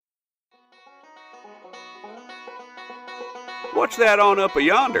What's that on up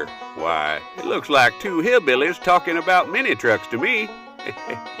yonder? Why, it looks like two hillbillies talking about mini trucks to me.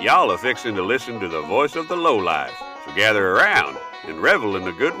 Y'all are fixing to listen to the voice of the lowlife. So gather around and revel in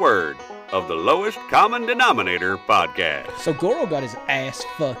the good word of the Lowest Common Denominator podcast. So Goro got his ass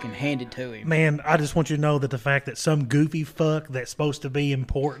fucking handed to him. Man, I just want you to know that the fact that some goofy fuck that's supposed to be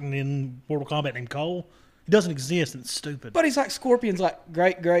important in Mortal Kombat named Cole, he doesn't exist and it's stupid. But he's like Scorpion's like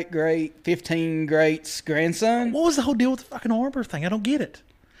great, 15 greats grandson. What was the whole deal with the fucking armor thing? I don't get it.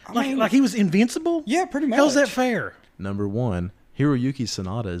 Like he was invincible? Yeah, pretty much. How's that fair? Number one, Hiroyuki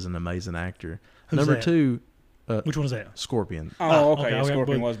Sanada is an amazing actor. Who's Number that? two, Which one is that? Scorpion. Oh, okay. okay,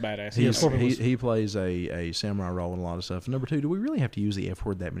 Scorpion but- was badass. He plays a samurai role in a lot of stuff. Number two, do we really have to use the F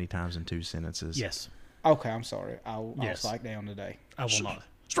word that many times in two sentences? Yes. Okay, I'm sorry. I'll Yes. slack down today. I will not.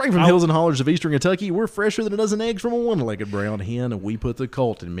 Straight from the hills and hollers of eastern Kentucky, we're fresher than a dozen eggs from a one-legged brown hen, and we put the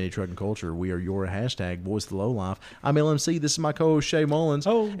cult in mini trucking culture. We are your hashtag voice of the lowlife. I'm LMC. This is my co-host Shay Mullins,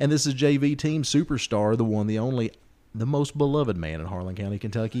 and this is JV Team Superstar, the one, the only, the most beloved man in Harlan County,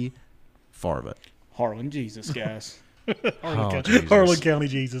 Kentucky, Farva. Harlan Jesus, guys. Harlan County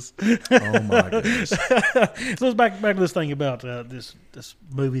Jesus. Oh my goodness! So let's back to this thing about this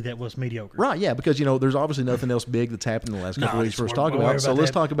movie that was mediocre. Right? Yeah, because there's obviously nothing else big that's happened in the last couple of weeks for us to talk Don't about. worry So let's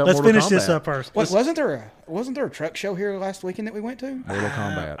that. talk about Let's Mortal finish Kombat. this up first. Wasn't there a truck show here last weekend that we went to? Mortal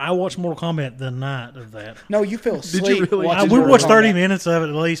Kombat. I watched Mortal Kombat the night of that. No, you fell asleep. really? watching We Mortal watched 30 Kombat. minutes of it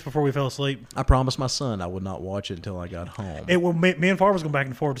at least before we fell asleep. I promised my son I would not watch it until I got home. Me and Farr was going back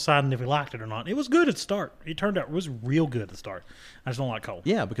and forth deciding if we liked it or not. It was good at the start. It was real good at the start. I just don't like Cole.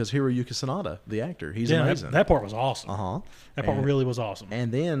 Yeah, because Hiroyuki Sanada, the actor, he's amazing. That part was awesome. That part And- really was awesome.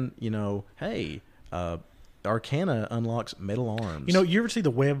 And then, hey, Arcana unlocks metal arms. You ever see the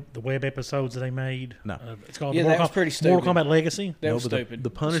web episodes that they made? No. It's called Yeah, Mortal that was pretty stupid. Mortal Kombat Legacy. That was but stupid. The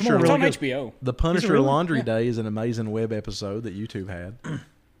Punisher, Someone It's really on good. HBO. the Punisher really? Laundry Yeah. Day is an amazing web episode that YouTube had. Have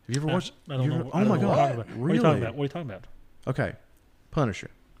you ever watched? I don't know. Oh I don't my know what god! you're talking about. Really? What are you talking about? What are you talking about? Okay, Punisher,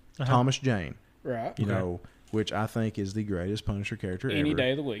 Thomas Jane. Right. Which I think is the greatest Punisher character Any ever.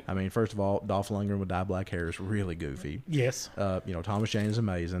 day of the week. I mean, first of all, Dolph Lundgren with dye black hair is really goofy. Yes. Thomas Jane is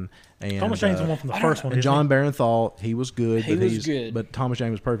amazing. And Thomas Jane's the one from the first one. And isn't John he? Barenthal, he was good. He but was he's good. But Thomas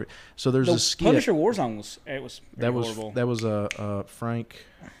Jane was perfect. So there's The a skit. Punisher Warzone was that was horrible. that was Frank.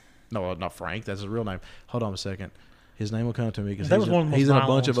 No, not Frank. That's his real name. Hold on a second. His name will come to me because That was one of the he's most in a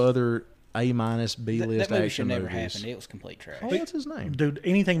bunch of violent other A- B that list movie action should never movies. happen. It was complete trash. Oh, what's his name? Dude,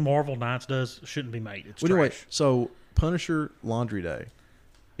 anything Marvel Knights does shouldn't be made. It's Well, anyway, trash. so Punisher Laundry Day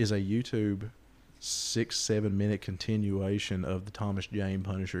is a YouTube 6-7 minute continuation of the Thomas Jane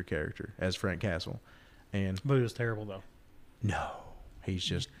Punisher character as Frank Castle, and The movie was terrible, though. no, he's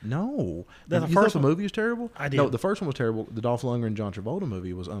just no. The You first thought the one- movie was terrible? I did. No, the first one was terrible. The Dolph Lundgren John Travolta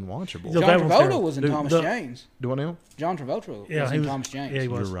movie was unwatchable. The- John that was Travolta terrible. was in Dude, Thomas the- James. Do I know? John Travolta Yeah, was he in was- Thomas James. yeah, he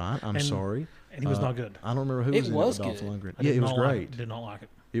was. You're right. I'm And- sorry. And he was not good. I don't remember who It was in was it with Dolph good. Lundgren. I Yeah, did it was not like great. Did not like it.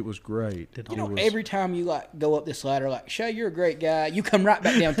 It was great. Did It not. was- Every time you go up this ladder, Shay, you're a great guy. You come right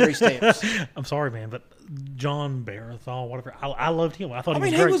back down 3 steps. I'm sorry, man, but John Barenthal, whatever, I loved him. I thought I he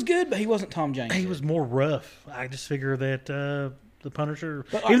mean, was he great. was good, but he wasn't Tom James. He was more rough. I just figure that the Punisher,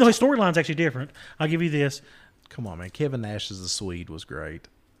 But, even though his storyline's actually different, I'll give you this. Come on, man. Kevin Nash as the Swede was great.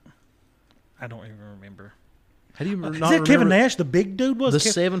 I don't even remember. How do you Is not that remember Kevin Nash, the big dude? Was the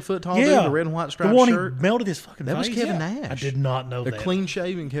Kev- 7-foot tall dude, in the red and white the striped one shirt? he melted his fucking That was face? Kevin Yeah. Nash. I did not know The that. clean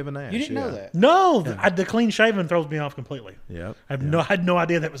shaven Kevin Nash. You didn't know yeah. that. No, the clean shaven throws me off completely. Yep. I had no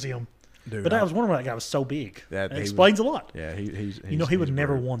idea that was him. Dude, But I was wondering why that guy was so big. That That he explains a lot. Yeah, he's You know, he would he's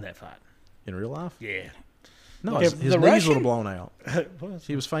never brute. won that fight. in real life. Yeah. No, Okay, his the knees would Russian? have blown out. What?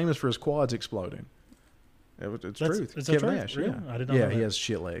 He was famous for his quads exploding. It's That's- truth. is that Kevin true? Nash. Really? Yeah, I did not yeah. know He that. has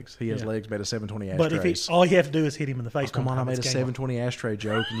shit legs. He has Yeah. legs made of 720 But if ashtrays. all you have to do is hit him in the face. Come on, I one time, made a it's game over. 720 ashtray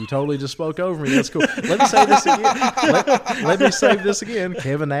joke, and you totally just spoke over me. That's cool. Let me say this again. Let me say this again.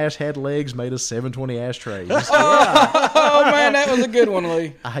 Kevin Nash had legs made of 720 ashtrays. Yeah, Oh, man, that was a good one,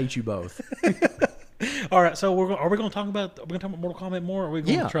 Lee. I hate you both. All right, so are we going to talk about Mortal Kombat more? Or are we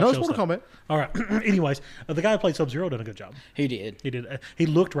going Yeah, to truck no, it's show Mortal stuff? Kombat. All right. Anyways, the guy who played Sub-Zero done a good job. He did. He did. He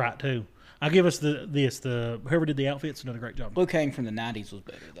looked right too. I give us the whoever did the outfits done a great job. Liu Kang from the 90s was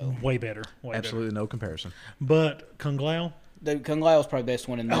better, though. Way better. Way Absolutely no comparison. better. But Kung Lao, The Kung Lao's probably the best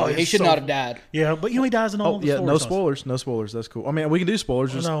one in the Oh, movie. He it's should so- not have died. yeah, but he dies in all Oh, the yeah, stories. no spoilers. No spoilers. That's cool. I mean, we can do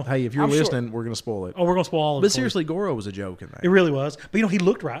spoilers. Just, no. hey, if you're I'm sure- listening, we're going to spoil it. Oh, we're gonna spoil all of it. But seriously, Goro was a joke in that. it really was. But he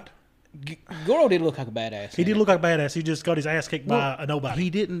looked right. Goro did look like a badass. He did look like a badass. He just got his ass kicked by a nobody. He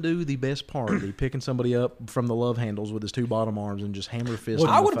didn't do the best part. He picking somebody up from the love handles with his two bottom arms and just hammer fist.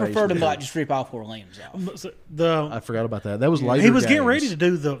 I would have preferred him to like just rip all 4 limbs off. The I forgot about that. That was later. he was getting games. ready to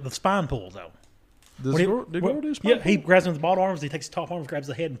do the spine pull though. Does Goro do Yeah, he grabs him with the bottom arms. He takes the top arms, grabs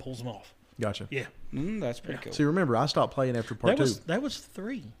the head, and pulls him off. Gotcha. Yeah, That's pretty cool. See, remember, I stopped playing after part two. that was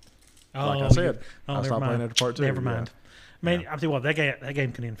 3. Like I said, I never stopped playing mind. after part 2. Never yeah. mind. Man, I'll tell you what, that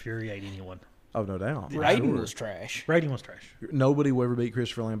game can infuriate anyone. Oh, no doubt. Raiden Sure. was trash. Raiden was trash. Nobody will ever beat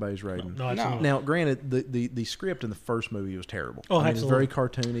Christopher Lambert's Raiden. No, absolutely. Now, granted, the script in the first movie was terrible. Oh, I mean, absolutely. It's very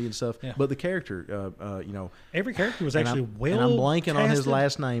cartoony and stuff. Yeah. But the character, Every character was and actually and I'm blanking on his casted.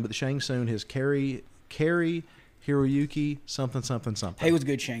 last name, but the Shang Tsung, his Carrie Hiroyuki something. He was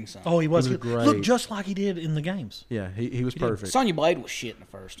good Shang Tsung. Oh, he was. He was great. Looked just like he did in the games. Yeah, he was perfect. Sonya Blade was shit in the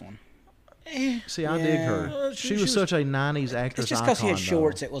first one. See, I dig her. she She was was- such a '90s actress It's just because he had icon,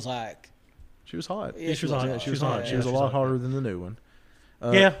 shorts. though. It was like She was hot. Yeah, she was hot. Yeah, she was hot. She was a Yeah, lot she's hotter than the new one.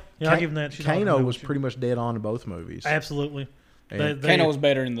 Yeah, I'll give him that. She's hot in the Kano new was one. pretty much dead on in both movies. Absolutely. And Kano was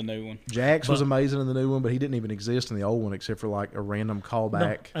better in the new one. Jax was But- amazing in the new one, but he didn't even exist in the old one except for like a random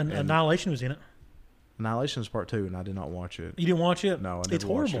callback. No, Annihilation was in it. Annihilation is part 2, and I did not watch it. You didn't watch it? No, I never It's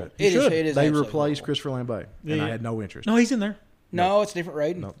watched horrible. it. You should. It is They absolutely replaced horrible. Christopher Lambert, and Yeah. I had no interest. No, he's in there. No, it's different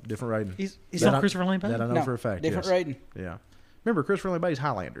Raiden. No, different Raiden. He's That not I- Christopher Lambert. That I know No, for a fact. different yes. Raiden. Yeah. Remember, Christopher Lambert's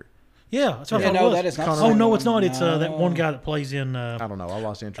Highlander. Yeah, that's what I Yeah, thought no, it was. that is not. Connor- Oh the no, same it's not. one. It's that No. one guy that plays in. I don't know. I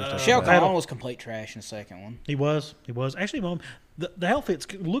lost interest. Shao after that. Kahn was complete trash in the second one. He was. Actually, Mom, the outfits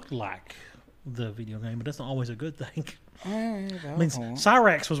looked like the video game, but that's not always a good thing. I mean,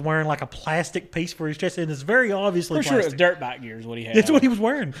 Cyrax was wearing like a plastic piece for his chest, and it's very obviously Pretty sure it was plastic. dirt bike gear is what he had. That's what he was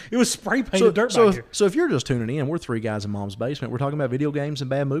wearing. It was spray painted So, dirt so, back if, so if you're just tuning in, we're 3 guys in Mom's basement. We're talking about video games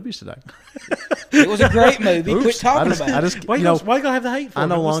and bad movies today. It was a great movie. Quit talking about it. Why you gonna have the hate for I it?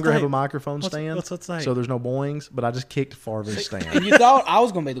 no What's longer the have a hate? microphone What's- stand, what's the hate? so there's no boings. But I just kicked Farvin's And stand. you thought I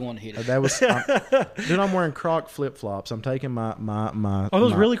was going to be the one to hit it. That was, dude. I'm wearing Croc flip flops. I'm taking my. Oh,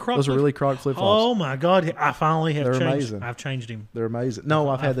 those my- really Croc. Those are flip- really Croc flip flops. Oh my God! I finally have They're changed. amazing. I've changed him. They're amazing. No,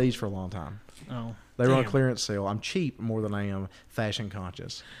 I've had these for a long time. Oh, They were on damn. clearance sale. I'm cheap more than I am fashion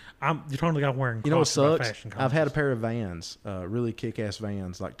conscious. You're talking to the guy wearing. You know what Crocs about sucks? fashion I've had a conscious. pair of Vans, really kick-ass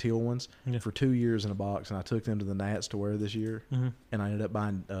Vans, like teal ones, Yeah. for 2 years in a box, and I took them to the Nats to wear this year, and I ended up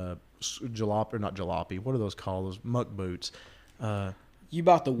buying jalopy, or not jalopy. What are those called? Those muck boots. You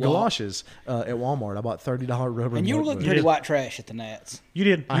bought the what? Galoshes at Walmart. I bought $30 rubber. And you were muck looking boots. pretty white trash at the Nats. You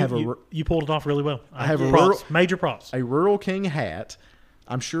did. I have you pulled it off really well. I have a props, major props. a Rural King hat.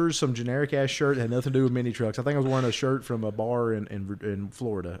 I'm sure some generic ass shirt had nothing to do with mini trucks. I think I was wearing a shirt from a bar in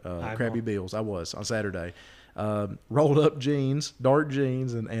Florida, Krabby know. Bill's. I was on Saturday. Rolled up jeans, dark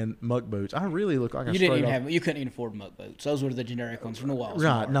jeans, and muck boots. I really look like You didn't even off. have. You couldn't even afford muck boots. Those were the generic ones from the Walls.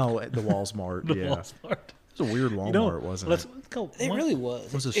 Right? No, at the Walmart. The yeah, Walmart. it was a weird Walmart, wasn't let's it? go. It really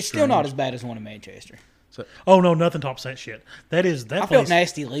was. Was it It's still not strange? as bad as the one in Manchester. So, Oh no, nothing tops that shit. That I place. felt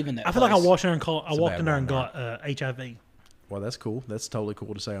nasty leaving that. I feel like I place. walked in there and I a walked bad in there and Walmart. got HIV. well, that's cool. That's totally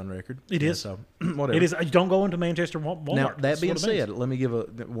cool to say on record. It Yeah, is. So whatever. It is. You don't go into Manchester Walmart. Now That's that what being it means. said, let me give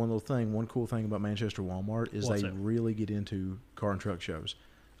one little thing. One cool thing about Manchester Walmart is What's they that? really get into car and truck shows.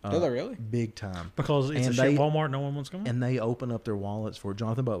 Do they really? Big time. because it's and a shit they- Walmart, no one wants to go. And they open up their wallets for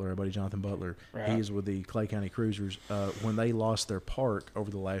Jonathan Butler, our buddy Jonathan Butler. Right. He is with the Clay County Cruisers. When they lost their park over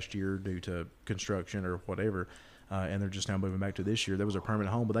the last year due to construction or whatever, and they're just now moving back to this year, there was a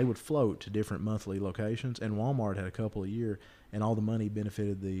permanent home, but they would float to different monthly locations. And Walmart had a couple a year, and all the money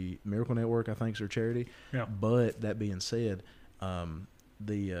benefited the Miracle Network, I think, is their charity. Yeah. But that being said,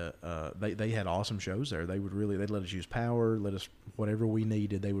 they had awesome shows there. They'd let us use power, let us whatever we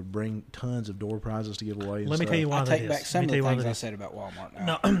needed. They would bring tons of door prizes to give away. And Let me stuff. tell you why I that take is. back some Let of me the tell you why things that I is. said about Walmart now.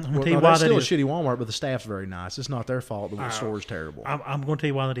 No, I'm going to Well, tell you no, why that's that still is. a shitty Walmart, but the staff's very nice. It's not their fault. The store's terrible. I'm going to tell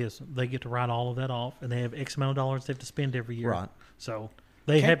you why that is. They get to write all of that off, and they have X amount of dollars they have to spend every year. Right. So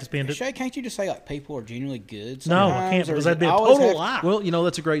they have to spend it. Shay, can't you just say like people are genuinely good? No, I sometimes, can't or because is that'd it be a always total have- lie. Well,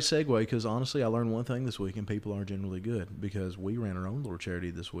 that's a great segue because honestly, I learned one thing this weekend. People are generally good because we ran our own little charity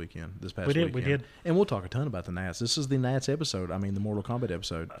this past We weekend. did. And we'll talk a ton about the Nats. This is the Nats episode. I mean, the Mortal Kombat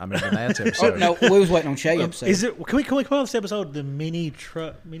episode. I mean, the Nats Oh episode. no, we was waiting on Shay episode. Is it? Can we call this episode the mini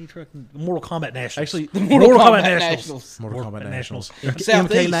truck Mortal Kombat Nationals? Actually, Mortal Kombat Nationals. Mortal Kombat Nationals. Southeast.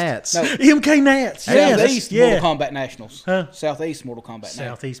 MK Nats. No, MK Nats. Yes. Southeast Yeah. Mortal Kombat Nationals. Huh? Southeast Mortal Kombat Nationals.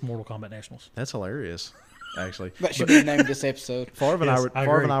 Southeast Mortal Kombat Nationals. That's hilarious, actually. That should be the name of this episode. Farv and Yes, I I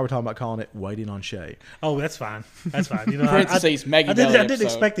agree. were talking about calling it "Waiting on Shay." Oh, that's fine. That's fine. You know, Parentheses, Maggie Belly I didn't episode.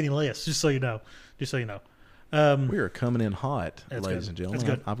 expect any less. Just so you know. We are coming in hot, That's ladies good. and gentlemen. That's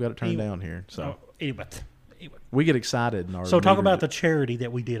good. I've got it turned Anyway. down here, so Anyway. we get excited. In our So talk meager- about the charity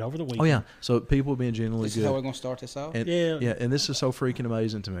that we did over the weekend. Oh yeah, so people being genuinely This is how we're good. going to start this off. And, Yeah. and this is so freaking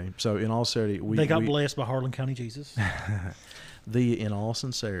amazing to me. So in all sincerity, They got blessed by Harlan County Jesus. in all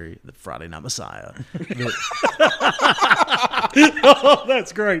sincerity, the Friday Night Messiah. Oh,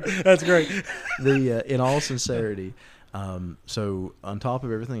 that's great. That's great. In all sincerity, so on top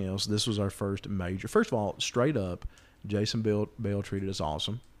of everything else, this was our first major. First of all, straight up, Jason Bell treated us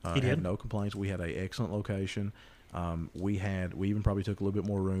awesome. He did. Had no complaints. We had an excellent location. We even probably took a little bit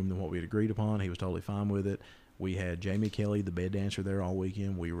more room than what we had agreed upon. He was totally fine with it. We had Jamie Kelly, the bed dancer, there all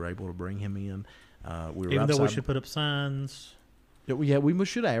weekend. We were able to bring him in. We were Even though we outside. should put up signs. Yeah, we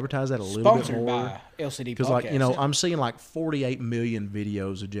should advertise that a little Sponsored bit more. by LCD Because, Podcast. I'm seeing like 48 million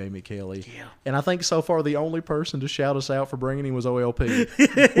videos of Jamie Kelly. Yeah. And I think so far the only person to shout us out for bringing him was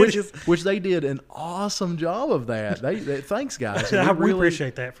OLP, which they did an awesome job of that. Thanks, guys. We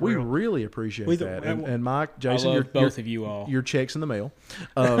appreciate that, for we real. really appreciate that. And Mike, Jason, I love both of you all. Your check's in the mail.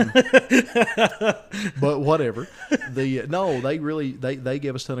 But whatever. They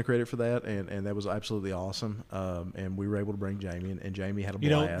gave us a ton of credit for that, and that was absolutely awesome. And we were able to bring Jamie, and Jamie had a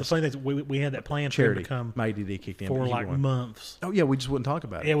blast. The funny thing is, we had that plan for him Charity to come made it kicked in for but he like won. months. Oh yeah, we just wouldn't talk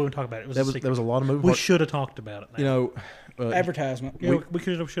about it. Yeah, we wouldn't talk about it. It was There was a lot of moving We parts. should have talked about it. Now. Advertisement. Yeah, we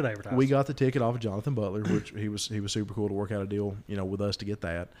should advertise. We got the ticket off of Jonathan Butler, which he was super cool to work out a deal, with us to get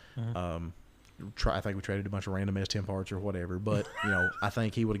that. I think we traded a bunch of random S10 parts or whatever, but I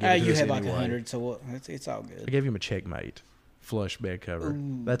think he would have given it to You us had like anyway. 100, so what? It's all good. I gave him a Checkmate flush bed cover.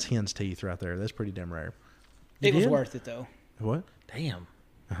 That's hen's teeth right there. That's pretty damn rare. It was did? worth it though. What? Damn.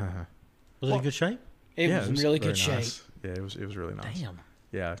 Was it in good shape? It was in really good very shape. nice. Yeah, it was really nice. Damn.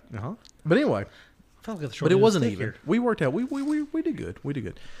 Yeah. But anyway, I felt like the but it wasn't even. We worked out. We did good. We did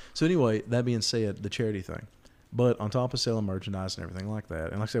good. So anyway, that being said, the charity thing. But on top of selling merchandise and everything like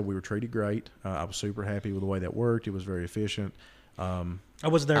that, and like I said, we were treated great. I was super happy with the way that worked. It was very efficient. I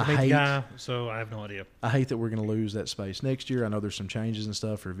wasn't there to I meet the hate- guy, so I have no idea. I hate that we're going to lose that space next year. I know there's some changes and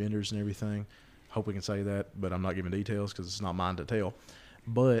stuff for vendors and everything. Hope we can say that, but I'm not giving details because it's not mine to tell.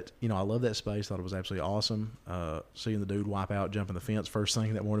 But, I love that space. Thought it was absolutely awesome. Seeing the dude wipe out, jumping the fence first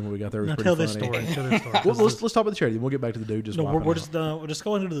thing that morning when we got there was Now pretty tell funny. this story. Tell this story. Well, let's talk about the charity. Then we'll get back to the dude just No, wiping we're out. just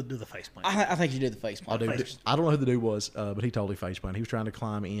going to do the face plant. I think you did the face Oh, plant. dude, I don't know who the dude was, but he totally faceplanted. He was trying to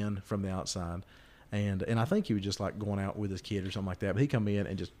climb in from the outside, and I think he was just like going out with his kid or something like that. But he come in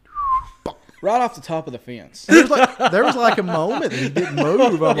and just Right off the top of the fence. there was like a moment that he didn't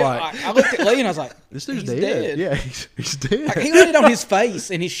move. I'm like, I looked at Lee and I was like, this dude's he's dead. Yeah, he's dead. Like, he landed on his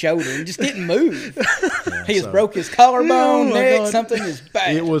face and his shoulder and just didn't move. He just so- broke his collarbone, Oh, my neck, God. something is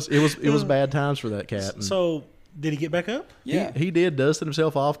bad. It was bad times for that cat. And So, did he get back up? yeah. he did, dusted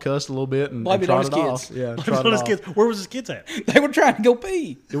himself off, cussed a little bit, and Blamed it on trotted his off. kids. Yeah, What trotted about his off. kids? Where was his kids at? They were trying to go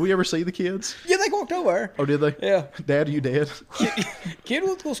pee. Did we ever see the kids? Yeah, they walked over. Oh, did they? Yeah. Dad, are you dead? Kid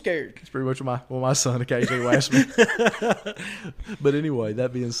was a little scared. It's pretty much what my son occasionally will ask me. But anyway,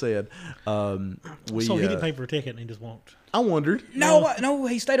 that being said, we. So he didn't pay for a ticket and he just walked. I wondered. No,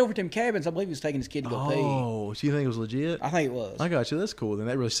 he stayed over at them cabins. I believe he was taking his kid to go pee. Oh, so you think it was legit? I think it was. I got you. That's cool. Then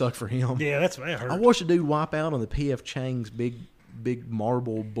that really sucked for him. Yeah, that hurt. I watched a dude wipe out on the P.F. Chang's big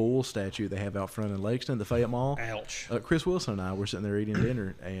marble bull statue they have out front in Lexington, the Fayette Mall. Ouch. Chris Wilson and I were sitting there eating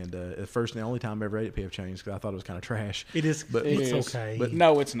dinner, and the first and the only time I ever ate at P.F. Chang's because I thought it was kind of trash. It is, but It it's is. okay. But-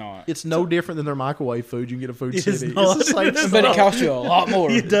 No, it's not. It's no different than their microwave food. You can get a Food It is City. not. It's the same It is stuff. But it costs you a lot more.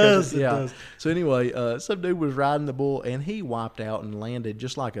 it does. It Yeah. does. So anyway, some dude was riding the bull, and he wiped out and landed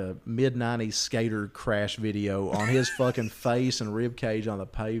just like a mid-90s skater crash video on his fucking face and rib cage on the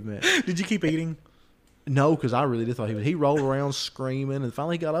pavement. Did you keep eating? No, because I really did thought he rolled around screaming, and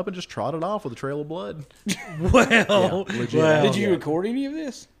finally got up and just trotted off with a trail of blood. Well, legit. well. Did you record any of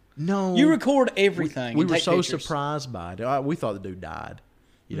this? No, You record everything. We and were take so pictures. surprised by it. We thought the dude died,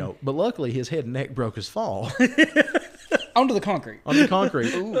 But luckily, his head and neck broke his fall Onto the concrete. on the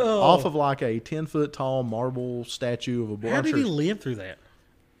concrete off of like a 10-foot tall marble statue of a bull. How I'm did he sure- live through that?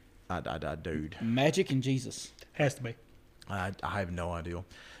 I dude. Magic and Jesus. Has to be. I have no idea.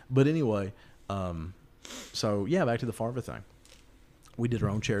 But anyway, so yeah, back to the Farva thing. We did our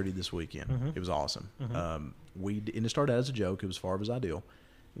own charity this weekend. It was awesome. And it started out as a joke. It was Farva's ideal.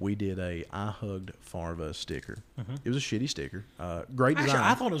 We did a I Hugged Farva sticker. It was a shitty sticker. Great design. Actually,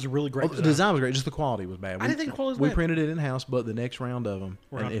 I thought it was a really great The design. design was great. Just the quality was bad. I didn't think the quality was We bad. printed it in-house, but the next round of them,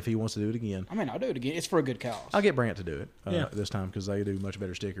 Right. and if he wants to do it again, I mean, I'll do it again. It's for a good cause. I'll get Brant to do it Yeah. this time because they do much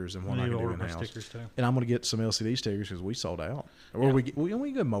better stickers than what We I can do order my in-house. stickers, too. And I'm going to get some LCD stickers because we sold out. Or we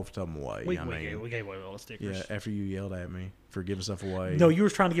gave most of them away. We I mean, gave away all the stickers. yeah, after you yelled at me for giving stuff away. No, you were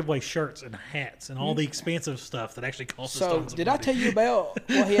trying to give away shirts and hats and all the expensive stuff that actually cost us So, tons of did I money. tell you about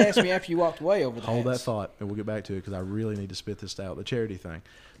what he asked me after you walked away over the Hold that hats? thought, and we'll get back to it because I really need to spit this out. The charity thing.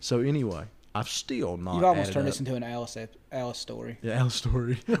 So anyway, I've still not. You've almost added turned up. this into an Alice story. Yeah, Alice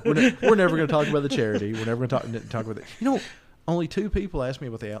story. We're never going to talk about the charity. We're never going to talk about it. Only 2 people asked me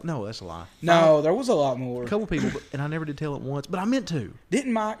about the No, that's a lie. No, there was a lot more. A couple people, and I never did tell it once, but I meant to.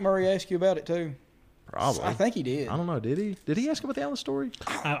 Didn't Mike Murray ask you about it too? Probably. I think he did. I don't know. Did he? Did he ask about the Alice story?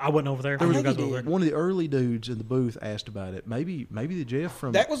 I wasn't over there. I think You guys he were over did. there. One of the early dudes in the booth asked about it. Maybe the Jeff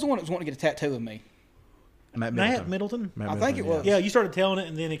from That was the one that was wanting to get a tattoo of me. Matt Matt Middleton. Middleton? I think it was. Yeah, you started telling it,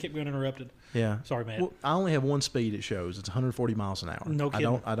 and then it kept getting interrupted. Yeah. Sorry, Matt. Well, I only have one speed it shows. It's 140 miles an hour. No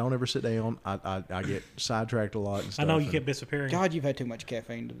kidding. I don't ever sit down. I get sidetracked a lot and stuff. I know you and kept disappearing. God, you've had too much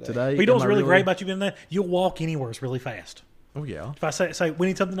caffeine today. Today, But you know am what's I really great about you being there? You'll walk anywhere really fast. Oh yeah. If I say we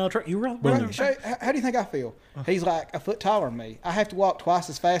need something on the track, you run. Right, Shay, how do you think I feel? He's like a foot taller than me. I have to walk twice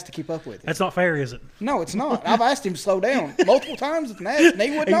as fast to keep up with him. That's not fair, is it? No, it's not. I've asked him to slow down multiple times and that, and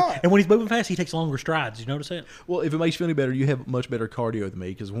he would not. And when he's moving fast, he takes longer strides. You notice that? Well, if it makes you feel any better, you have much better cardio than me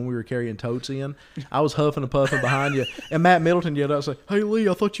because when we were carrying totes in, I was huffing and puffing behind you, and Matt Middleton yelled out, "Say, hey Lee,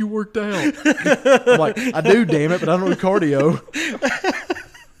 I thought you worked out." I'm like, I do, damn it, but I don't do cardio.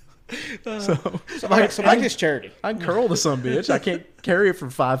 So make this charity. I can curl the some bitch. I can't carry it from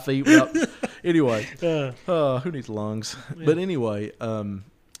 5 feet without. Anyway, who needs lungs? Yeah. But anyway,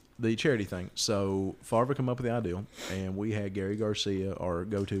 the charity thing. So Farva come up with the idea, and we had Gary Garcia, our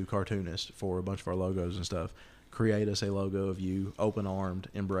go-to cartoonist for a bunch of our logos and stuff, create us a logo of you open-armed,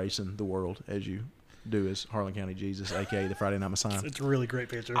 embracing the world as you do as Harlan County Jesus, aka the Friday Night Messiah. It's a really great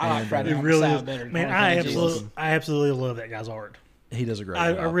picture. I like Friday it Night really Messiah is. better than Man, Harlan County Jesus. I absolutely love that guy's art. He does a great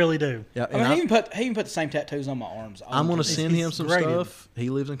I job. really do. Yeah, I mean, he even put the same tattoos on my arms. I'm going to send him he's some great, stuff. He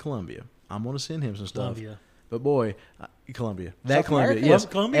lives in Columbia. I'm going to send him some stuff. Columbia. But boy, Columbia. That South Columbia. America? Yes.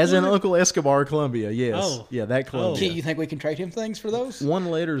 Columbia, As in Columbia? Uncle Escobar, Columbia. Yes. Oh. Yeah, that Columbia. Key, you think we can trade him things for those?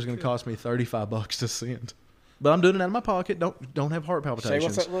 One letter is going to cost me $35 to send. But I'm doing it out of my pocket. Don't have heart palpitations.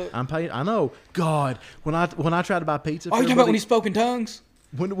 what's that look? I'm paying. I know. God, when I tried to buy pizza for Oh, you talking about when everybody, he spoke in tongues?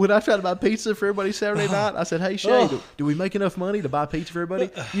 when I tried to buy pizza for everybody Saturday night, I said, "Hey Shay, do we make enough money to buy pizza for everybody?"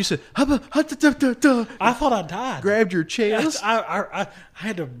 You said, I thought I died. grabbed your chest. I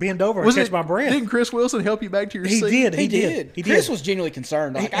had to bend over and Wasn't catch my breath. Didn't Chris Wilson help you back to your He seat? did. He did. He Chris did. was genuinely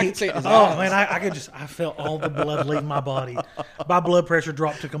concerned. Like, I could see it in his Oh eyes. man, I felt all the blood leave my body. My blood pressure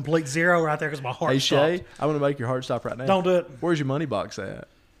dropped to complete zero right there because my heart Hey stopped. Shay, I'm going to make your heart stop right now. Don't do it. Where's your money box at?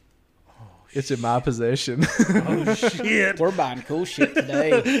 It's in my possession. Oh shit! We're buying cool shit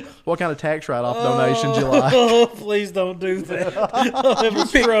today. What kind of tax write-off donations you like? Oh, please don't do that. I'll have a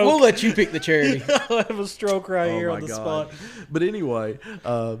stroke. We'll let you pick the charity. I'll have a stroke right here on the spot. But anyway,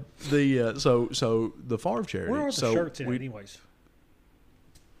 so the Favre charity. Where are the so shirts at, we- anyways?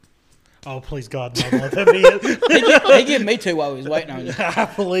 Oh, please God, no, let that be it. He gave me two while he was waiting on you. I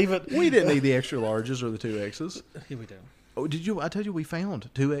believe it. We didn't need the extra larges or the 2Xs. Here we go. Oh, did you? I told you we found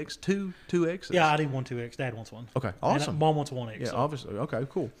 2X, two 2Xs. Yeah, I need 1 2X. Dad wants one. Okay, And awesome. Mom wants 1X. Yeah, so- obviously. Okay,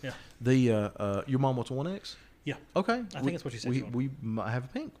 cool. Yeah. The your mom wants 1X. Yeah. Okay, I think that's what she said We she wanted. we might have a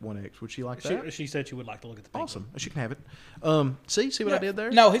pink 1X. Would she like that? She said she would like to look at the pink Awesome. one. She can have it. See what I did there?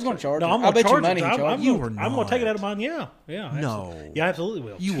 No, he's going to charge No, you. I'm I going bet to you charge money it. he charge I'm you. going to take it out of mine. Yeah. Yeah. No. Absolutely. Yeah, absolutely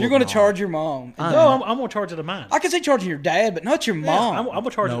will. You You're will going to not. charge your mom. No, I'm going to charge it of mine. I can see charging your dad, but not your Yeah, mom. I'm going to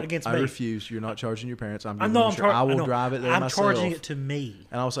charge No, it against I me. refuse. You're not charging your parents. I'm I giving know them I'm a shirt. I will charging. drive it there I'm myself. charging it to me.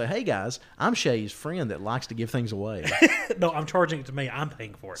 And I'll say, hey guys, I'm Shay's friend that likes to give things away. No, I'm charging it to me. I'm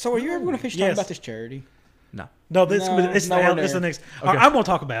paying for it. So are you ever going to fish Yes. about this charity? No. No, this No, it's nowhere the near. next. Okay. I'm going to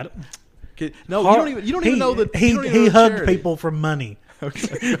talk about it. Okay. No, you don't even know that he hugged people for money.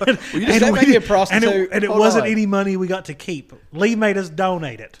 Okay. Does that make you a prostitute? And it Hold wasn't on. any money we got to keep. Lee made us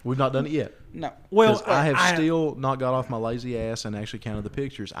donate it. We've not done it yet. No. Well, 'Cause I have still not got off my lazy ass and actually counted the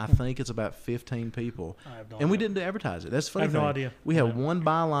pictures. I think it's about 15 people. I have no And we idea. didn't advertise it. That's the funny I have no thing. idea. We have one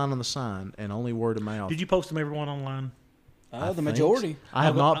byline on the sign and only word of mouth. Did you post them everyone online? The think majority. so. I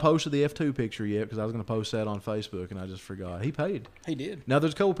have not posted the F2 picture yet because I was going to post that on Facebook and I just forgot. He paid. He did. Now,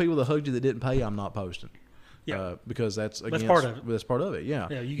 there's a couple people that hugged you that didn't pay. I'm not posting. Yeah. Because that's against, part of it. That's part of it. Yeah.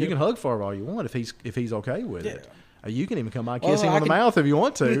 Yeah, you you get can it. hug Favre all you want if he's okay with it. You can even come by and kiss Well, him I on the can- mouth if you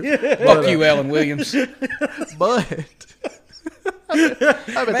want to. Fuck you, Ellen Williams. But I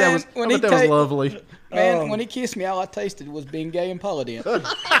bet Man, that was when he that was take- lovely. Man, when he kissed me, all I tasted was being gay and polydent.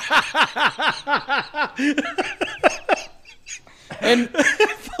 And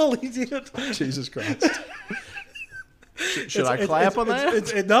Fully did. Jesus Christ. Should I clap on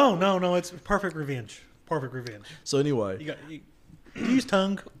that? No. It's perfect revenge. Perfect revenge. So anyway, You use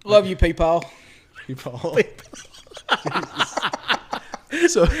tongue. love you, Peepaw. people.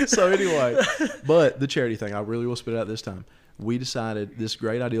 So anyway, but the charity thing, I really will spit it out this time. We decided this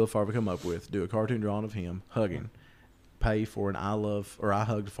great idea Favre come up with: do a cartoon drawing of him hugging, pay for an I love or I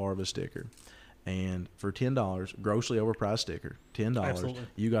hugged Favre sticker, and for $10, grossly overpriced sticker, $10, Absolutely.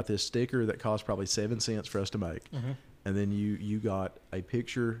 you got this sticker that cost probably 7 cents for us to make. and then you got a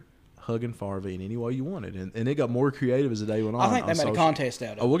picture hugging Farvey in any way you wanted, and it got more creative as the day went on. I think they made a contest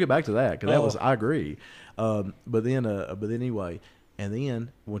out of it. Oh, we'll get back to that because that was, I agree. But then anyway, and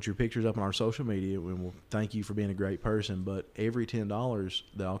then once your picture's up on our social media, we'll thank you for being a great person. But every $10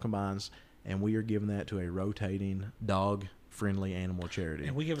 that all combines, and we are giving that to a rotating dog-friendly animal charity.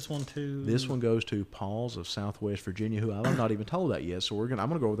 And we give us one to... This one goes to Paul's of Southwest Virginia, who I'm not even told that yet. So I'm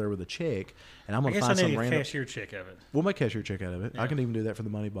gonna go over there with a check, and I'm gonna find some random cashier check of it. We'll make cashier check out of it. Yeah. I can even do that for the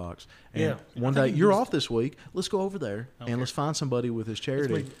money box. And Yeah. one day you're off this week. Let's go over there and let's find somebody with his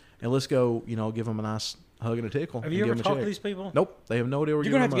charity, and let's go. Give them a nice hug and a tickle. Have you ever talked to these people? Nope, they have no idea where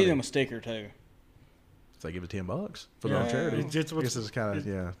You're gonna have to money. give them a sticker too. So they give it $10 for their own charity. I guess it's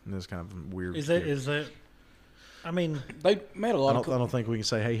kind of weird. Is that? I mean, They made a lot of. I don't think we can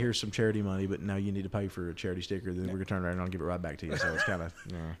say, hey, here's some charity money, but now you need to pay for a charity sticker. Then we're gonna turn around and I'll give it right back to you. So it's kind of.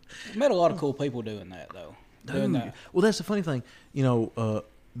 Met a lot of cool people doing that though. Doing that. Well, that's the funny thing.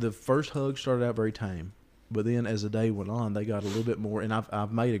 The first hug started out very tame, but then as the day went on, they got a little bit more. And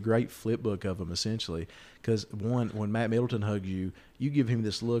I've made a great flip book of them essentially, because when Matt Middleton hugs you, you give him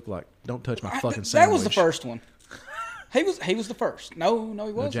this look like, "Don't touch my fucking sandwich." That was the first one. He was the first. No, he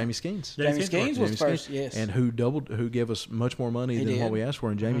wasn't. No, Jamie Skeens. Jamie Skeens was first. Yes. And who gave us much more money than did. what we asked for.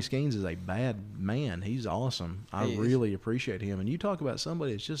 And Jamie Skeens is a bad man. He's awesome. I really appreciate him. And you talk about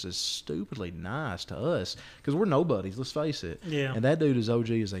somebody that's just as stupidly nice to us, because we're nobodies. Let's face it. Yeah. And that dude is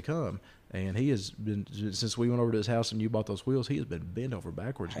OG as they come. And he has been, since we went over to his house and you bought those wheels, he has been bent over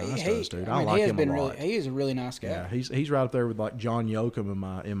backwards nice to us, dude. I like him a lot. He is a really nice guy. Yeah, he's right up there with like John Yoakum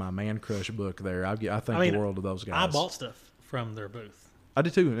in my Man Crush book. There, I think the world of those guys. I bought stuff from their booth. I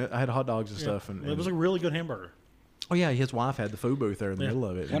did too. I had hot dogs and stuff, and it was a really good hamburger. Oh yeah, his wife had the food booth there in the middle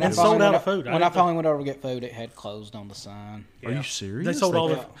of it, and sold out of food. When I finally went over to get food, it had closed on the sign. Are you serious? They sold all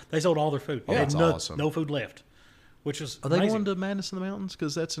their food. Oh, that's awesome. No food left, which is Are they going to Madness in the Mountains?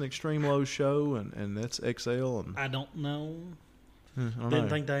 Because that's an Extreme Low show, and that's XL. And I don't know. Didn't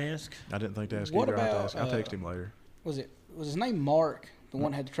think to ask. I didn't think to ask What either. about, I'll text him later. Was his name Mark? The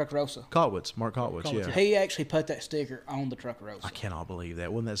one that had the Truckerosa. Kotwitz, Mark Kotwitz, yeah. He actually put that sticker on the Truckerosa. I cannot believe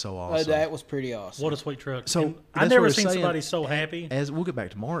that. Wasn't that so awesome? That was pretty awesome. What a sweet truck. So I've never seen somebody so happy. As we'll get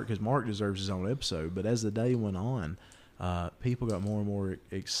back to Mark, because Mark deserves his own episode. But as the day went on, people got more and more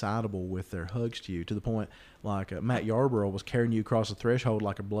excitable with their hugs to you, to the point like Matt Yarborough was carrying you across the threshold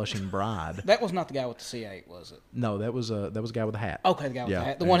like a blushing bride. That was not the guy with the C8, was it? No, that was a guy with a hat. Okay, the guy with the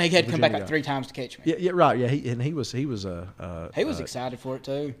hat. The one he had to come back like 3 times to catch me. Yeah, right. Yeah, he was he was excited for it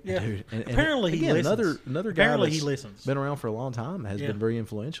too. Yeah. Dude, and Apparently he listens. Another guy Apparently that's he listens. been around for a long time, has been very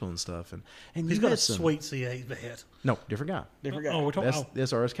influential and stuff. And he's got a sweet C8 vet. No, different guy. Different guy. Oh, we're talking.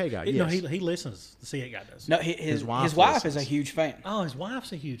 That's RSK guy. No, Yes. he listens. The C8 guy does. No, his wife is a huge fan. Oh, his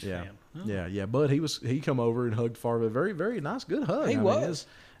wife's a huge fan. Oh. Yeah. But he come over and hugged Farva. Very, very nice, good hug. He was.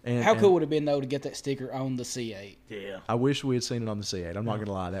 And how cool would it have been though to get that sticker on the C8? Yeah. I wish we had seen it on the C8. I'm not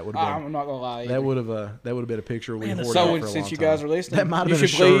gonna lie. That would have been. I'm not gonna lie. That would have been a picture we hoarded So out for a since long you time. guys are listening, that might have you been a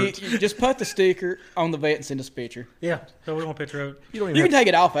should shirt. just put the sticker on the vet and send us a picture. Yeah. So we want a picture of it. You don't even You have can take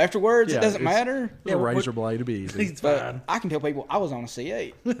it off afterwards. Yeah, It doesn't matter. a razor blade to be easy. He's But fine. I can tell people I was on a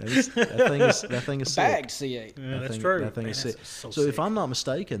C8, That thing is sick. bagged C8. Yeah, that's thing, true. That thing Man, is sick. that's so So if sick. I'm not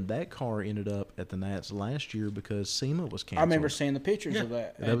mistaken, that car ended up at the Nats last year because SEMA was canceled. I remember seeing the pictures of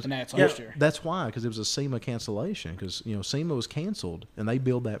that at the Nats last year. That's why, because it was a SEMA cancellation. Because SEMA was canceled, and they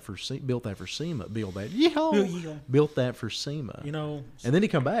built that for SEMA. Built that for SEMA. Built that for SEMA. And then he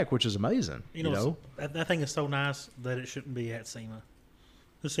come back, which is amazing. That thing is so nice that it shouldn't be at SEMA.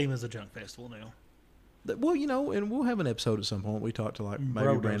 The SEMA is a junk festival now. Well, and we'll have an episode at some point. We talked to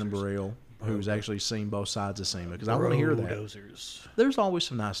maybe Brandon Burrell, who's actually seen both sides of SEMA, because I want to hear that. Bulldozers. There's always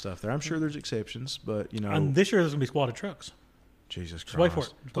some nice stuff there. I'm sure there's exceptions, but And this year there's gonna be squatted trucks. Jesus Christ! Just wait for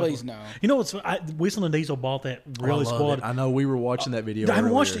it. Please no. You know what's Whistle and Diesel bought that really squatted. I know we were watching that video. I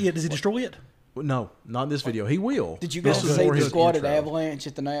haven't watched it earlier. yet. Does he destroy it? No, not in this video. He will. Did you This guys is see more the his squatted intro. avalanche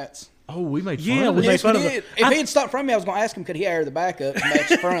at the Nats? Oh, we made fun Yeah, of we it. made Yes, we fun of did. it. If he had stopped from me, I was going to ask him, could he air the backup to match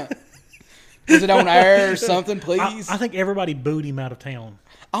the front? Is it on air or something, please? I think everybody booed him out of town.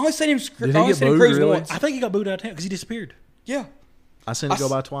 I only seen him, Did he get booed, cruise really? once. I think he got booed out of town because he disappeared. Yeah. I seen it go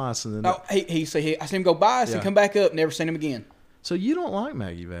by twice, and then. No, I seen him go by, I come back up, never seen him again. So you don't like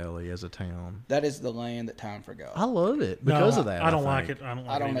Maggie Valley as a town? That is the land that time forgot. I love it because of that. I don't like it. I don't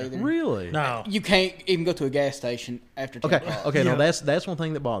like it either. Really? No. You can't even go to a gas station after 10 o'clock. Okay. Yeah. No, that's one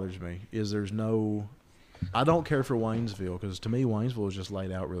thing that bothers me is there's no. I don't care for Waynesville because to me Waynesville is just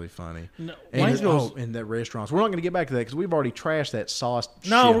laid out really funny. No, and Waynesville's- and that restaurants. We're not going to get back to that because we've already trashed that sauce.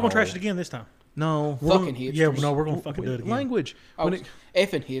 No, we're shithole. gonna trash it again this time. No, Fucking hipsters. Yeah, no, we're gonna fucking do it again. language. Oh, When it-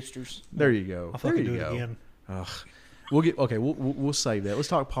 effing hipsters. there you go. I'll There fucking you do it go. again. Ugh. We'll save that. Let's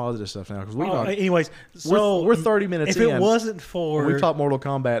talk positive stuff now because anyways, so we're 30 minutes if in. If it wasn't for we talked Mortal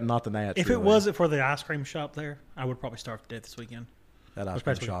Kombat and not the Nats. If it wasn't for the ice cream shop there, I would probably starve to death this weekend. That ice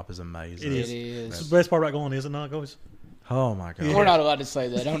cream shop is amazing. It is. The best part about going is it not goes. Oh my god! We're not allowed to say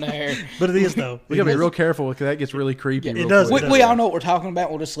that on the air, but it is though. We gotta be real careful because that gets really creepy. Yeah, it does. We all know what we're talking about.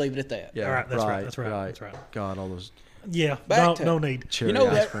 We'll just leave it at that. Yeah, all right. That's right. God, all those. Yeah, no need. Cherry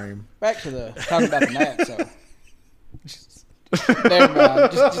ice cream. Back to the talking about the Nats. So. Never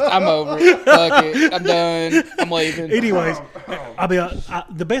mind. I'm over it. Fuck it. I'm done. I'm leaving. Anyways,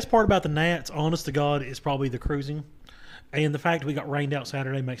 the best part about the Nats, honest to God, is probably the cruising, and the fact we got rained out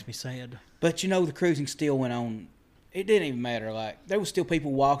Saturday makes me sad. But the cruising still went on. It didn't even matter. Like there was still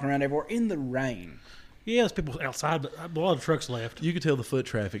people walking around everywhere in the rain. Yeah, there's people outside, but a lot of trucks left. You could tell the foot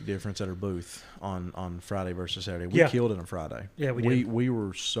traffic difference at our booth on Friday versus Saturday. We killed it on Friday. Yeah, we did. We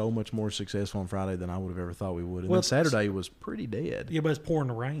were so much more successful on Friday than I would have ever thought we would. And then Saturday was pretty dead. Yeah, but it's pouring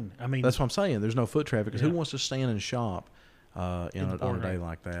the rain. I mean, that's what I'm saying. There's no foot traffic because who wants to stand and shop on a day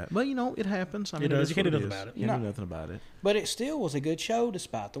like that? But it happens. I mean, it does. You can't do nothing about it. You can't do nothing about it. But it still was a good show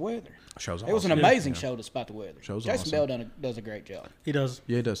despite the weather. Show's awesome. It was an amazing show despite the weather. Show's Jason awesome. Bell does a great job. He does.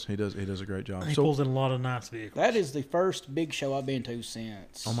 Yeah, he does. He does a great job. He pulls in a lot of nice vehicles. That is the first big show I've been to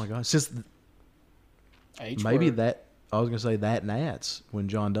since. Oh my God! Since maybe that. I was gonna say that Nats when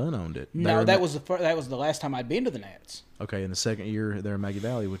John Dunn owned it. No, that was the last time I'd been to the Nats. Okay, in the second year there in Maggie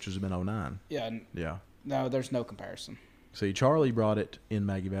Valley, which was been 09. Yeah. Yeah. No, there's no comparison. See, Charlie brought it in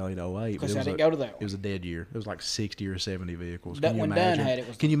Maggie Valley in 08. Because I didn't go to that one. It was a dead year. It was like 60 or 70 vehicles. When Dunn had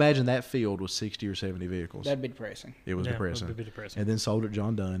it. Can you imagine that field with 60 or 70 vehicles? That'd be depressing. It was depressing. It would be depressing. And then sold it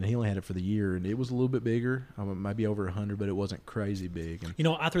John Dunn, and he only had it for the year, and it was a little bit bigger, maybe over 100, but it wasn't crazy big. And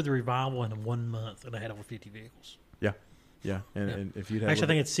I threw the revival in 1 month, and I had over 50 vehicles. Yeah. And if you'd have actually, I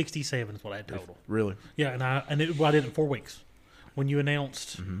think it's 67 is what I had total. Really? Yeah, and I did it in 4 weeks. When you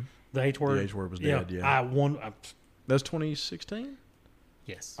announced the H word, the H word was dead. Yeah, I won. That's 2016.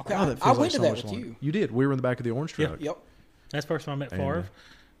 Yes. Okay, I went to that with you. You did. We were in the back of the orange truck. Yep. That's the first time I met Favre.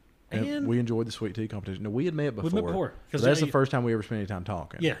 And we enjoyed the sweet tea competition. No, we had met before. We met before. Because that's the first time we ever spent any time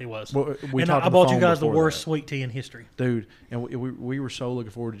talking. Yeah, it was. Well, I bought you guys the worst sweet tea in history. Dude, and we were so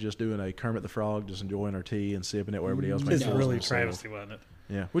looking forward to just doing a Kermit the Frog, just enjoying our tea and sipping it where everybody else makes it. It's really travesty, wasn't it?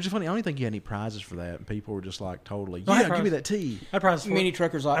 Yeah, which is funny. I don't even think you had any prizes for that, and people were just like totally, give me that tea. I prized for Mini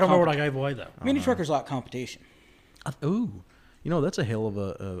truckers like. I don't know what I gave away though. Mini truckers like competition. Ooh. That's a hell of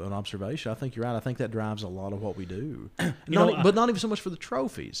an observation. I think you're right. I think that drives a lot of what we do. But not even so much for the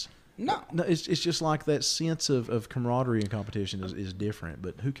trophies. No, it's just like that sense of camaraderie and competition is different.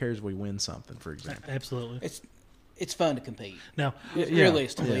 But who cares if we win something, for example? Absolutely. It's fun to compete. Now,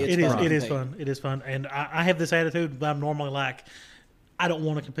 realistically, it is fun. It is fun. And I have this attitude that I'm normally like, I don't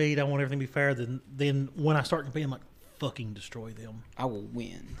want to compete. I want everything to be fair. Then when I start competing, I'm like, fucking destroy them. I will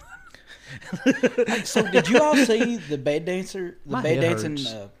win. So did you all see the bed dancer? The My bed head dancing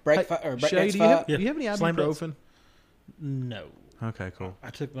hurts. breakdance fight? fight? Do you have any ibuprofen? No. Okay, cool. I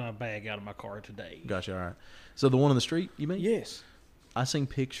took my bag out of my car today. Gotcha. All right. So the one on the street, you mean? Yes. I seen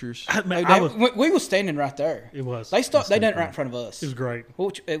pictures. We were standing right there. It was. They done it right in front of us. It was great.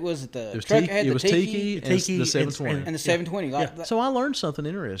 It was the truck. It was Tiki and the 720 and the 720. So I learned something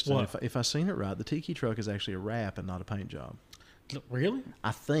interesting. What? If I seen it right, the Tiki truck is actually a wrap and not a paint job. Really?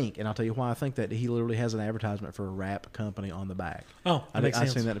 I think, and I'll tell you why I think that. He literally has an advertisement for a wrap company on the back. Oh, that makes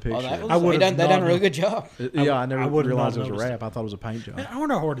sense. I seen that in a picture. They done a really good job. I never realized it was a wrap. I thought it was a paint job. I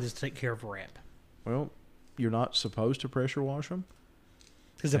wonder how hard it is to take care of a wrap. Well, you're not supposed to pressure wash them.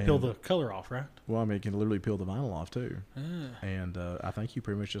 Because they peel the color off, right? Well, I mean, it can literally peel the vinyl off, too. And I think you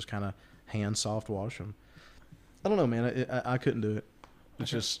pretty much just kind of hand soft wash them. I don't know, man. I couldn't do it. It's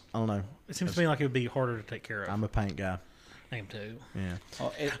just, I don't know. It seems to me like it would be harder to take care of. I'm a paint guy. I am too. Yeah.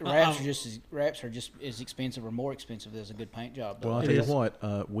 Wraps are just as expensive or more expensive as a good paint job. Well, I'll tell you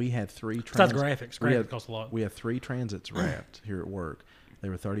what. We had 3 Besides graphics. Graphics cost a lot. We had 3 transits wrapped here at work. They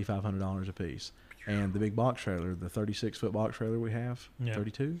were $3,500 a piece. And the big box trailer, the 36-foot box trailer we have,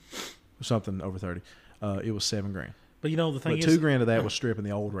 32, something over 30. It was $7,000. But the thing is, $2,000 of that was stripping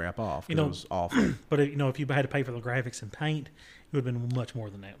the old wrap off. It was awful. But if you had to pay for the graphics and paint, it would have been much more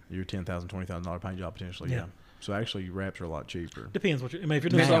than that. Your $10,000, $20,000 paint job potentially. Yeah. So actually, wraps are a lot cheaper. Depends what if you're doing.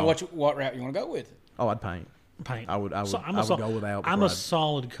 Depends on what wrap you want to go with. Oh, I'd paint. I would go without. I'm a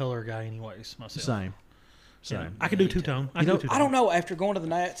solid color guy, anyways. Myself. Same. Yeah. I can do two-tone. I don't know. After going to the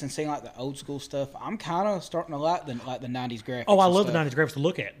Nats and seeing like the old school stuff, I'm kind of starting to like the '90s graphics. Oh, I love the '90s graphics to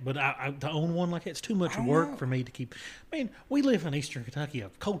look at, but to own one like that, it's too much work for me to keep. I mean, we live in Eastern Kentucky. A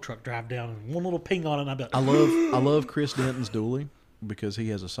coal truck drive down and one little ping on it, and I'm done. I love Chris Denton's dually. because he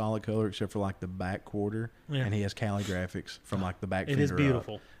has a solid color except for like the back quarter, and he has Cali graphics from like the back. It is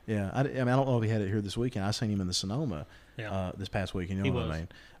beautiful. Up. Yeah, I mean, I don't know if he had it here this weekend. I seen him in the Sonoma this past weekend. You know what I mean?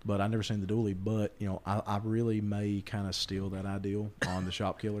 But I never seen the dually. But you know, I really may kind of steal that ideal on the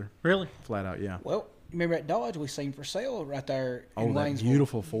Shop Killer. Really? Flat out, yeah. Well, remember at Dodge we seen for sale right there in that Waynesville.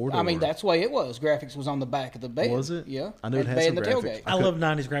 beautiful 4-door. I mean, that's the way it was. Graphics was on the back of the bed. Was it? Yeah. I knew it And had the some bed and the graphics. tailgate. I love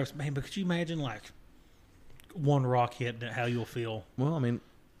 90s graphics. Man, but could you imagine, like, one rock hit how you'll feel? Well, I mean,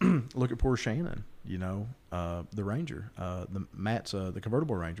 look at poor Shannon. You know, the Ranger, Matt's the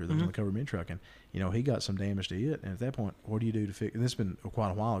convertible Ranger that was on the cover of Mid Trucking. You know, he got some damage to it, and at that point, what do you do to fix? And this has been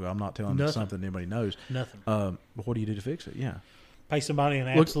quite a while ago. I'm not telling you something anybody knows. Nothing. But what do you do to fix it? Yeah. Pay somebody an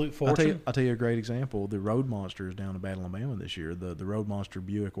absolute fortune. I'll tell you a great example. The Road Monster is down in Battle, Alabama this year. The Road Monster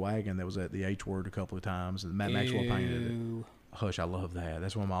Buick wagon that was at the H Word a couple of times, and Matt Maxwell painted it. Hush, I love that.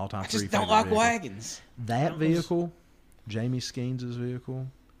 That's one of my all-time I three just don't favorite like vehicles. wagons. That vehicle, Jamie Skeens' vehicle,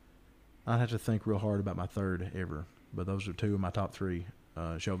 I'd have to think real hard about my third ever. But those are two of my top three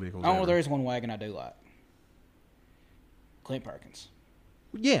show vehicles. Oh, ever. there is one wagon I do like. Clint Perkins.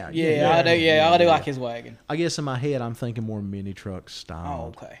 Yeah, I do. Yeah, I do like his wagon. I guess in my head, I'm thinking more mini truck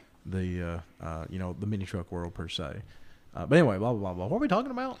style. Oh, okay. The you know, the mini truck world per se. But anyway, blah blah blah. What are we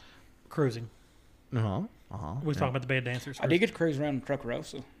talking about? Cruising. We was talking about the bad dancers. I did get to cruise around in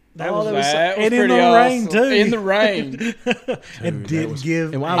Truckarosa. That was and in pretty the awesome. rain too. In the rain. And didn't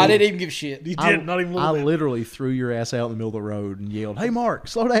give. And I didn't even give a shit. You did not even. I literally threw your ass out in the middle of the road and yelled, "Hey, Mark,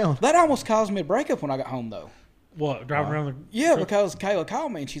 slow down!" That almost caused me a breakup when I got home, though. What, driving around the... Yeah, because Kayla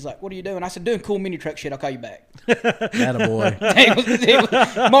called me and she's like, "What are you doing?" I said, "Doing cool mini truck shit. I'll call you back." Attaboy.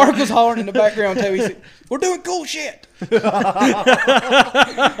 Mark was hollering in the background too. He said, "We're doing cool shit." Dude, she didn't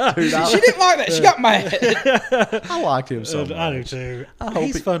like that. She got mad. I liked him so much. I do too.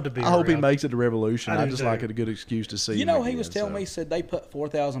 He's fun to be I hope he around. makes it to Revolution. I I do just too. like it a good excuse to see You him know, he again, was telling so. me, said they put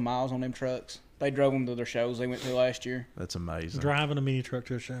 4,000 miles on them trucks. They drove them to their shows they went to last year. That's amazing. Driving a mini truck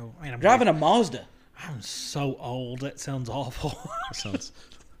to a show. Man, I'm Driving a Mazda. I'm so old. That sounds awful. That sounds...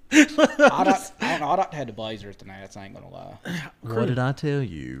 I don't know. I'd like to have the Blazers tonight. I ain't gonna lie. What did I tell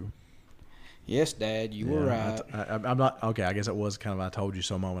you? Yes, Dad, you were right. I'm not okay. I guess it was kind of I told you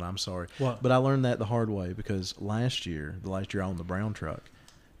so moment. I'm sorry. What? But I learned that the hard way because the last year I owned the brown truck.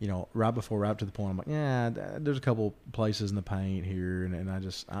 You know, right up to the point, I'm like, yeah, there's a couple places in the paint here, and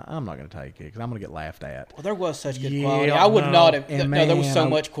I'm not going to take it because I'm going to get laughed at. Well, there was such good Yeah, quality. I would no. not have. And no, there was man, so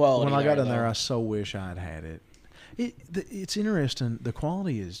much quality. When I got in though. there, I so wish I'd had it. It's interesting. The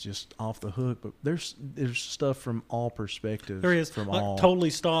quality is just off the hook, but there's stuff from all perspectives. There is. from Like, all. totally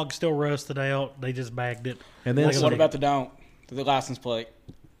stock, still rusted out. They just bagged it. And then What about the don't? The license plate.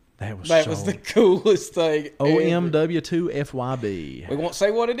 that Was the coolest thing. ever. OMW2FYB. We won't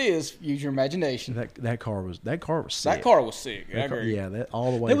say what it is. Use your imagination. That car was sick. That car was sick. I That car- agree. yeah, that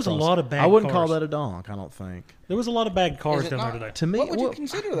all the way. There was a across. lot of bad I wouldn't call cars. that a donk. I don't think. There was a lot of bad cars Is it down not? there today. To me, What would you well,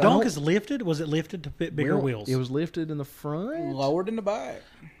 consider that? Donk is lifted. Was it lifted to fit bigger well, wheels? It was lifted in the front, Lowered in the back.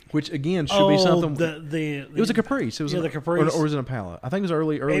 which again should be something. It It was a Caprice. It was the Caprice. or was it a Impala? I think it was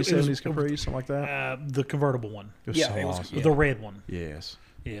early It was- 70s Caprice, something like that. the convertible one, It was yeah, so it was- awesome. yeah. the red one. Yes,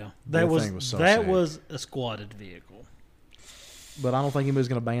 Yeah, That that was thing was so that sick. was a squatted vehicle. but I don't think anybody's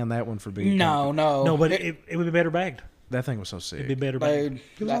going to ban that one for being. No. No, but it would be better bagged. That thing was so sick. It'd be better bagged.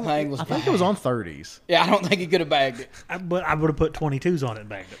 Dude, that thing was I think bad. it was on 30s. Yeah, I don't think he could have bagged it. But I would have put 22s on it and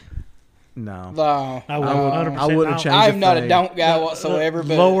bagged it. No, No. I would. I 100%. wouldn't change. I'm a not a thing. don't guy whatsoever,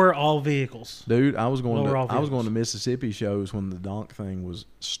 but Lower all vehicles. Dude, I was going Lower all to vehicles. Mississippi shows when the donk thing was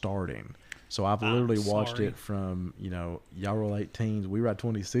starting. So I've literally watched sorry. it from, y'all roll 18s, we ride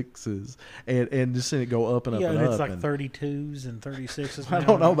 26s, and just seen it go up and up Yeah, and and up. it's like and 32s and 36s. I now.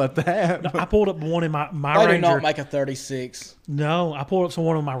 don't know about that. No, I pulled up one in my they do Ranger. not make a 36. No, I pulled up some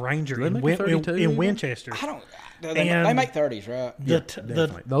one in my Ranger Do they in, make a 32 in even? Winchester. I don't. They And- make 30s, right? The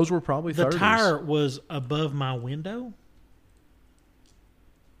Definitely. Those were probably the 30s. tire was above my window.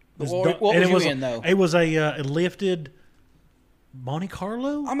 What And was you in, though? It was a lifted Monte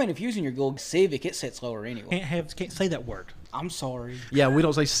Carlo. I mean, if using your Gold Civic, it sits lower anyway. Can't say that word. I'm sorry. Yeah, we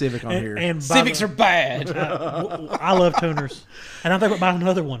don't say Civic on here. And Civics are bad. I love tuners, and I think about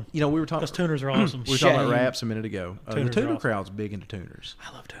another one we were talking. because tuners are awesome. We were talking about Shame. wraps a minute ago. The Tuners are tuner awesome. crowd's big into tuners.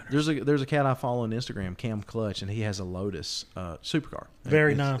 I love tuners. There's a cat I follow on Instagram, Cam Clutch, and he has a Lotus supercar.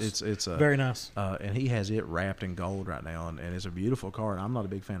 Very It's- nice. It's Very nice. and he has it wrapped in gold right now, and it's a beautiful car. And I'm not a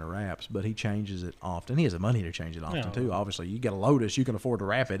big fan of wraps, but he changes it often. He has the money to change it often Yeah. too. Obviously, you get a Lotus, you can afford to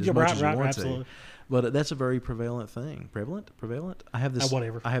wrap it as Yeah, much right, as you right, want absolutely. to. But that's a very prevalent thing. Prevalent? Prevalent. I have this.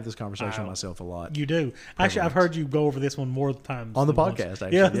 Whatever. I have this conversation with myself a lot. You do. Actually, I've heard you go over this one more times on the than once. podcast.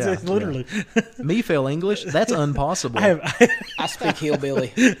 Actually, Yeah, literally. Me fail English? That's impossible. I speak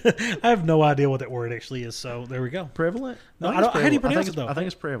hillbilly. I have no idea what that word actually is. So there we go. Prevalent? No, I think I don't, it's how do you prevalent. pronounce it though? I think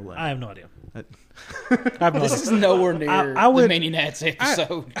it's prevalent. I have no idea. I have no This idea. is nowhere near I would- the Mini Nats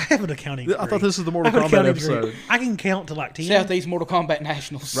episode. I have an accounting degree. I thought this was the I Mortal have an Kombat accounting degree. episode. I can count to like 10. Southeast Mortal Kombat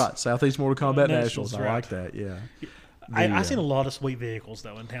Nationals. Right, Southeast Mortal Kombat Nationals, Nationals. I right. like that. Yeah. I seen a lot of sweet vehicles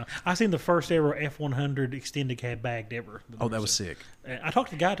though in town. I seen the first ever F100 extended cab bagged ever. Oh, that was sick. I talked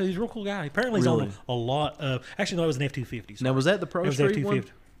to the guy too. He's a real cool guy. Apparently, he's Really? on a lot of. Actually, no, it was an F250. Now, was that the Pro Street one?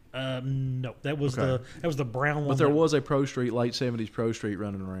 No, that was Okay. the brown one. But there that- was a Pro Street, late 70s Pro Street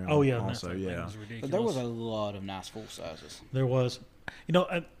running around. Oh yeah, Also, that yeah. was ridiculous. But there was a lot of nice full sizes. There was. You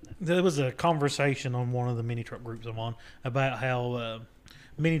know, there was a conversation on one of the mini truck groups I'm on about how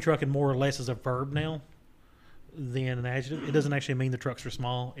mini trucking more or less is a verb now than an adjective. It doesn't actually mean the trucks are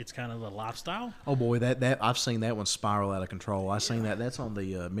small. It's kind of a lifestyle. Oh boy, that I've seen that one spiral out of control. I've seen that. That's on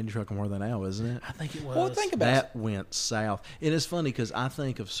the Mini Truck and More Than Now, isn't it? I think it was. Well, think about it. That went south. And it's funny because I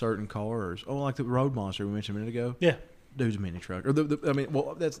think of certain cars. Oh, like the Road Monster we mentioned a minute ago. Yeah. Dude's a mini truck. Or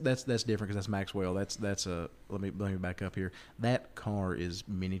that's different because that's Maxwell. That's a let me back up here. That car is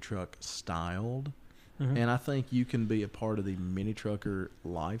mini truck styled, and I think you can be a part of the mini trucker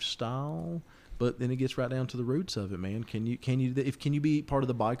lifestyle. But then it gets right down to the roots of it, man. Can you be part of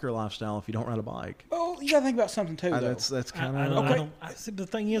the biker lifestyle if you don't ride a bike? Well, you got to think about something too, though. That's kind I of don't, I see the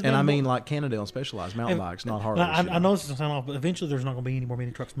thing is, and man, I mean like Cannondale Specialized mountain bikes, not Harleys. I know this is sound off, but eventually there's not going to be any more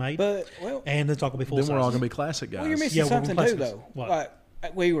mini trucks made. But well, and it's all going to be full Then size. we're all gonna be classic guys. well, you're missing Yeah, we're something too, replacements. though. What? Like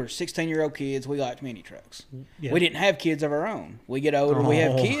we were 16-year-old kids. We liked mini trucks. Yeah. We didn't have kids of our own. We get older, we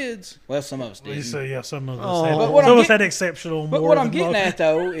have Oh. kids. Well, some of us did. So yeah, some of us Oh. had, But what some I'm of us get- had exceptional. But more what I'm than getting most. at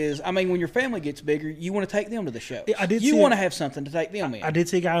though is, I mean, when your family gets bigger, you want to take them to the show. Yeah, I did You see want it. to have something to take them in. I did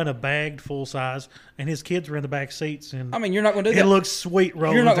see a guy in a bagged full size, and his kids were in the back seats, and I mean, you're not going to do it that. looks sweet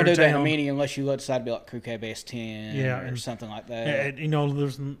rolling You're not going to through do that in a town. mini unless you decide to be like Crew Cab S10 Yeah, or and- something like that. And, you know,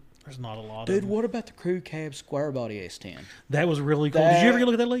 there's not a lot. Dude, of them. what about the Crew Cab Square Body S10? That was really cool. Did you ever get a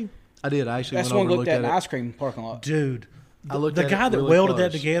look at that, Lee? I did. I actually That's went the one over we and looked at in the it. ice cream parking lot. Dude, I looked the at guy it that really welded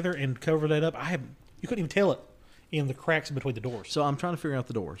that close. together and covered that up. You couldn't even tell it in the cracks between the doors. So I'm trying to figure out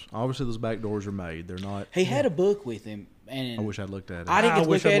the doors. Obviously, those back doors are made. They're not. He had a book with him, and I wish I'd looked at it. I didn't I get to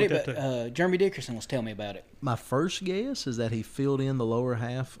wish look I at it, looked but at it, Jeremy Dickerson was telling me about it. My first guess is that he filled in the lower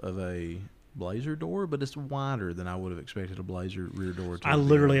half of a Blazer door, but it's wider than I would have expected a Blazer rear door to I be.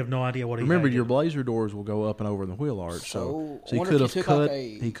 literally have no idea what he Remember, had. your Blazer doors will go up and over in the wheel arch. So So, I he wonder could if have you took cut. like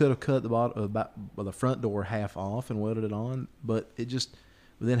a- He could have cut the bottom, the front door half off and welded it on, but it just.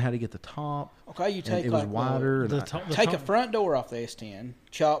 Then how to get the top? Okay, you and take it was like wider. The and top- the take a top- front door off the S10,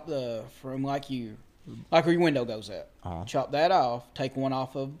 chop the from like where your window goes up. Uh-huh. Chop that off. Take one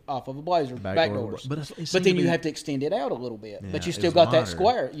off of a Blazer back door, doors. but it seemed But to then you be- have to extend it out a little bit. Yeah, but you it's still got that wider.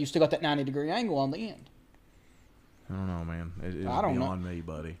 square. You still got that 90-degree angle on the end. I don't know, man. It I was don't know. beyond me,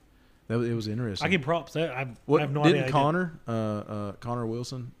 buddy. It was interesting. I give props. I What have no didn't idea. Connor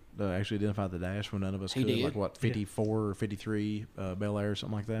Wilson actually identify the dash when none of us He could? did. Like what, 54 or 53 Bel Air or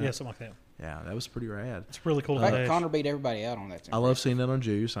something like that? Yeah, something like that. Yeah, that was pretty rad. It's really cool. In fact, dash. Connor beat everybody out on that. I love seeing that on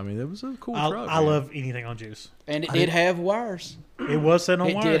Juice. I mean, it was a cool truck. I man. love anything on juice. And it did have wires. It was sitting on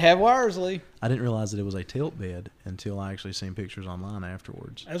It wire. did have wires, Lee. I didn't realize that it was a tilt bed until I actually seen pictures online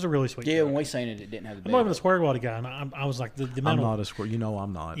afterwards. That was a really sweet. Yeah, truck. when we seen it, it didn't have the I'm not even bed. a square body guy, and I was like the I'm amount of. not a square. You know,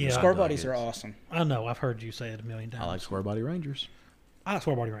 I'm not. Yeah. I Square dug bodies it. are awesome. I know. I've heard you say it a million times. I like square body Rangers. I like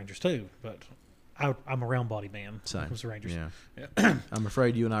square body Rangers too, but I'm a round body man. Same. It was the Rangers. Yeah. I'm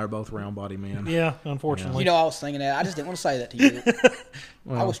afraid you and I are both round body men. Yeah, unfortunately. You know, I was thinking that. I just didn't want to say that to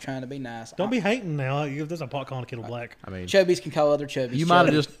you. I was trying to be nice. Don't be hating now. There's a pot calling a kettle black. I mean, Chubbies can call other chubbies. You might have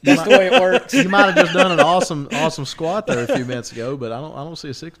chubby. just- That's the way it works. you might have just done an awesome squat there a few minutes ago, but I don't see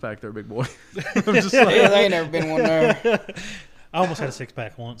a six pack there, big boy. I'm just Yeah, saying. there ain't never been one there. I almost had a six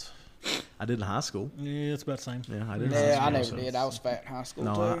pack once. I did in high school. Yeah, it's about the same. Yeah, I did. in high Yeah, school I never also. did. I was fat in high school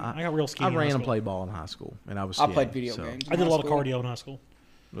No, too. I got real I skinny. in high ran and school. played ball in high school, and I was. I Skinny, played video so. games. I did a lot of High cardio in high school.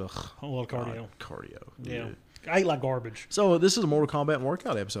 Ugh, A lot of cardio. God, cardio. Yeah. Ugh. I ate like garbage. So this is a Mortal Kombat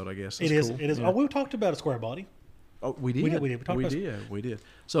workout episode, I guess. That's It is. cool. It is. Yeah. Oh, we talked about a square body. Oh, we did. We did. We talked about We did.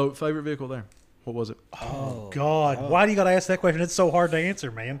 So favorite vehicle there? What was it? Oh, God. Why do you got to ask that question? It's so hard to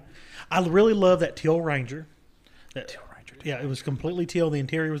answer, man. I really love that teal Ranger. Teal Ranger. Yeah, it was completely teal. The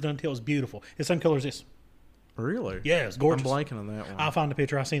interior was done teal. It was beautiful. It's same color as this. Really? Yeah, it's gorgeous. I'm blanking on that one. I'll find the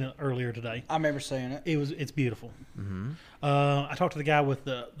picture. I seen it earlier today. I remember seeing it. It's beautiful. Mm-hmm. I talked to the guy with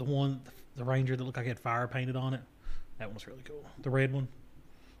the Ranger that looked like it had fire painted on it. That one was really cool. The red one.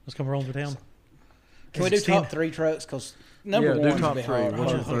 Let's come rolling through town. Can we do top 3 trucks? Because number Yeah, do one's top a bit three. hard.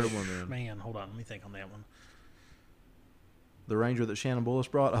 What's your third one then? Man, hold on. Let me think on that one. The Ranger that Shannon Bullis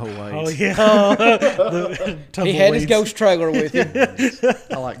brought? Oh, wait. Oh, yeah. He had his ghost trailer with him.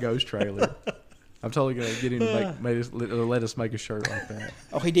 I like Ghost Trailer. I'm totally going to get him to let us make a shirt like that.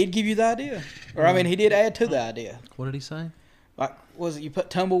 Oh, he did give you the idea. Or, I mean, he did add to the idea. What did he say? Like, was it you put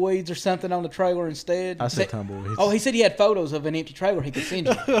tumbleweeds or something on the trailer instead? I said tumbleweeds. Oh, he said he had photos of an empty trailer he could send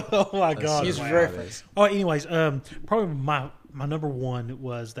you. Oh, my God. Use as Wow. reference. Oh, anyways, probably my number one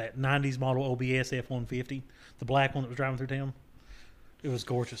was that 90s model OBS F-150, the black one that was driving through town. It was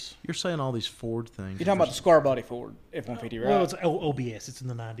gorgeous. You're saying all these Ford things. You're talking about the square body Ford F-150, right? Well, it's OBS. It's in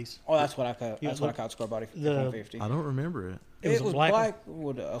the 90s. Oh, that's what I call. Yeah, That's what I call square body the- F-150. I don't remember it. It was black.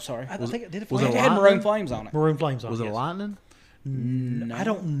 Oh, sorry. I think it did it was for It it had lightning? maroon flames on it. maroon flames on Was it yes. a Lightning? I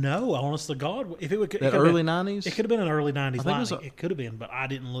don't know. Honest to God, if it would That early 90s? it could have been an early 90s I think it was Lightning. It could have been, but I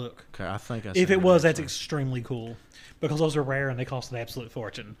didn't look. Okay, I think I If seen it was, that's actually. extremely cool because those are rare and they cost an absolute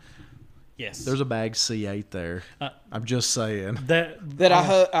fortune. Yes, There's a bag C8 there. I'm just saying. that I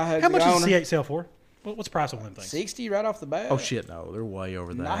had How much the does owner. C8 sell for? What's the price on them things? 60 right off the bat. Oh, shit, no. They're way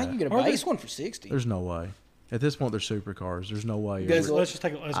over that. Nah, you can get a Are they? base one for 60. There's no way. At this point, they're supercars. There's no way. Guys, So let's just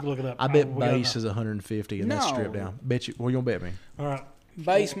let's look it up. I bet We gotta base know. is 150 and that's No. stripped down. Bet you. Well, you gonna bet me? All right.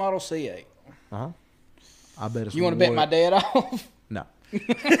 Base model C8. Uh huh. I bet it's. You want to bet my dad off? No.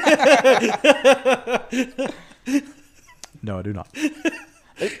 No, I do not.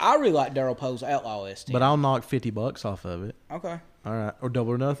 I really like Daryl Poe's Outlaw ST. But I'll knock $50 off of it. Okay. All right, or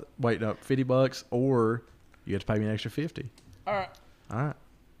double or nothing. Wait, no, $50, or you have to pay me an extra 50. All right. All right,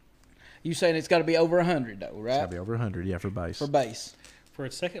 You saying it's got to be over 100 though, it's right? gotta be over 100. Yeah, for base. For base. For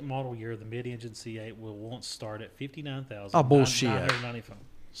its second model year, the mid-engine C8 will once start at $59,995. Oh, bullshit.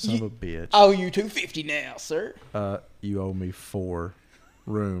 Son of a bitch. Oh, you 250 now, sir. You owe me 4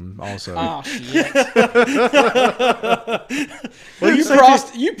 room also. Oh shit. Well,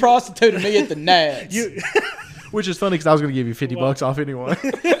 you prostituted me at the Nads. Which is funny because I was going to give you $50 off anyway.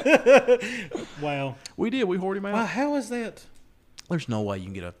 Wow. We did. We hoarded him out. Wow, how is that? There's no way you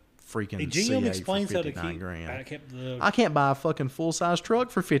can get a freaking Hey, GM C8 explains for how to 59 keep. grand. I kept the I can't buy a fucking full size truck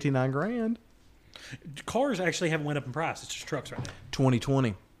for 59 grand. cars actually haven't went up in price. It's just trucks right now.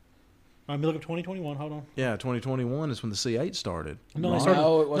 2020. Let me look up 2021. Hold on. Yeah, 2021 is when the C8 started. No, Right? they started.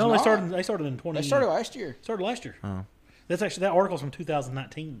 No, it was no, not. they started in 20. They started last year. Started last year. Oh, That's actually that article's from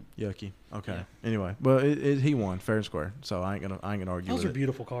 2019. yucky. Okay. Yeah. Anyway, but he won fair and square, so I ain't gonna argue Those with are it.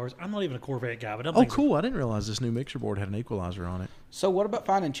 beautiful cars. I'm not even a Corvette guy, but Oh, cool! I didn't realize this new mixer board had an equalizer on it. So what about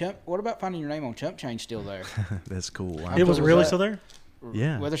finding your name on Chump Change still there? That's cool. It was cool was really that? still there.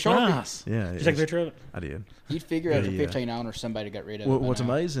 Yeah. With a Sharpie. Nice. Yeah. Did it you take a is. picture of it? I did. You'd figure after Yeah. 15 owners somebody got rid of it. by What's now.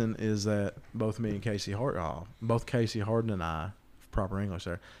 amazing is that both me and both Casey Harden and I, proper English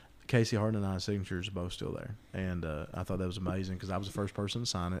there, Casey Harden and I's signatures are both still there. And I thought that was amazing because I was the first person to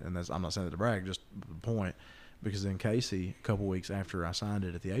sign it. And I'm not saying that to brag, just the point. Because then Casey, a couple weeks after I signed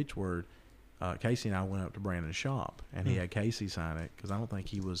it at the H word, Casey and I went up to Brandon's shop and he had Casey sign it because I don't think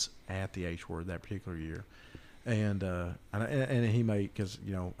he was at the H word that particular year. And he may, because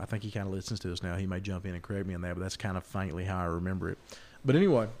I think he kind of listens to us now. He may jump in and correct me on that, but that's kind of faintly how I remember it. But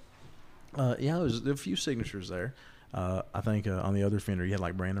anyway, there was a few signatures there. I think on the other fender you had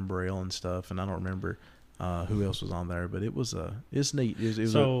like Brandon Braille and stuff, and I don't remember who else was on there. But it was it's neat. It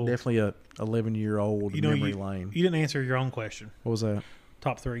was definitely a 11-year-old memory lane. You didn't answer your own question. What was that?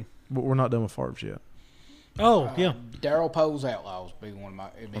 Top 3. But we're not done with Farbs yet. Oh yeah, Daryl Poe's Outlaws would be my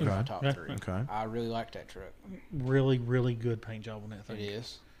top Okay. 3. Okay. I really like that truck. really, really good paint job on that thing. It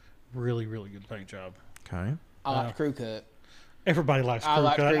is. Really, really good paint job. Okay. I like the crew cut. Everybody likes I crew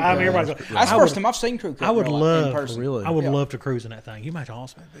like cut. crew I mean, cut. everybody's. That's the first time I've seen crew cut. I would in love- person. Really? I would Yeah. love to cruise in that thing. You imagine how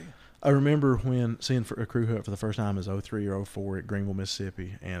awesome that'd be. I remember when seeing a crew cut for the first time as 03 or 04 at Greenville,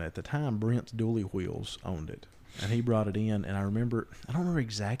 Mississippi, and at the time Brent's Dooley Wheels owned it, and he brought it in, and I don't remember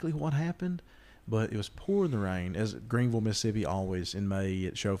exactly what happened, but it was pouring the rain. As Greenville, Mississippi, always in May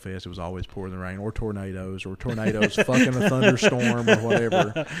at Showfest, it was always pouring the rain, or tornadoes fucking a thunderstorm or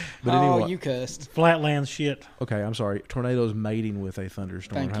whatever. But anyway, you cussed. Flatland shit. okay, I'm sorry. Tornadoes mating with a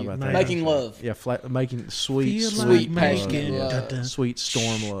thunderstorm. Thank How you. about that? Making love. Yeah, making sweet, Feel Sweet like passion. making love. dun, dun, sweet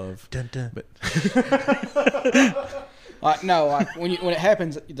storm love. dun, dun. But When it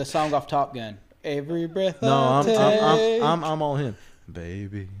happens, the song off Top Gun. Every breath no, I take. I'm all in,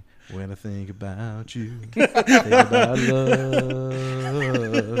 baby. When I think about you, think about love.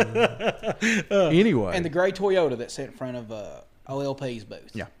 Anyway, And the gray Toyota that sat in front of OLP's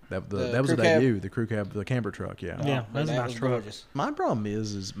booth. yeah, that the was a crew cab. debut. The crew cab, the camper truck. Yeah. Yeah, that's a that nice was truck. gorgeous. My problem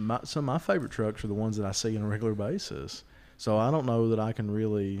is some of my favorite trucks are the ones that I see on a regular basis. So I don't know that I can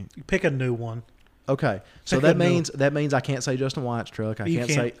really. Pick a new one. Okay, so Pick that means I can't say Justin White's truck. I You can't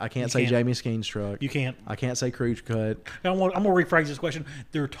can't. say I can't You say can't. Jamie Skeen's truck. You can't. I can't say Crew Cut. I'm gonna rephrase this question.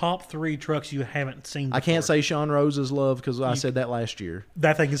 There are top 3 trucks you haven't seen before. I can't say Sean Rose's Love because I said that last year.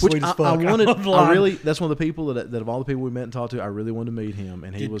 that thing is Which sweet as fuck. I wanted. I'm not lying. I really. That's one of the people that of all the people we met and talked to, I really wanted to meet him,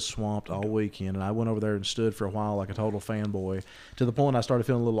 and he was swamped all weekend. And I went over there and stood for a while like a total fanboy, to the point I started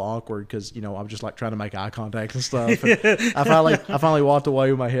feeling a little awkward because I was just like trying to make eye contact and stuff. And I finally walked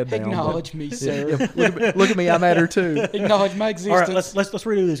away with my head down. Acknowledge me, sir. Look at me, I matter too. Acknowledge my All existence. right, let's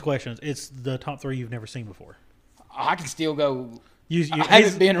redo these questions. It's the top 3 you've never seen before. I can still go. You I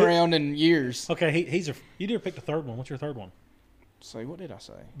haven't been around in years. Okay, you did pick the third one. What's your third one? So what did I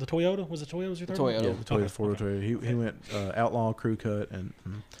say? The Toyota? Was it Toyota's your third one? Toyota. Yeah, The Toyota Toyota. Ford Toyota. He went Outlaw, Crew Cut, and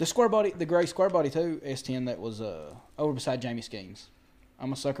The square body, the gray square body too, S10 that was over beside Jamie Skeen's.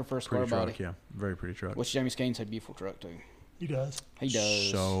 I'm a sucker for a square pretty body. truck. Yeah, very pretty truck. Which Jamie Skeen's had a beautiful truck too. He does. He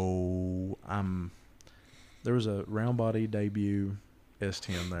does. So there was a round body debut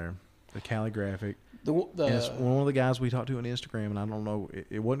S10 there, the calligraphic. the And it's one of the guys we talked to on Instagram, and I don't know,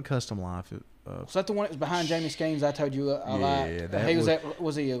 it wasn't Custom Life. was that the one that was behind Jamie Skeen's? I told you I Yeah, liked. that He was-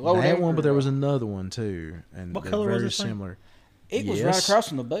 was he a lower That decker one, but or- there was another one too, and What they're color was very this thing? similar. It was Yes. right across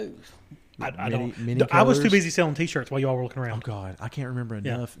from the booth. I Many- don't. many I was too colors. busy selling T-shirts while y'all were looking Oh around. God, I can't remember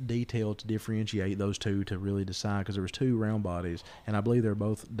Yeah. enough detail to differentiate those two to really decide, because there was 2 round bodies, and I believe they're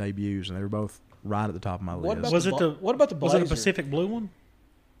both debuts, and they were both right at the top of my What list. about Was the it Bla- the? what about the Was it a Blazer? Pacific Blue one?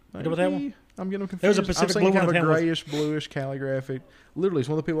 You know what that one? Maybe. I'm getting confused. There was a I'm Pacific seeing Blue kind one of in a town with- grayish, bluish calligraphic. Literally, it's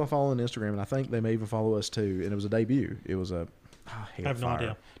one of the people I follow on Instagram, and I think they may even follow us too. And it was a debut. It was a. I have no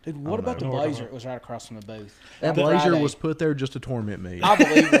idea. Dude, I what don't about know. the No, we're Blazer? talking It was right across from the booth. That On blazer Friday. was put there just to torment me. I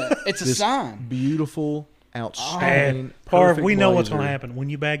believe that. It's a This sign. Beautiful, outstanding. And Parv, perfect we know what's blazer. going to happen when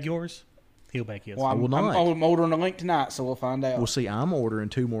you bag yours. He'll bag his. Well, I will not. I'm ordering a link tonight, so we'll find out. Well, see, I'm ordering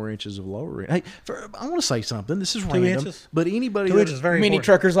 2 more inches of lower. Hey, I want to say something. This is 2 random, inches? but anybody 2 that, inches, very Mini important.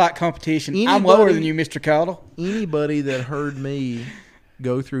 truckers like competition. I'm Anybody- lower than you, Mr. Cowdle. anybody that heard me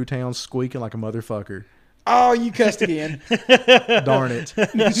go through town squeaking like a motherfucker. Oh, you cussed again. Darn it.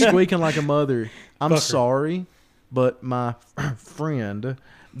 Squeaking like a mother. I'm Fucker. sorry, but my friend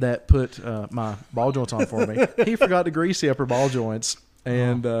that put my ball joints on for me, he forgot to grease the upper ball joints.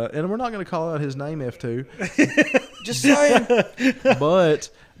 And we're not going to call out his name, F2. Just saying.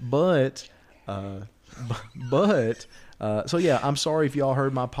 So yeah, I'm sorry if y'all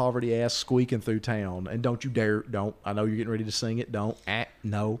heard my poverty ass squeaking through town. And don't you dare, don't. I know you're getting ready to sing it. Don't.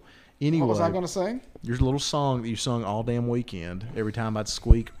 No. Anyway. What was I going to sing? There's a little song that you sung all damn weekend. Every time I'd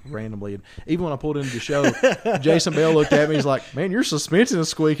squeak randomly, and even when I pulled into the show, Jason Bell looked at me. He's like, "Man, your suspension is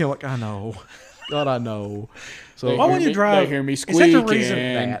squeaking." I'm like, I know, God, I know. So Why wouldn't you drive? They hear me Is that squeaking. the reason?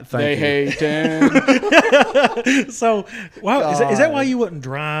 They Thank hate So, wow, is that why you wouldn't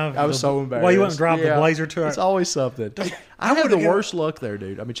drive? I was so embarrassed. Why you wouldn't drive Yeah. the Blazer to? It's always something. I had the worst luck there,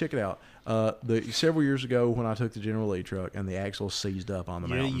 dude. I mean, check it out. Several years ago, when I took the General Lee truck and the axle seized up on the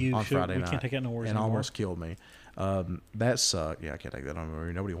Yeah, mountain you on should- Friday we night, can't take that nowhere and anymore. almost killed me. That sucked. Yeah, I can't take that on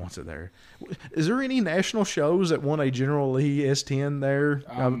memory. Nobody wants it there. Is there any national shows that want a General Lee S10 there?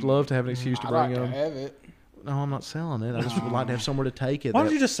 I would love to have an excuse to I'd bring like to them. have it. No, I'm not selling it. I just would like to have somewhere to take it. Why that,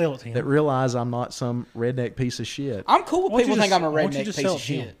 don't you just sell it to him? that realize I'm not some redneck piece of shit. I'm cool with Why don't people you think just- I'm a why don't you redneck just piece sell of it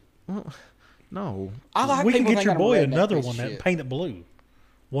to him? shit. No. I like we can people get think your I'm a boy redneck another piece one of that shit. paint it blue,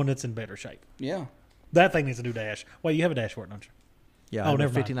 one that's in better shape. Yeah. That thing needs a new dash. Wait, you have a dash for it, don't you? Yeah, Oh, I have a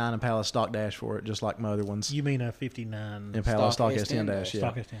never mind. 59 Impala stock dash for it, just like my other ones. You mean a 59 Impala Stock stock S10 S10 dash, yeah.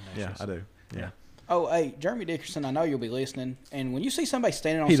 stock S10 dash? Yeah, yes. I do. Yeah. Oh, hey, Jeremy Dickerson, I know you'll be listening. And when you see somebody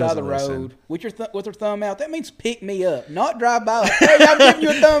standing on He the side of the doesn't road listen. with with their thumb out, that means pick me up, not drive by like, hey, I'm giving you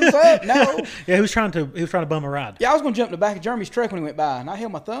a thumbs up. No. Yeah, he was trying to bum a ride. Yeah, I was going to jump in the back of Jeremy's truck when he went by, and I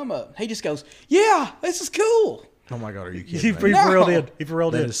held my thumb up. He just goes, yeah, this is cool. Oh my God, are you He kidding for me? real No. did. He for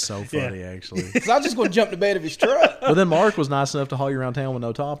real That did. is so Yeah. funny, actually. Because I was just going to jump in the bed of his truck. But then Mark was nice enough to haul you around town with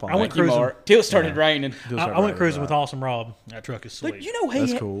no top on. I went Thank you, cruising. Mark. Till it started raining. I went cruising with Awesome Rob. That truck is sweet. But you know,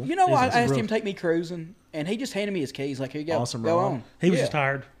 That's cool. You know, I That's asked real. him to take me cruising, and he just handed me his keys. Like, here you go. Awesome go Rob. on. he was Yeah. just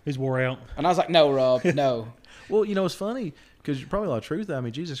tired. He was wore out. And I was like, no, Rob, no. Well, you know, it's funny because you're probably a lot of truth. I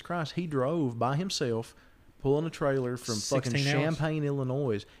mean, Jesus Christ, he drove by himself, pulling a trailer from fucking 16 hours. Champaign,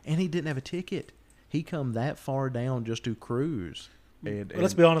 Illinois, and he didn't have a ticket. He come that far down just to cruise. And But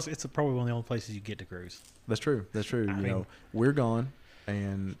let's be honest, it's probably one of the only places you get to cruise. That's true. That's true. I You mean- know, we're gone,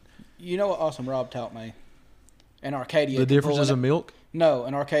 and You know what Awesome Rob taught me? An Arcadia. the can difference pull is an- a milk. No,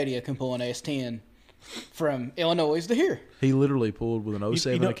 an Arcadia can pull an S10 from Illinois to here. He literally pulled with an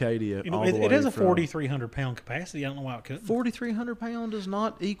 07 Acadia all the way it has a from 4,300 pound capacity. I don't know why it couldn't. 4,300 pound does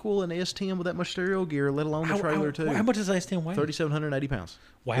not equal an S10 with that much stereo gear, let alone the trailer too. How much does S10 weigh? 3,780 pounds.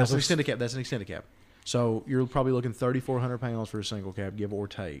 Wow, That's an extended cab. That's an extended cab. So you're probably looking 3,400 pounds for a single cab, give or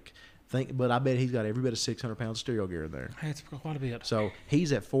take. But I bet he's got every bit of 600 pounds stereo gear in there. Hey, it's quite a bit. So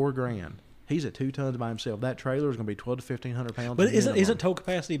he's at $4,000. He's at 2 tons by himself. That trailer is going to be 1,200 to 1,500 pounds. But isn't minimum. tow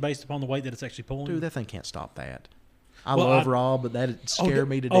capacity based upon the weight that it's actually pulling? Dude, that thing can't stop that. I love Rob, but that scared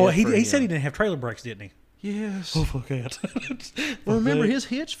me to death. Oh, for he him. said he didn't have trailer brakes, didn't he? Yes. Oh, fuck that. Well, remember, his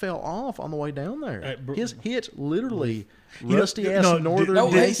hitch fell off on the way down there. His hitch literally rusty-ass northern No,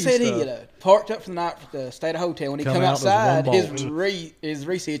 he dinky said he stuff. had parked up for the night for the stay at a hotel. When he Come come out, there outside, was one his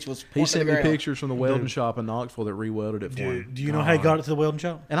reach hitch was He pointing sent to me the ground. pictures from the welding shop in Knoxville that re-welded it for him. Do you know how he got it to the welding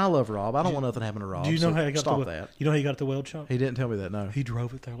shop? And I love Rob. I don't want nothing to happen to Rob. Do you know so how he got stop to that? You know how he got to the weld shop? He didn't tell me that. No. He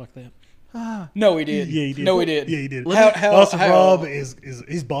drove it there like that. No, he did. Yeah, he did. No, he did. Yeah, he did. How Rob is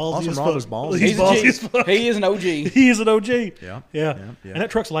he's ballsy Awesome as Rob fuck. is ballsy. He's He's a ballsy G. as fuck. He is an OG. He is an OG. Yeah. Yeah. Yeah. And that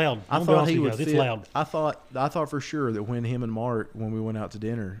truck's loud. I I'm thought gonna be he would honest with fit. you guys. It's loud. I thought for sure that when him and Mark, when we went out to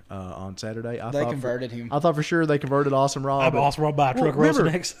dinner on Saturday, They converted him. I thought for sure they converted Awesome Rob. I'm Awesome Rob by a truck roast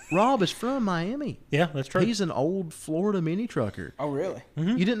remember, next. Rob is from Miami. Yeah, that's true. He's an old Florida mini trucker. Oh, really?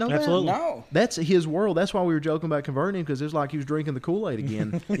 You didn't know Absolutely. that? No. That's his world. That's why we were joking about converting him, because it was like he was drinking the Kool-Aid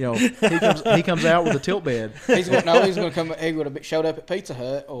again. He comes out with a tilt bed He's going to come. He would have showed up at Pizza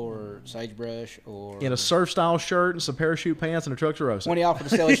Hut or Sagebrush or in a surf-style shirt and some parachute pants and a truck Rosa. when he offered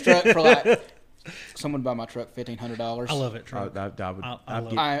to sell his truck for like someone buy my truck $1,500. I love it, truck. I would. I I'd love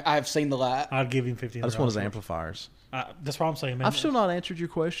give- I have seen the light. I'd give him $1,500. I just want his amplifiers. That's what I'm saying, man. I've still not answered your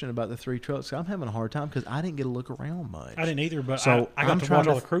question about the 3 trucks. I'm having a hard time because I didn't get to look around much. I didn't either, but So, I got I'm to trying watch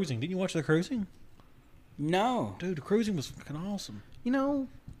to all the cruising. Didn't you watch the cruising? No, Dude, the cruising was fucking awesome.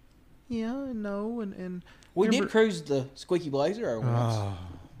 Yeah, no, and we remember- did cruise the Squeaky Blazer once.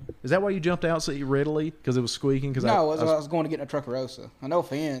 Is that why you jumped out so readily? Because it was squeaking? Because No, I I was going to get in a Truckarosa. No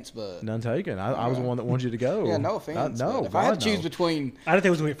offense, but none taken. I was the one that wanted you to go. yeah, no offense. No, but if I had to God, choose no. between, I didn't think it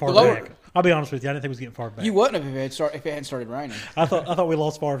was going to get far The lower- back. I'll be honest with you. I didn't think it was getting far back. you wouldn't have if it hadn't started raining. I thought we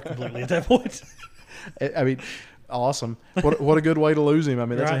lost far completely at that point. I mean, awesome. What a good way to lose him. I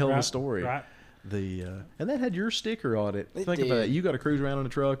mean, that's a hell of a story. Right. And that had your sticker on it. It Think about did. that. You got to cruise around in a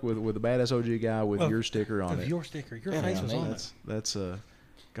truck with a badass OG guy with your sticker on Of it. your sticker. Your Yeah, face was man. on it. That's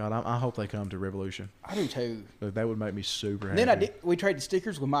God. I hope they come to Revolution. I do too. That would make me super And happy. then we traded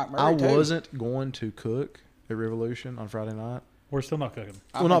stickers with Mike Murray I too. wasn't going to cook at Revolution on Friday night. We're still not cooking.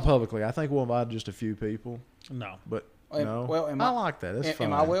 Well, not publicly. I think we'll invite just a few people. No. But Am- no, well, am I I- like that. That's fun.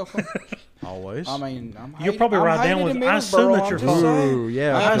 Am I welcome? Always. I mean, You'll probably ride down with- I assume that you're fine. Ooh,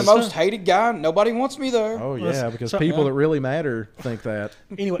 yeah. I'm the because- most hated guy. Nobody wants me there. Oh yeah, Listen, because so- people that really matter think that.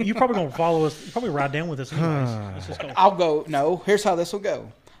 Anyway, you're probably going to follow us. You probably ride down with us anyways. Let's just go. I'll go. No, here's how this will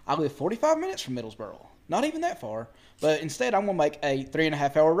go. I live 45 minutes from Middlesboro. Not even that far. But instead, I'm gonna make a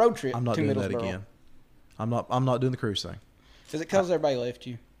 3.5-hour road trip I'm not to doing Middlesboro. that again. I'm not doing the cruise thing. Is it because everybody left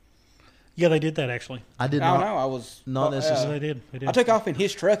you? Yeah, they did that actually. I did I not. don't know. I was not necessarily. They did. They did. I took off in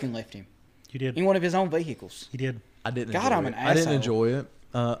his truck and left him You did. in one of his own vehicles. You did. I didn't. God, enjoy I'm it. an I didn't asshole. enjoy it.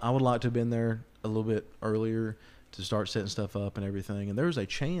 I would like to have been there a little bit earlier to start setting stuff up and everything. And there's a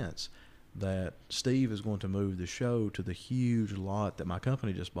chance that Steve is going to move the show to the huge lot that my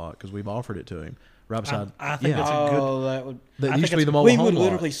company just bought because we've offered it to him right beside. I think that's a good. Oh, that would. That I used think to be the it's- mobile We home would lot.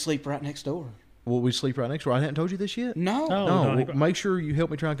 literally sleep right next door. Well, we sleep right next door. I hadn't told you this yet. No, No. No, he- well, make sure you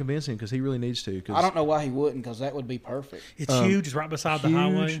help me try and convince him because he really needs to. 'cause I don't know why he wouldn't, because that would be perfect. It's huge. It's right beside the huge.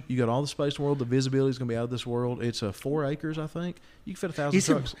 highway. You got all the space in the world. The visibility is going to be out of this world. It's 4 acres, I think. You can fit 1,000 It's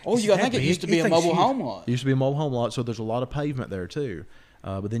a- trucks. Oh, It's you got to that think it used to big. be a It mobile thinks home lot. It used to be a mobile home lot, so there's a lot of pavement there too.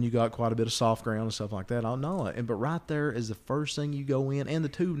 But then you got quite a bit of soft ground and stuff like that. I don't know. But right there is the first thing you go in, and the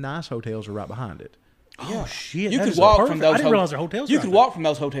 2 nice hotels are right behind it. Oh shit! You that could is walk perfect. from those. I didn't realize there are hotels. You right could there. walk from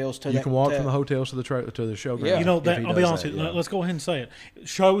those hotels to. You that, can walk to- from the hotels to the showground. Yeah. You know, if that, he I'll be does honest that, with you. yeah. Let's go ahead and say it.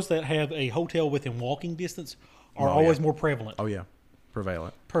 Shows that have a hotel within walking distance are Oh, always yeah. more prevalent. Oh yeah,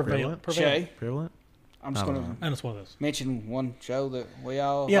 prevalent. Prevalent. Shay, Prevalent. I'm just I don't going know. to And it's one of those. mention one show that we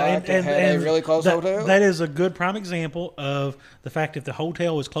all Yeah, liked that had a really close that, hotel. that is a good prime example of the fact if the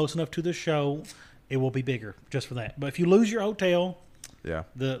hotel is close enough to the show, it will be bigger just for that. But if you lose your hotel, Yeah.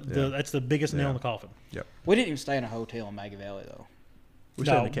 that's the biggest nail in the coffin. Yep. We didn't even stay in a hotel in Maggie Valley though. We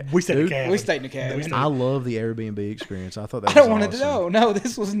No, stayed in a ca- we stayed in a Dude, cabin. We stayed in a cabin. I love the Airbnb experience. I thought that I was don't want awesome. to know. No,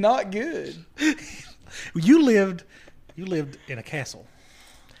 this was not good. You lived in a castle.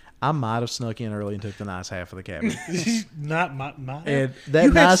 I might have snuck in early and took the nice half of the cabin. Not my. And that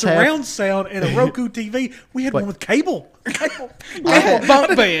You had nice half- surround sound and a Roku TV. We had Wait. one with cable. I had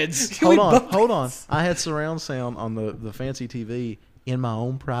bunk beds. Hold on. I had surround sound on the fancy TV in my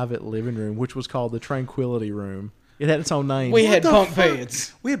own private living room, which was called the Tranquility Room. It had its own name. We had the bunk fuck?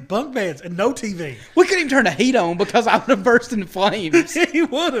 beds. We had bunk beds and no TV. We couldn't even turn the heat on because I would have burst into flames. He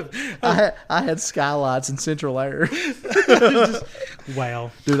would have. I had skylights and central air.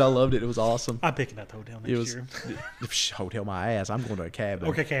 Wow. Dude, I loved it. It was awesome. I'm picking up the hotel next It was year. hotel my ass. I'm going to a cabin.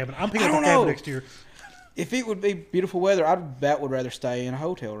 Okay, cabin. I'm picking I up don't the cabin know. next year. If it would be beautiful weather, I would rather stay in a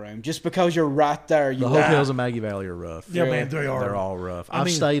hotel room just because you're right there. The hotels in Maggie Valley are rough. Yeah, man, they are. They're all rough. I I've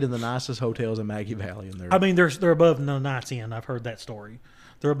mean- stayed in the nicest hotels in Maggie Valley, and they're I mean, they're above no Nights Inn. I've heard that story.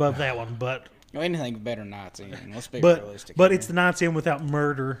 They're above that one, but Anything better than Nights Inn. Let's be but realistic. but here. it's the Nights Inn without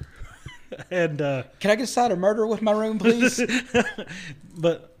murder, and Can I get a side of murder with my room, please?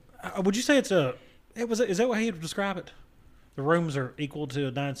 but would you say it's a? Is that how you would describe it? The rooms are equal to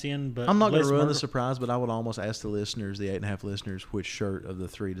a Nights Inn, but I'm not going less to ruin the murder? surprise, but I would almost ask the listeners, the 8.5 listeners, which shirt of the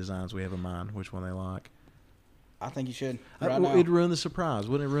 3 designs we have in mind, which one they like. I think you should. It'd ruin the surprise.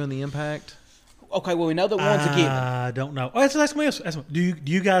 Wouldn't it ruin the impact? Okay, well, we know that one's a given. I don't know. Oh, that's me. Do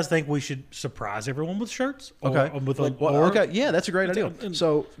you guys think we should surprise everyone with shirts? Okay. With a, Well, or- okay. Yeah, that's a great idea. and-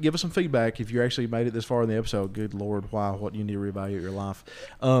 So give us some feedback if you actually made it this far in the episode. Good Lord, what you need to reevaluate your life.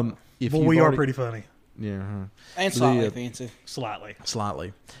 If Well, you've we are already- pretty funny, Yeah, And slightly The, offensive. slightly.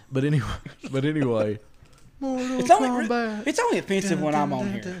 slightly. But anyway. It's only offensive when I'm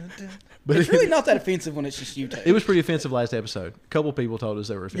on here. But It's really not that offensive when it's just you two. it was pretty offensive last episode. A couple people told us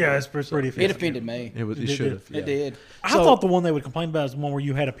they were offended. Yeah, it's pretty It offensive. offended me. It should have. It did. I So- thought the one they would complain about is the one where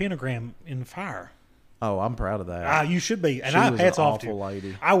you had a pentagram in fire. Oh, I'm proud of that. You should be, and She I was hats an off to awful you.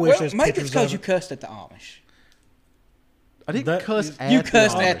 lady. I wish Well, there's maybe pictures it's because of you it. cussed at the Amish. I didn't That cuss is- at You the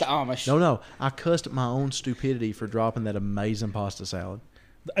cussed Amish. at the Amish. No. I cussed at my own stupidity for dropping that amazing pasta salad.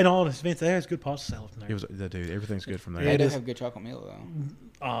 In all defense, there's good pasta salad in there. It was, dude, everything's good from there. They it do is. have good chocolate milk,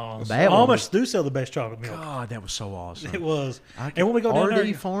 though. That one was- Amish do sell the best chocolate milk. God, that was so awesome. It was. And when we go down RD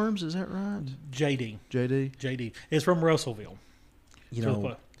there, Farms, is that right? JD. JD? It's from Russellville. You So,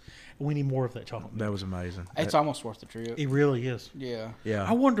 know, we need more of that chocolate milk. that was amazing. It's almost worth the trip. It really is. Yeah. Yeah.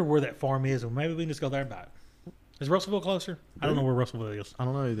 I wonder where that farm is, and maybe we can just go there and buy it. Is Russellville closer? I don't know where Russellville is. I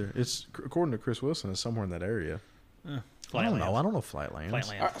don't know either. It's according to Chris Wilson, it's somewhere in that area. I don't know. I don't know Flatlands.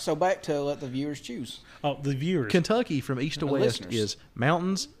 Flatland. All right, so back to let the viewers choose. Oh, the viewers. Kentucky from east to The west listeners. is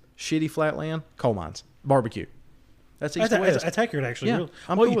mountains, shitty flatland, coal mines, barbecue. That's east That's, to west. that's accurate, actually. Yeah, Really.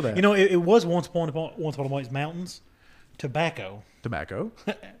 I'm Well, cool with that. You know, it was once upon a while mountains, tobacco, Tobacco,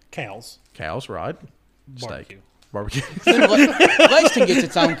 cows, cows, right? barbecue. Steak, barbecue. Lexington gets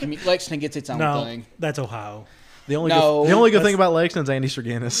its own. Lexington gets its own No, thing. that's Ohio. The only No, good that's- thing about Lexington's Andy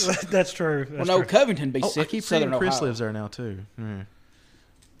Serginis. That's true. Well, That's no, true. Covington be Oh, I sick. keep Southern forgetting Chris Ohio. lives there now too. Yeah.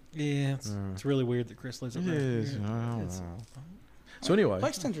 Yeah, it's really weird that Chris lives up there. Yes, Yeah. I don't It's- know. So anyway,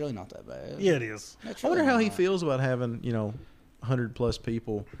 Lexington's really not that bad. Yeah, it is. That's I wonder really how he not. feels about having 100+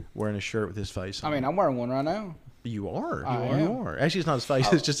 people wearing a shirt with his face I on. mean, I'm wearing one right now. You are. I You am. are. Actually, it's not his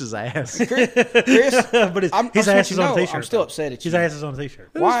face. It's just his ass. Chris, But his I'm ass supposed is to on a know, t-shirt. I'm still though. upset at His you. ass is on a t-shirt.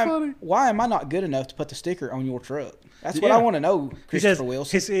 Why? funny. Why am I not good enough to put the sticker on your truck? That's what Yeah. I want to know, He says Christopher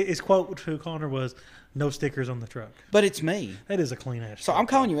Wilson. his quote to Connor was, "No stickers on the truck." But it's me. That is a clean ass. So truck. I'm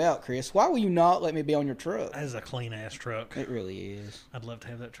calling you out, Chris. Why will you not let me be on your truck? That is a clean ass truck. It really is. I'd love to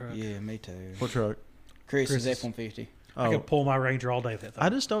have that truck. Yeah, me too. What truck? Chris's Chris's. F-150. I Oh, could pull my Ranger all day with that thing. I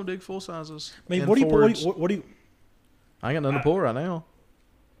just don't dig full sizes. I mean, And what do you? Fords. What do you? I ain't got nothing to pull right now.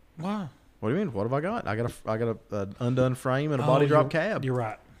 Why? What do you mean? What have I got? I got a undone frame and a body drop cab. You're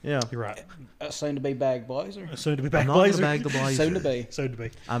right. Yeah, You're right. Soon to be bag blazer. Soon to be back I'm not gonna blazer. bag the blazer. Soon to be. Soon to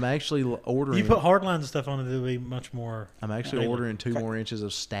be. I'm actually ordering. You put hard lines and stuff on it, it'll be much more. I'm actually Really? ordering 2 more inches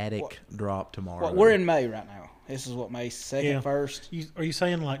of static What- drop tomorrow. Well, we're in May right now. This is what, May 2nd, Yeah. 1st. Are you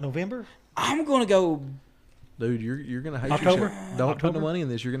saying like November? I'm going to go Dude, you're gonna hate October? yourself. Don't put October? no money in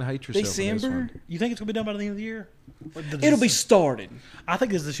this. You're gonna hate yourself. in this December. one. You think it's gonna be done by the end of the year? Or the It'll be dec- started. I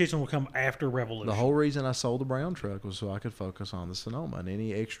think this decision will come after Revolution. The whole reason I sold the brown truck was so I could focus on the Sonoma, and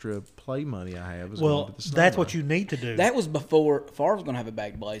any extra play money I have is going well, to the Sonoma. that's what you need to do. That was before Favre was going to have a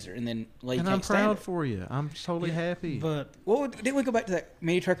bag blazer, and then Lee And can't I'm stand proud it. for you. I'm totally happy. but Well, didn't we go back to that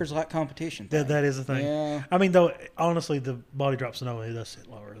mini truckers like competition thing? that is the thing. Yeah. I mean, though, honestly, the body drop Sonoma it does sit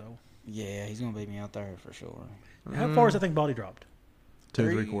lower though. Yeah, he's going to beat me out there for sure. How far is that thing body dropped?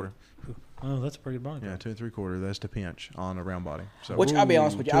 2 3. 3/4. Oh, that's a pretty good body Yeah, drop. 2 3/4. That's the pinch on a round body. So Which, I'll be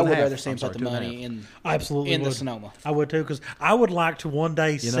honest with you, 2 I and a would half. rather see him I'm sorry, put the 2 and a money half. in I absolutely the would. Sonoma. I would too, because I would like to one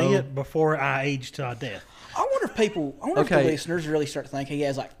day see know- it before I age to death. I wonder if people, I wonder if Okay. the listeners really start to think he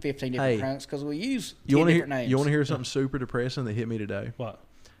has like 15 different Hey, trunks because we use 10 You want to different hear? names. You want to hear something super depressing that hit me today? What?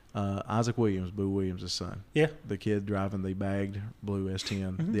 Isaac Williams, Boo Williams' son. Yeah. The kid driving the bagged blue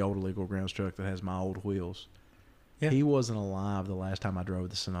S10, the old illegal grounds truck that has my old wheels. Yeah. He wasn't alive the last time I drove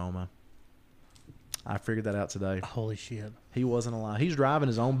the Sonoma. I figured that out today. Holy shit. He wasn't alive. He's driving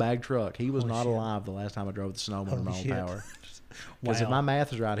his own bag truck. He was Holy not shit. alive the last time I drove the Sonoma in my Holy own shit. power. Because if Wow. my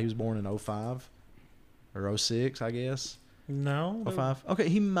math is right, he was born in 05 or 06, I guess. No. 05. Okay,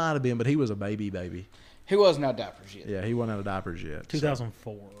 he might have been, but he was a baby. He wasn't out of diapers yet. Yeah, he wasn't out of diapers yet. so-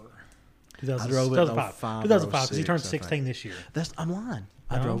 2004. 2000, I drove it in 2005. 05 or 2005 because he 06, turned I think. 16 this year. I'm lying.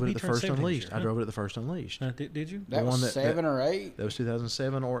 I No, drove it he at the turned first 17 this Unleashed. year. I drove it at the first Unleashed. Did you? That one was that- 7 or 8. That was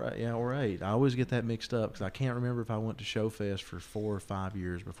 2007 or 8. I always get that mixed up because I can't remember if I went to Showfest for 4 or 5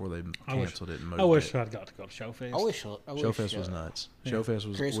 years before they I wish- canceled it and moved I wish it. I'd got to go to Showfest. I wish Showfest was nuts. Yeah. Showfest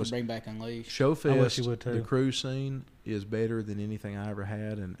was, Chris would was bring back Unleashed. Showfest. I wish he would, too. The cruise scene is better than anything I ever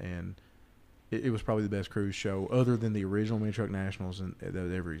had, and it was probably the best cruise show other than the original Mini Truck Nationals that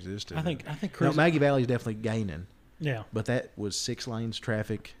ever existed. I think Now, Chris. Maggie Valley's definitely gaining, Yeah. but that was 6 lanes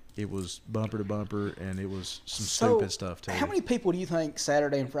traffic. It was bumper to bumper, and it was some So, stupid stuff too. How many people do you think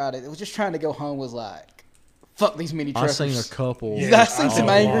Saturday and Friday that was just trying to go home was like, fuck these mini I've truckers? seen a couple. Yeah. I've seen some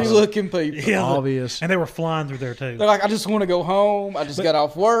Oh, angry wow. looking people. Yeah. Obvious. And they were flying through there too. They're like, I just want to go home. I just got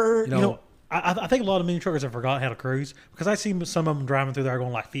off work. You You know, I think a lot of mini truckers have forgot how to cruise because I see some of them driving through there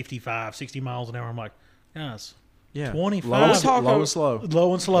going like 55, 60 miles an hour. I'm like, guys, Yeah, 25. low, Let's talk low about- and slow.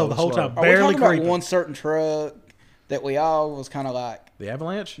 low and slow Low the and whole slow. time, Are we barely talking about creeping. one certain truck that we all was kind of like, The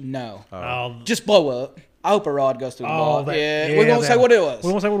Avalanche. no, Oh, just blow up. I hope a rod goes through the wall. that- Yeah, we won't that- say what it was. We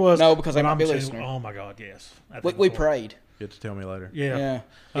won't say what it was. No, because they but might I'm be saying- listening. Oh my god, yes. That We thing was horrible. prayed. You have to tell me later. Yeah.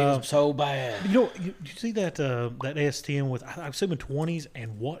 Yeah, it was so bad. You know, you see that that S10 with I'm assuming 20s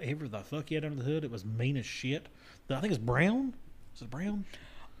and whatever the fuck he had under the hood. It was mean as shit. I think it's brown. Is it brown?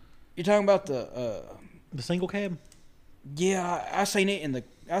 You're talking about the The single cab. yeah. I seen it in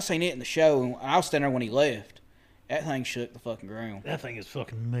the show. And I was standing there when he left. That thing shook the fucking ground. That thing is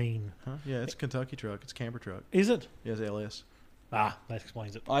fucking mean. Huh? Yeah, it's a Kentucky truck. It's a camper truck. Is it? Yeah, it's LS. Ah, that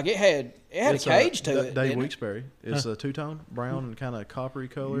explains it. Like it had It's a cage to it. Dave didn't it? Weeksbury. It's a two-tone, brown and kind of coppery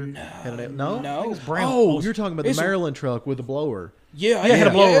color. No, No. I think it's brown. Oh, you're talking about the It's a- Maryland truck with the blower. Yeah, Yeah, it had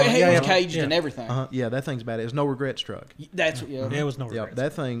a blower on it. It Yeah, was yeah. caged Yeah. and everything. Yeah, that thing's bad. It's no regrets truck. That's Yeah, it was no Yeah, regrets.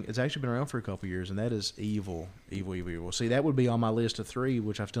 that thing. It's actually been around for a couple years, and that is evil. See, that would be on my list of 3,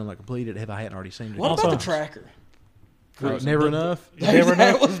 which I've still not completed. If I hadn't already seen it. What Also- about the tracker? Never enough. Never know.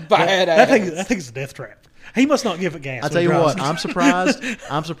 That was bad. That thing's a death trap. He must not give it gas. I when tell he you drives what, it. I'm surprised.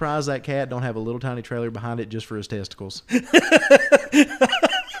 I'm surprised that cat don't have a little tiny trailer behind it just for his testicles.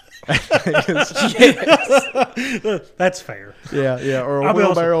 That's fair. Yeah, or a I'll be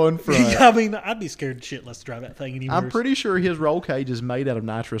honest wheelbarrow in with- front. I mean, I'd be scared shitless to drive that thing anymore. I'm pretty sure his roll cage is made out of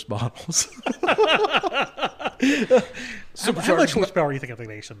nitrous bottles. How much horsepower do you think that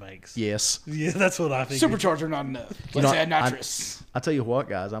actually makes? Yes. Yeah, that's what I think. Supercharger not enough. Let's know, add nitrous. I tell you what,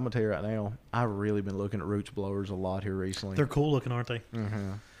 guys, I'm gonna tell you right now. I've really been looking at Roots blowers a lot here recently. They're cool looking, aren't they?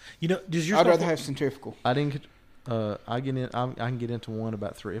 Mm-hmm. You know, does your I'd rather have centrifugal. I didn't. I can get into one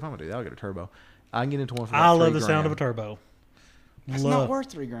about 3. If I'm gonna do that, I'll get a turbo. I can get into one for. About I love the $3,000. sound of a turbo. That's not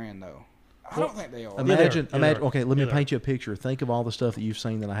worth $3,000 though. I don't think they are. Imagine. Yeah, they are. Okay, let me Yeah, they are. paint you a picture. Think of all the stuff that you've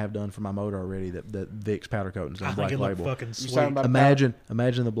seen that I have done for my motor already. That Vicks powder coatings I and think Black it looked Label. fucking You sweet. talking about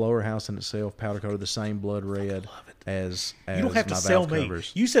Imagine the blower house in itself powder coated the same blood red as You don't have to my sell valve me.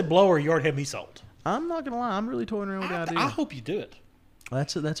 covers. You said blower, you already have me sold. I'm not gonna lie. I'm really toying around with the idea. I hope you do it.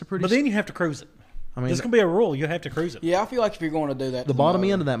 That's a pretty. But then you have to cruise it. I mean, There's going to be a rule. You have to cruise it. Yeah, I feel like if you're going to do that, the bottom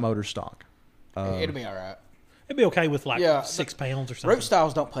end of that motor stock. it'll be all right. It'd be okay with like Yeah, 6 pounds or something. Root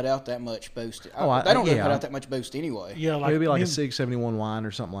styles don't put out that much boost. Oh, They don't really yeah. put out that much boost anyway. Yeah, like Maybe like you, a 671 line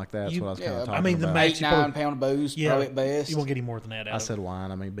or something like that. That's you- what I was kind yeah, of I talking mean, the about. max- 8-9 pound boost, yeah, probably at best. you won't get any more than that out I of said it.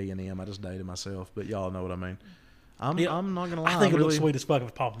 line. I mean B&M. I just dated myself, but y'all know what I mean. I'm Yeah, not gonna lie. I think it really, looks sweet as fuck if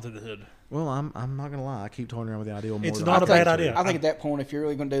it's popping through the hood. Well, I'm not gonna lie. I keep toying around with the idea more. It's than not I a bad think idea. to. I think at that point, if you're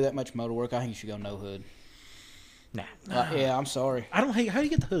really going to do that much motor work, I think you should go no hood. Nah, Yeah, I'm sorry. I don't hate. How do you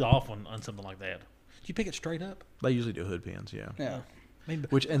get the hood off on something like that? Do you pick it straight up? they usually do hood pins. Yeah. Yeah. I mean,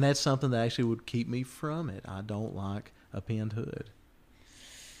 And that's something that actually would keep me from it. I don't like a pinned hood.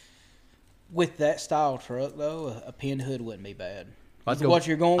 With that style truck, though, a pin hood wouldn't be bad. I'd With go- what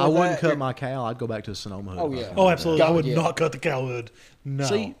you're going with I wouldn't that, cut you're- my cow. I'd go back to a Sonoma hood. Oh, if I was yeah. gonna oh, do absolutely. I God, would yeah. not cut the cow hood. No. that.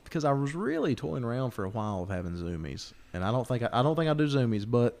 See, because I was really toying around for a while of having zoomies, and I don't think I do zoomies.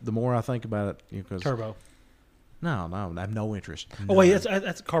 But the more I think about it, because Turbo. No, I have no interest. Oh wait,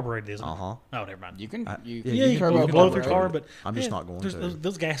 that's carbureted, isn't it? Uh-huh. Oh, never mind. You can. You you can can blow carburet through car, it. but I'm just not going to.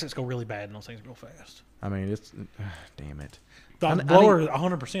 Those gaskets go really bad, and those things go fast. I mean, it's damn it. The blower,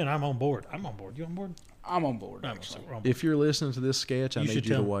 100%. I'm on board. You on board? I'm on board. I'm Actually. on board. If you're listening to this sketch, I You need should you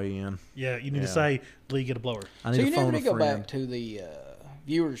to tell- weigh in. Yeah, you need to Yeah. say, "Lee, get a blower." I So need you to phone never a did go friend. back to the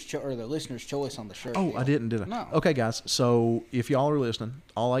or the listener's choice on the shirt. Oh, deal. I didn't, did I? No. Okay, guys. So if y'all are listening,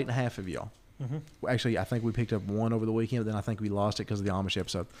 all 8.5 of y'all. Mm-hmm. Actually, I think we picked up one over the weekend, but then I think we lost it because of the Amish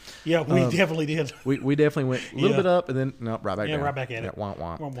episode. Yeah, we definitely did. We definitely went a little Yeah. bit up and then right back Yeah, down. right back at Yeah, it. wah,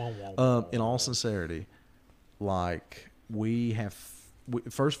 wah. Wah, wah, wah. In all sincerity, like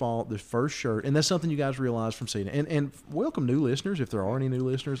first of all, the first shirt, and that's something you guys realize from seeing it. And welcome new listeners, if there are any new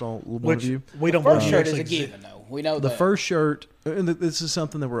listeners, all one Which of you. we don't First believe shirt is a actually given, exist. though. We know The that. first shirt, and this is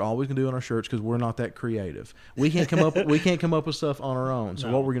something that we're always going to do on our shirts because we're not that creative. We can't come up with stuff on our own. So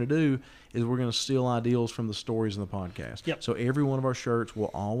No. what we're going to do is we're going to steal ideals from the stories in the podcast. Yep. So every one of our shirts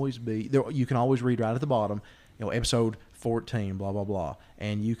will always be there. You can always read right at the bottom, episode 14, blah blah blah,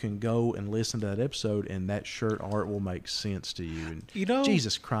 and you can go and listen to that episode, and that shirt art will make sense to you. And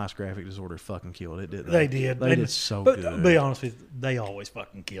Jesus Christ, Graphic Disorder fucking killed it, didn't they? They did. They And- did so but good. To be honest with you, they always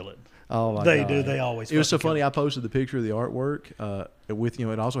fucking kill it. Oh my They God. do. They always. It was so fucking kill funny. I posted the picture of the artwork with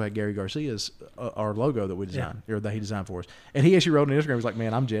it also had Gary Garcia's our logo that we designed or that he designed for us, and he actually wrote on Instagram. He was like,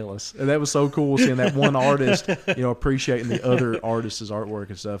 "Man, I'm jealous," and that was so cool seeing that one artist, appreciating the other artist's artwork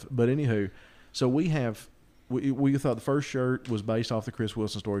and stuff. But anywho, so we thought the first shirt was based off the Chris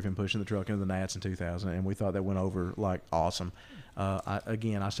Wilson story of him pushing the truck into the Nats in 2000, and we thought that went over like awesome.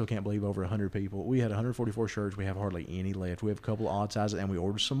 I still can't believe over 100 people. We had 144 shirts. We have hardly any left. We have a couple of odd sizes, and we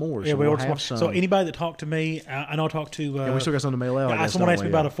ordered some more. Yeah, so we we'll ordered have some. So anybody that talked to me, I know I talked to. and we still got some to mail out. I guess, someone don't asked me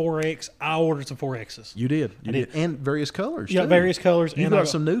we? about a 4X. I ordered some 4Xs. You did. I did. And various colors. Yeah, too. various colors. You and I got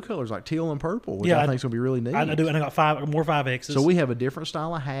some new colors like teal and purple, which Yeah, I think is going to be really neat. I do, and I got more 5Xs. So we have a different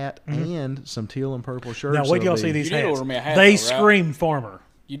style of hat and some teal and purple shirts. now wait till y'all that'll see be- these You did hats. order me a hat, They though, right? scream farmer.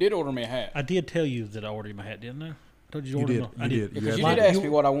 You did order me a hat. I did tell you that I ordered my hat, didn't I? I told you to You order did. them. You I did. Because you Lime- did ask me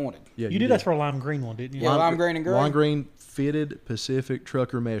what I wanted. Yeah, You did ask for a lime green one, didn't you? Yeah, lime green and gray. Lime green fitted Pacific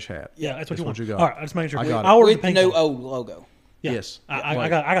trucker mesh hat. Yeah, that's what you want. got. All right, I just making sure. I got it. I ordered With the the pink new one. old logo. Yeah. Yes. I Wait.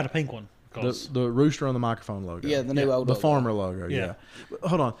 got a pink one. 'cause- The rooster on the microphone logo. Yeah, the new old the logo. farmer logo. Yeah. Yeah. But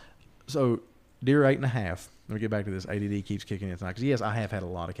hold on. So, dear 8.5. Let me get back to this. ADD keeps kicking in tonight. 'Cause yes, I have had a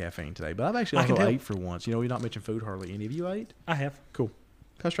lot of caffeine today, but I've actually I can also tell. ate for once. You're not mentioning food hardly. Any of you ate? I have. Cool.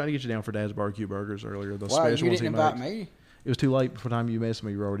 I was trying to get you down for Dad's barbecue burgers earlier. Those Wow, special you ones didn't he invite makes. me. It was too late. Before the time you messaged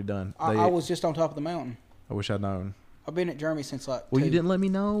me, you were already done. I was just on top of the mountain. I wish I'd known. I've been at Jeremy since like. Well, 2. you didn't let me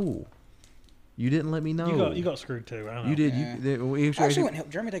know. You didn't let me know. You got screwed too. I don't know. You did. Yeah. We I actually went and helped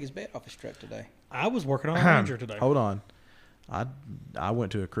Jeremy take his bed off his truck today. I was working on a Ranger today. Hold on. I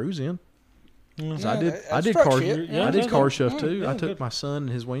went to a cruise in. Mm. So Yeah, I did. that's I did truck car. shit. Yeah, I did that's car good. stuff Yeah, too. yeah, I took good. my son and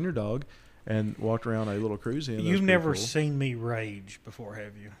his wiener dog, and walked around a little cruise in. That was You've pretty never cool. seen me rage before,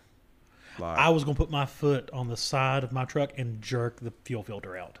 have you? Like, I was gonna put my foot on the side of my truck and jerk the fuel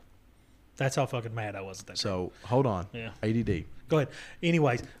filter out. That's how fucking mad I was at that. truck. so hold on. Yeah. ADD. Go ahead.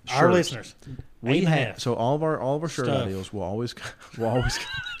 Anyways, our Shirts. listeners, We 8.5. have so all of our shirt Stuff. ideals will always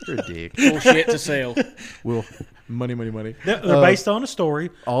you're a dick. Bullshit to sell. Will money. They're based on a story.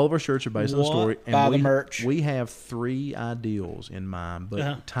 All of our shirts are based on a What? story. And Buy the we, merch. We have 3 ideals in mind, but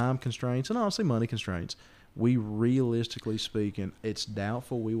Uh-huh. time constraints and honestly money constraints. We realistically speaking, it's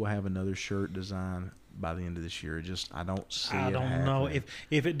doubtful we will have another shirt design by the end of this year. I don't see I it don't know happening.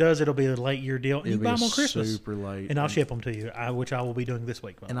 if it does. It'll be a late year deal. You It'll buy be them on Christmas, super late, and I'll ship them to you. Which I will be doing this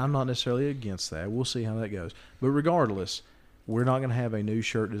week. by the And way. I'm not necessarily against that. We'll see how that goes. But regardless, we're not going to have a new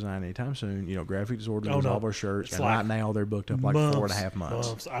shirt design anytime soon. Graphic Disorder Oh, does no. all of our shirts, It's and like right now they're booked up like 4.5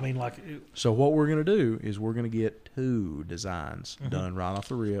 months. I mean, like, So what we're going to do is we're going to get 2 designs done right off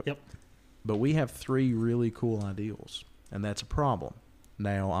the rip. yep. But we have 3 really cool ideals, and that's a problem.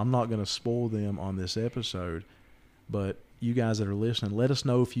 Now, I'm not going to spoil them on this episode, but you guys that are listening, let us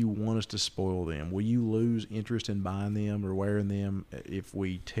know if you want us to spoil them. Will you lose interest in buying them or wearing them if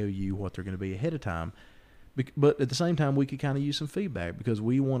we tell you what they're going to be ahead of time? But at the same time, we could kind of use some feedback because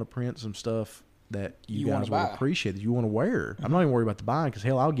we want to print some stuff that you You guys wanna will buy. appreciate, that you want to wear. I'm not even worried about the buying because,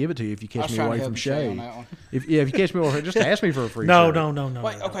 hell, I'll give it to you if you I catch was me trying to away help from you, Shay, on Shay. that one. If you catch me away, just ask me for a free No, shirt. no.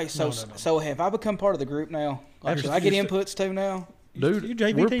 Wait, no, okay, so no. so have I become part of the group now? Like, do I get inputs too now? Dude, You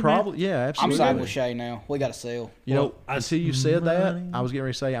JVT, we're man. probably, yeah, I'm absolutely. siding with Shay now. We got to sell. You know, Well, until you said that, money. I was getting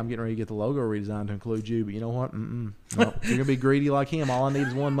ready to say I'm getting ready to get the logo redesigned to include you. But you know what? No, you're gonna be greedy like him. All I need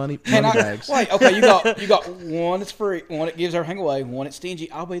is one money bags. Wait, okay, you got one that's free, one that gives everything away, one that's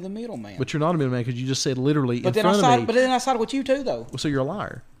stingy. I'll be the middleman. But you're not a middleman because you just said literally But in then front of me. But then I sided with you too, though. Well, so you're a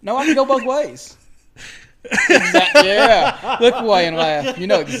liar. No, I can go both ways. Yeah. Look away and laugh. You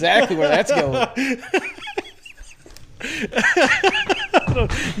know exactly where that's going.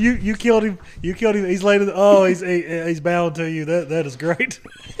 You killed him. You killed him. He's laid. Oh, he's bowing to you. That is great.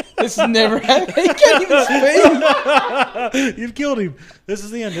 This has never happened. He can't even speak. You've killed him. This is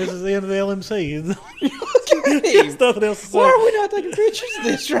the end. This is the end of the LMC. Look at him. There's nothing else to say. Why are we not taking pictures of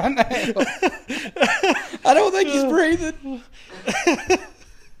this right now? I don't think he's breathing.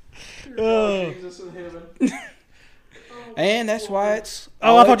 Jesus in heaven. And that's why it's.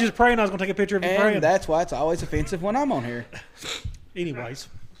 Oh, I thought you was praying. I was going to take a picture of you And praying. that's why it's always offensive when I'm on here. Anyways,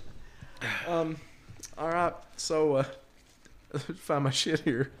 All right, so find my shit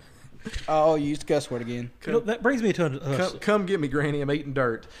here. Oh, you used the cuss word again. that brings me to Come get me, Granny. I'm eating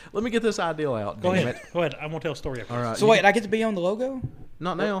dirt. Let me get this ideal out. Go damn ahead. it. Go ahead. I want to tell a story. All right. So wait, I get to be on the logo?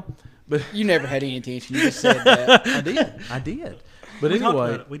 Not now, but You never had any intention. You just said that. I did. But We talked anyway,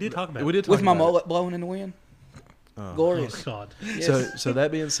 about it. We did talk about we it. did talk With my about it. mullet blowing in the wind. Oh, Glorious. God. Yes. So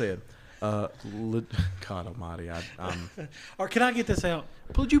that being said, God Almighty, Or can I get this out?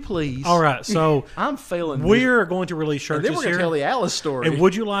 would you please? All right. So I'm failing. we're going to release and shirts then we're this gonna year. tell the Alice story. And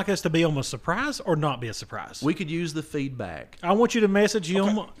would you like us to be on a surprise or not be a surprise? We could use the feedback. I want you to message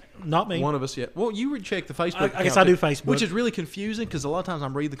him, not me. One of us, yeah. Well, you would check the Facebook. I guess account I do too, Facebook. which is really confusing because a lot of times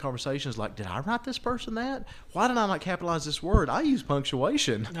I'm reading the conversations like, did I write this person that? Why did I not capitalize this word? I use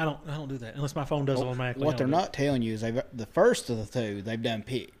punctuation. I don't do that unless my phone does it automatically. What I they're don't do not telling you is the first of the two they've done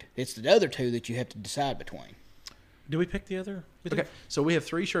picked. It's the other two that you have to decide between. it. Do we pick the other? Okay, so we have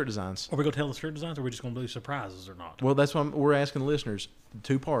 3 shirt designs. Are we going to tell the shirt designs, or are we just going to do surprises or not? Well, that's what we're asking the listeners.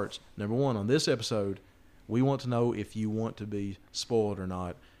 2 parts. Number 1, on this episode, we want to know if you want to be spoiled or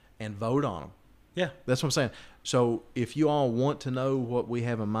not, and vote on them. Yeah. That's what I'm saying. So if you all want to know what we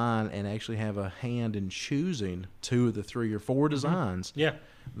have in mind and actually have a hand in choosing 2 of the 3 or 4 designs, Yeah.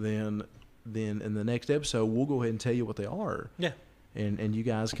 then in the next episode we'll go ahead and tell you what they are. Yeah. And you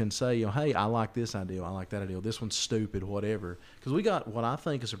guys can say, hey, I like this ideal, I like that ideal, this one's stupid, whatever. Because we got what I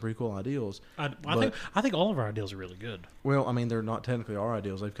think is some pretty cool ideals. I But- think all of our ideals are really good. Well, I mean, they're not technically our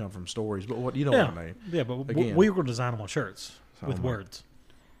ideals; they've come from stories. But what you know Yeah. what I mean? Yeah, but Again. we were going to design them on shirts with my- words.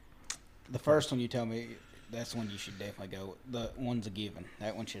 The first one you tell me, that's one you should definitely go with. The one's a given.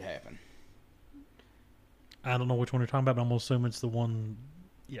 That one should happen. I don't know which one you're talking about, but I'm going to assume it's the one.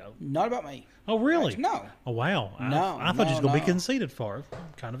 Yeah. Not about me. Oh, really? No. Oh, wow. No, I thought you was going to be no. conceited for it. I'm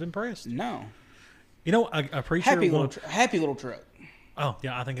kind of impressed. No. You know, a preacher. Happy one- little truck. Oh,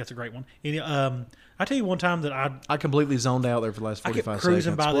 yeah, I think that's a great one. I tell you one time that I completely zoned out there for the last I kept 45 cruising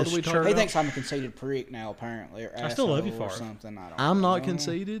seconds. by What this are we shirt. talking He about? thinks I'm a conceited prick now, apparently. Or I still love you asshole for or it. something. I don't I'm not know.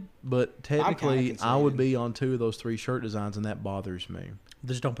 conceited, but technically I would conceited. be on 2 of those 3 shirt designs, and that bothers me.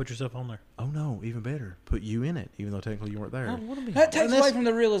 just don't put yourself on there. Oh no, even better, put you in it, even though technically you weren't there. Oh, what do you mean? That takes And away that's- from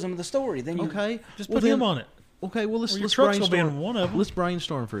the realism of the story. Then you, Okay, Just well put him then- on it. Okay, well let's Well, your let's truck's gonna be brainstorm. in one of 'em. Let's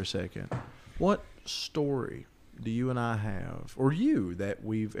brainstorm for a second. What story do you and I have, or you, that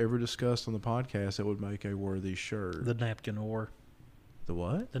we've ever discussed on the podcast that would make a worthy shirt? The napkin war. The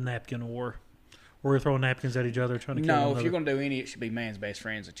what? The napkin war. Where we're throwing napkins at each other trying to kill one no, if another. you're going to do any, it should be man's best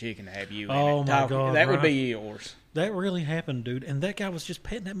friend's a chicken to have you in Oh, it. my God, That would right. be yours. That really happened, dude. And that guy was just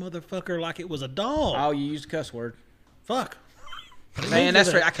petting that motherfucker like it was a dog. Oh, you used a cuss word. Fuck. Man,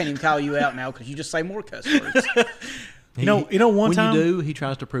 that's right. I can't even call you out now because you just say more cuss words. You know, one when time. you do, he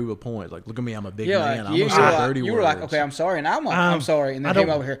tries to prove a point. Like, look at me, I'm a big Yeah, man. like, I'm you, gonna were say like, dirty you words. were like, okay, I'm sorry, and I'm like, I'm sorry, and then I came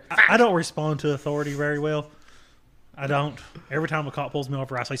don't- over here. I don't respond to authority very well. I don't. Every time a cop pulls me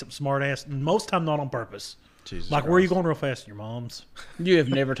over, I say something smart ass, and most time not on purpose. Jesus Like, where are you Christ. going real fast? Your mom's. You have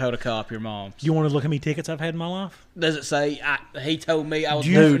never told a cop your mom's. You want to look how many tickets I've had in my life? Does it say he told me I was?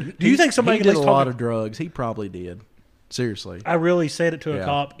 Dude, Do you think somebody he can at did a least lot talk- of drugs? He probably did. Seriously. I really said it to a Yeah,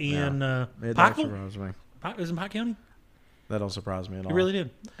 cop in It don't Pikeville. surprise me. It was in Pike County. That don't surprise me at all. He really did,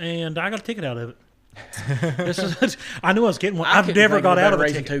 and I got a ticket out of it. This is, I knew I was getting one. I I've couldn't never think got of a out of better a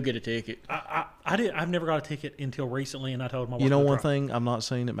reason ticket. to get a ticket. I did. I've never got a ticket until recently, and I told my wife. You know to one try. thing I'm not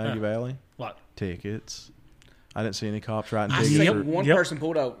seeing at Maggie Valley? What? Tickets. I didn't see any cops writing I tickets. seen for one Yep. person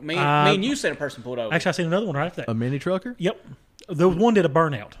pulled over. Me and you said a person pulled over. Actually, I seen another one right after that. a mini trucker? Yep, the one did a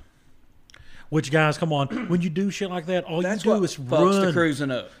burnout. Which guys, come on! When you do shit like that, all That's you do what is fucks run. the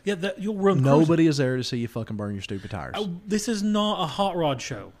cruising up. Yeah, you'll run. Nobody is there to see you fucking burn your stupid tires. cruising. This is not a hot rod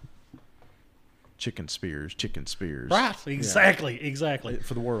show, Chicken spears. right? Exactly.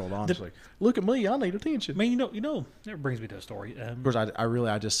 For the world, honestly. Look at me. I need attention. I mean, you know, that brings me to a story. Of course,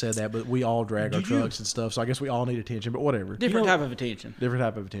 I just said that, but we all drag our Did you- trucks and stuff, so I guess we all need attention, but whatever. Different know- type of attention. Different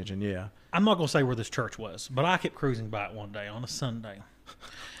type of attention, yeah. I'm not gonna say where this church was, but I kept cruising by it one day on a Sunday,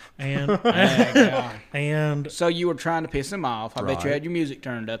 And Yeah. and So you were trying to piss him off. I bet you Right. had your music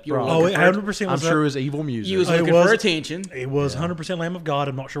turned up. You were oh, looking it for, 100% I'm was sure it was evil music. you was It looking was- for attention. It was 100% Lamb of God.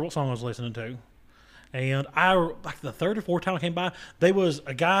 I'm not sure what song I was listening to. And I, like the third or fourth time I came by, there was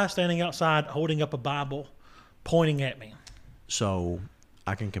a guy standing outside holding up a Bible, pointing at me. So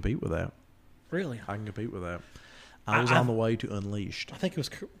I can compete with that. Really? I can compete with that. I was I- on the way to Unleashed. I think he was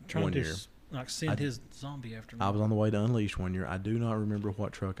trying One to year. like send his zombie after me. I was on the way to Unleashed one year. I do not remember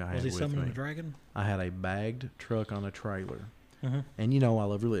what truck I had Was he with summoning me. a dragon? I had a bagged truck on a trailer. Mhm. And you know I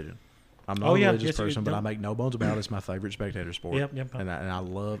love religion. I'm not Oh, a yeah. religious Yes, you person, but don't. I make no bones about it. It's my favorite spectator sport. Yep. And I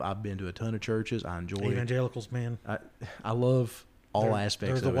love, I've been to a ton of churches. I enjoy it. Evangelicals, man. I love all They're- aspects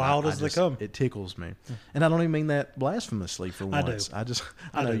they're of the it. wildest they just- come. It tickles me. And I don't even mean that blasphemously for I do. once. I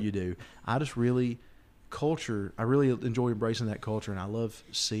I know do. you do. I just really, I really enjoy embracing that culture. And I love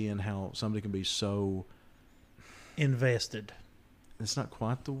seeing how somebody can be so, Invested. it's not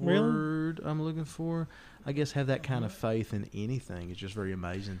quite the Really? word I'm looking for. I guess have that kind of faith in anything. It's just very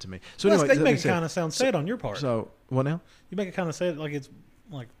amazing to me. So Well, anyway, they that make being it said- kind of sound sad on your part. So what now? You make it kind of sad, like it's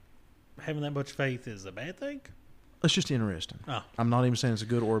like having that much faith is a bad thing. It's just interesting. Oh. I'm not even saying it's a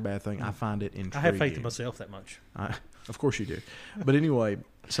good or a bad thing. I find it intriguing. I have faith in myself that much. Of course you do. But anyway,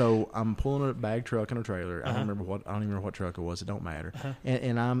 so I'm pulling a bag truck and a trailer. I don't even remember what truck it was. It don't matter.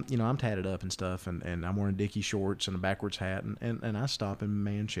 And I'm tatted up and stuff, and I'm wearing Dickie shorts and a backwards hat, and I stop in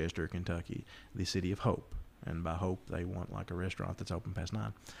Manchester, Kentucky, the city of hope. And by hope, they want like a restaurant that's open past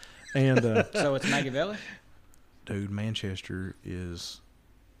 9. And So it's Maggie Valley? dude, Manchester is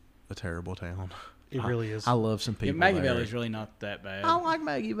a terrible town. It really is. I love some Yeah, people. Maggie there. Valley's really not that bad. I like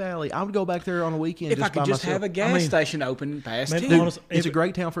Maggie Valley. I would go back there on a weekend if I just could by just myself. have a gas I mean, station open past man, 10. Dude, honest- it's a if-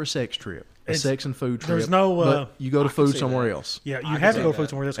 great town for a sex trip, a It's- sex and food trip. there's no, but you go to I can food see somewhere that. else, Yeah, I you can have to see go that. food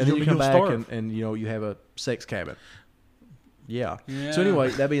somewhere else and then you come you'll back starve. and you have a sex cabin. Yeah. Yeah. So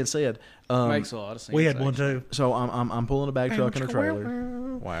anyway, that being said, Makes a lot of sense. we had one actually. too. so I'm pulling a bag truck and a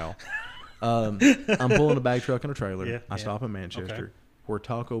trailer. Wow. I'm pulling a bag truck and a trailer. Yeah, I yeah. stop in Manchester, Okay. where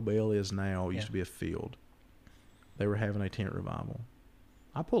Taco Bell is now. Used Yeah. to be a field. They were having a tent revival.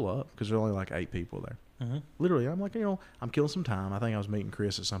 I pull up because there are only like 8 people there. Mhm. Literally, I'm like, I'm killing some time. I think I was meeting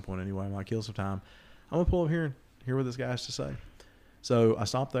Chris at some point anyway. I'm like, kill some time. I'm gonna pull up here and hear what this guy has to say. So I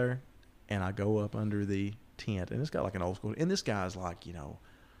stop there, and I go up under the tent, and it's got like an old school. And this guy's like,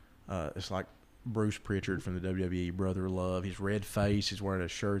 it's like Bruce Pritchard from the WWE, Brother of Love. He's red faced. He's wearing a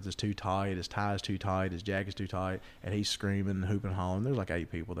shirt that's too tight. His tie is too tight. His jacket's too tight, and he's screaming, hooping, hollering. There's like 8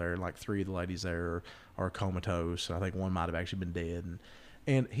 people there, and like 3 of the ladies there are comatose. I think one might have actually been dead.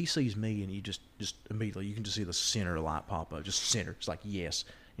 And he sees me, and you just immediately, you can just see the center light pop up, just center. It's like, yes,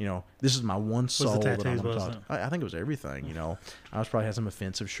 this is my one soul that I'm tattoos, going to wasn't talk. I think it was everything. I was probably had some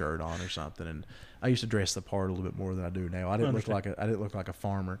offensive shirt on or something, and I used to dress the part a little bit more than I do now. I didn't look like a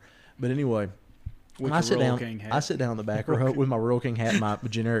farmer, but anyway. When With I your sit Royal down, King hat. I sit down in the back row with my Royal King hat, and my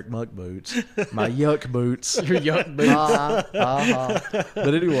generic muck boots, my yuck boots. Your yuck boots.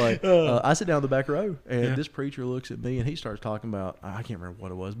 But anyway, I sit down in the back row, and this preacher looks at me, and he starts talking about, I can't remember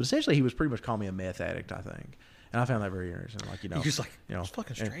what it was, but essentially he was pretty much calling me a meth addict, I think. And I found that very interesting. Like, You're just like, it's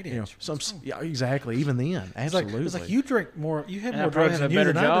fucking and, straight edge. yeah, exactly. Even then, absolutely. It's like you drink more. You have And I more probably drugs had a than you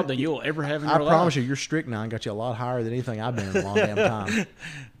better than I job do. than you'll ever have in I your promise life. you, your strychnine got you a lot higher than anything I've been in a long damn time. No,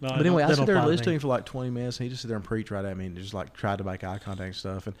 But anyway, I that sit don't there and apply to listened to me. him for like 20 minutes, and he just sit there and preach right at me and just like tried to make eye contact and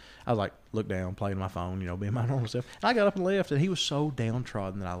stuff. And I was like, look down, playing my phone, being my normal self. And I got up and left, and he was so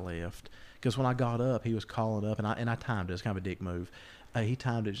downtrodden that I left. Because when I got up, he was calling up, and I timed it. It's kind of a dick move. He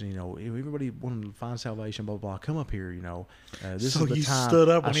timed it, everybody wanted to find salvation, blah, blah, blah. Come up here, this So is the you time. stood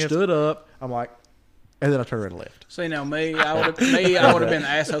up when I he had- stood up. I'm like, and then I turned around and left. See, now I would have been the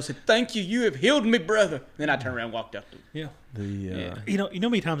asshole. Said, "Thank you, you have healed me, brother." Then I turned around and walked up to him. Yeah. Yeah. You know how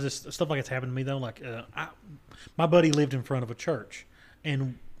many times this stuff like it's happened to me though. Like, my buddy lived in front of a church,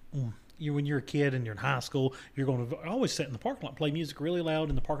 and when you're a kid and you're in high school, you're going to always sit in the parking lot, play music really loud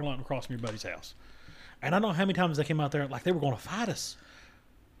in the parking lot and across from your buddy's house. And I don't know how many times they came out there like they were going to fight us.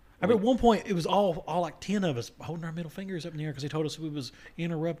 I mean, at one point it was all like 10 of us holding our middle fingers up in the air because they told us we was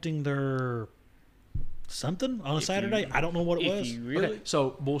interrupting their something on a Saturday. I don't know what it If was. you really, Okay,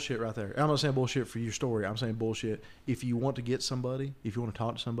 so bullshit right there. I'm not saying bullshit for your story. I'm saying bullshit. If you want to get somebody, if you want to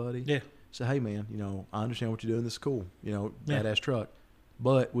talk to somebody, Yeah. say, hey man, I understand what you're doing. This is cool. Yeah. Badass truck.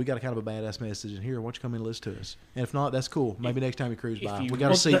 But we got a kind of a badass message in here. Why don't you come in and listen to us? And if not, that's cool. Maybe next time you cruise if by, you- we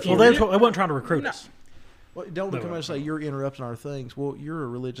got a seat Well, for they you. wasn't trying to recruit No. us. Well, don't No, come no, and say no. you're interrupting our things. Well, you're a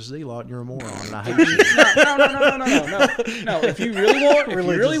religious zealot and you're a moron, and I hate you. No. If you really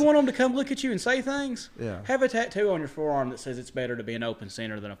Religious. want them to come look at you and say things, Yeah. have a tattoo on your forearm that says it's better to be an open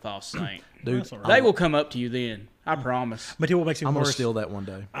sinner than a false saint. Dude, That's all right. They will come up to you then. I promise. But you know what makes me I'm going to worse? steal that one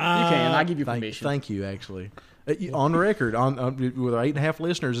day. You can. I give you Thank, permission. thank you, actually. On record, with our 8.5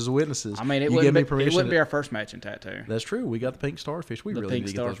 listeners as witnesses. I mean, it you wouldn't, give me be, permission. it wouldn't to- be our first matching tattoo. That's true. We got the pink starfish. We The really pink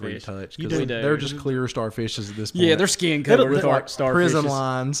need to get those starfish. retouched. You 'cause do. they're just clear starfishes at this point. Yeah, their skin covered with like starfishes. prison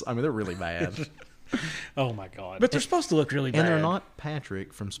lines. I mean, they're really bad. Oh my god! But they're supposed to look really bad. And they're not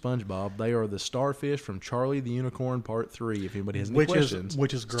Patrick from SpongeBob. They are the starfish from Charlie the Unicorn Part 3, if anybody has any questions.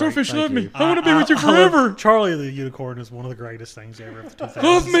 which is great. Starfish Thank love me. you. I want to be with you I love forever. Charlie the Unicorn is one of the greatest things ever. Of the 2000s.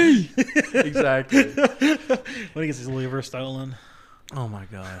 Love me. Exactly. When he gets his liver stolen. Oh, my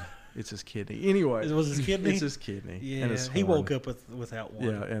God. It's his kidney. Anyway. It was his kidney? It's his kidney. Yeah, And his he horn. woke up without one.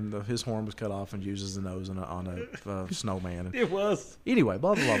 Yeah, and his horn was cut off and uses the nose on a snowman. It was. Anyway,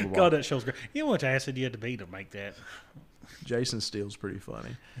 blah, blah, blah, blah, blah. God, that show's great. You know how much acid you had to be to make that? Jason Steele's pretty funny.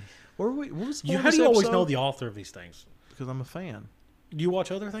 What was the How do you always know the author of these things? Because I'm a fan. Do you watch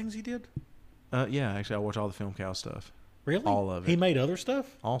other things he did? Yeah, actually, I watch all the Film Cow stuff. Really? All of He it. made other stuff?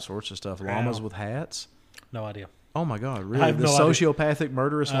 All sorts of stuff. Wow. Llamas with hats. No idea. Oh, my God. I Really? have The no idea. sociopathic,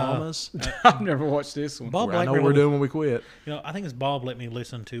 murderous llamas? I've never watched this one. Bob I know Blackburn what we're let- doing when we quit. You know, I think it's Bob let me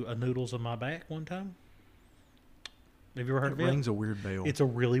listen to A Noodles on My Back one time. Have you ever heard It of it? rings a weird bell. It's a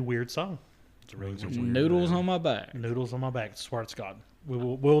really weird song. It's a really weird song. Noodles on my back. Noodles on My Back. Swear to God.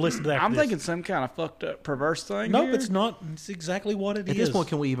 We'll listen to that. I'm after this. thinking some kind of fucked up perverse thing. Nope, here. it's not. It's exactly what it is. At this point,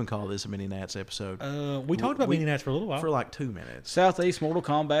 can we even call this a Mini Nats episode? We talked about we- Mini Nats for a little while. For like 2 minutes. Southeast Mortal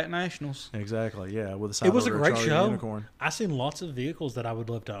Kombat Nationals. Exactly, yeah. With the side It was a order of great Charlie the show. Unicorn. I seen lots of vehicles that I would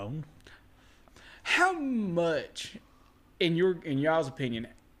love to own. How much, in y'all's opinion,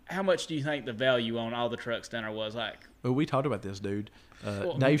 how much do you think the value on all the trucks down there was? Like, Well, we talked about this, dude.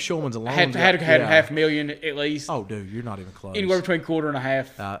 Dave Schulman's alone. had $500,000 at least. Oh, dude, you're not even close. Anywhere between quarter and a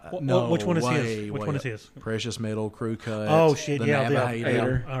half. No, which one is his? way, Which way one is up. his? Precious Metal, Crew Cut. Oh shit! the Yeah,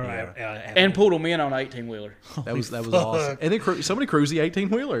 Navigator. All right. and pulled them in on an 18-wheeler. That was awesome. And then somebody cruised the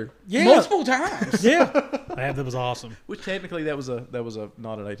 18-wheeler, Yeah, Multiple times. yeah. That was awesome. which technically that was a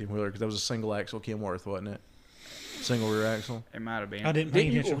not an 18-wheeler because that was a single axle Kenworth, wasn't it? Single rear axle. It might have been. I didn't pay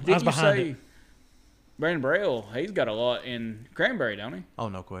you, attention. I didn't was you behind say it. Brandon Braille, he's got a lot in Cranberry, don't he? Oh,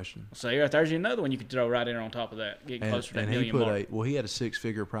 no question. So right there's another one you could throw right in on top of that. Get closer to that And he million put mark. he had a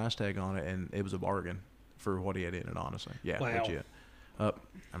 6-figure price tag on it, and it was a bargain for what he had in it. Honestly, yeah, Wow. legit.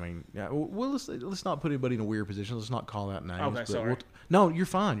 I mean, yeah. Well, let's not put anybody in a weird position. Let's not call out names. Okay, but sorry. no, you're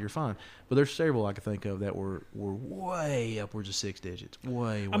fine. You're fine. But there's several I can think of that were way upwards of 6 digits.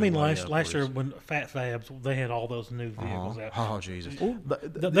 Way. I mean, way last year upwards. when Fat Fabs, they had all those new vehicles out. Oh Jesus!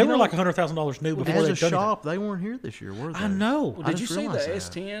 They were like $100,000 new before as they a done shop, they weren't here this year, were they? I know. Did you just see the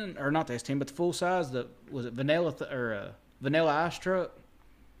realized that. S10 or not the S10, but the full size? Was it Vanilla Vanilla Ice truck?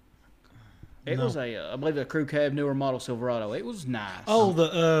 It No. was I believe a crew cab newer model Silverado. It was nice. Oh,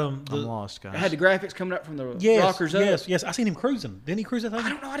 I'm lost, guys. it had the graphics coming up from the yes, rockers up. yes. I seen him cruising. Didn't he cruise that thing? I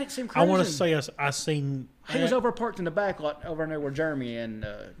don't know. I didn't see him I cruising. want to say I seen. he was over parked in the back lot over there where Jeremy and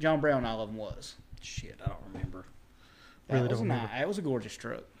John Brown, all of them was. Shit, I don't remember. That Really was don't remember. nice. It was a gorgeous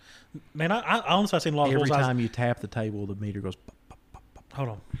truck. Man, I honestly I seen a lot of Every full size. time you tap the table, the meter goes. Hold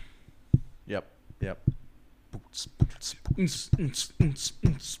on. Yep.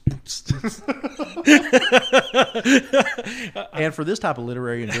 And for this type of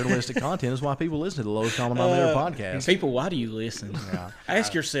literary and journalistic content is why people listen to the Lowest Common Denominator podcast. People, why do you listen? Yeah.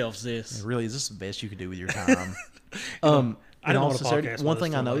 Ask yourselves this. Really, is this the best you could do with your time? I in don't know all what a sincerity, podcast one was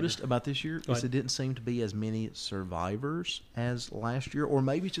thing I till later. noticed about this year is ahead. it didn't seem to be as many survivors as last year, or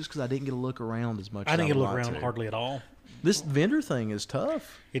maybe it's just because I didn't get to look around as much. I didn't as get to would look like around to. hardly at all. This vendor thing is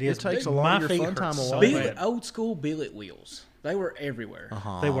tough. It is. It takes a Dude, lot my of your feet fun time hurt so away. bad. Old school billet wheels. They were everywhere.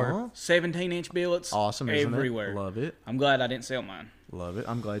 Uh-huh. They were. 17-inch billets. Awesome, isn't everywhere. it? Love it. I'm glad I didn't sell mine. Love it.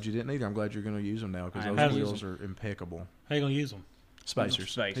 I'm glad you didn't either. I'm glad you're going to use them now because I those have used wheels are impeccable. How you gonna use them? Spacers.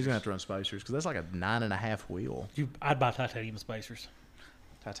 Spacers. He's going to have to run spacers because that's like a 9.5 wheel. I'd buy titanium spacers.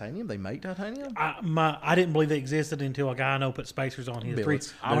 Titanium? They make titanium? I didn't believe they existed until a guy I know put spacers on his.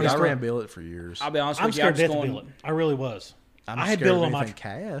 Billets. I'm I just ran billet for years. I'll be honest I'm with you. scared I'm to just death of going. billet. I really was. I'm I had scared of billet on my. anything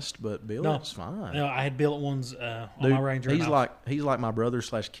cast, but billet's fine. No, I had billet ones on Dude, my Ranger. he's and I- like my brother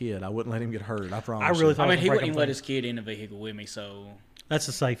 / kid. I wouldn't let him get hurt. I promise. really you. thought- I mean, he break wouldn't even them let things. his kid in the vehicle with me, so That's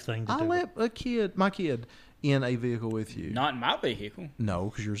a safe thing to I do. let my kid in a vehicle with you? Not in my vehicle. No,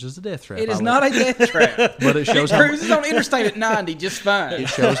 because yours is a death trap. It is not a death trap. But it shows It how cruises on interstate at 90 just fine. it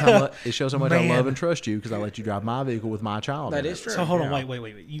shows how much I Man. love and trust you because I let you drive my vehicle with my child. That in is it. true. So hold on, Yeah.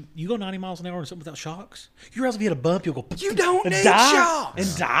 wait. You go 90 miles an hour and something without shocks? You realize if you hit a bump, you'll go. You don't and need die shocks.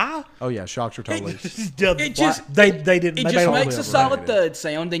 and die. Oh yeah, shocks are totally. It just they didn't. it they just made all makes the a way solid around. thud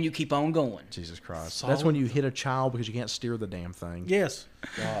sound. Then you keep on going. Jesus Christ. Solid. That's when you hit a child because you can't steer the damn thing. Yes,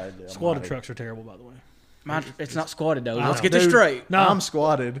 God, squatted almighty. trucks are terrible, by the way. Mine, it's not squatted though. I Let's know. get this Dude, straight. No. I'm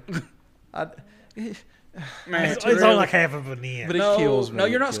squatted. Man, It's only like half of an inch. But it no, kills me. no,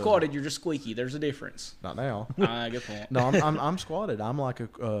 you're It not kills me. squatted. You're just squeaky. There's a difference. Not now. Good point. No, I'm squatted. I'm like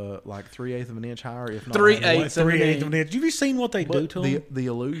a like 3/8 of an inch higher, if not 3/8. halfway. Like 3/8 of an inch. Have you seen what they do But to the them? the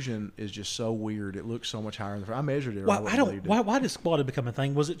illusion is just so weird. It looks so much higher in the front. I measured it. or Why, wouldn't I don't. believed it. Why did squatted become a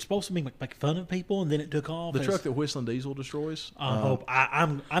thing? Was it supposed to be make fun of people and then it took off? The as- truck that Whistling Diesel destroys. I hope.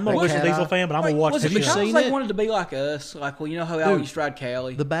 I'm not a Like Western Cat Diesel Eye? fan, but I'm Wait, gonna watch was the it shit. because seen they it? wanted to be like us? Like, well, you know how Al Dude, used to ride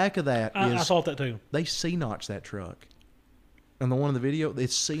Cali? The back of that I is saw that too. they C-notch that truck. And the one in the video,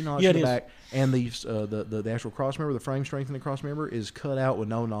 it's C-notch Yeah, in it the is. back, and the actual cross member, the frame strength in the cross member is cut out with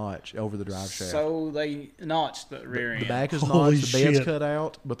no notch over the drive shaft. So they notched the rear end. The back is Holy notched, the bed's shit. cut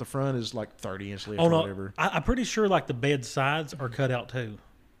out, but the front is like 30-inch lift Oh or no, whatever. I'm pretty sure like the bed sides are cut out too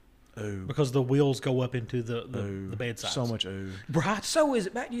Ooh, because the wheels go up into the ooh, bed sides. so much ooh, right? So is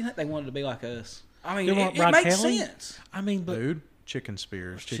it back? Do you think they wanted to be like us? I mean, You want it Rod makes Kelly? sense. I mean, but dude. Chicken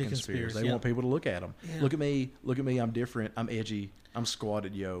spears, chicken spears. They yeah. want people to look at them. Yeah. Look at me, I'm different. I'm edgy. I'm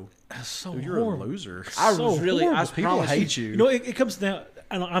squatted, yo. that's so Dude, you're a horrible. loser. I So was really, I horrible. People promise hate you. You know, it comes down.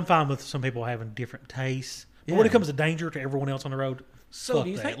 And I'm fine with some people having different tastes. But when Yeah. it comes to danger to everyone else on the road, So fuck do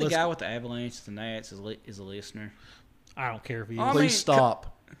you that. think the Let's- guy with the avalanches and Nats is a listener? I don't care if he is. I mean, Please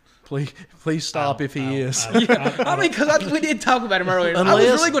stop. Please stop if he is. I mean, because we did talk about him earlier. I was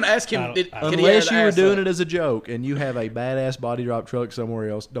Unless- really going to ask him. I don't- Could he Unless have you the were ass doing up? it as a joke and you have a badass body drop truck somewhere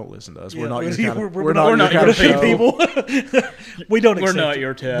else, don't listen to us. Yeah, We're not your we're- kind of, we're we're not not your your kind kind of of people. We don't. We're Accept not you.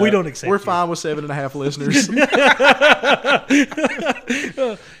 your type. We don't accept. We're you. fine with 7.5 listeners.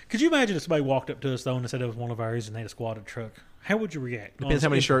 Could you imagine if somebody walked up to us though and said it was one of ours and they had a squatted truck? How would you react? Depends how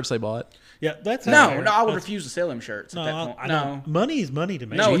many Honestly. shirts they bought. Yeah, that's No, fair. no, I would That's- refuse to sell him shirts No, at that point. I No. don't. Money is money to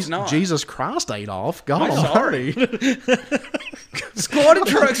me. No, it's not. Jesus Christ, Adolf. God I'm sorry. almighty. Squatted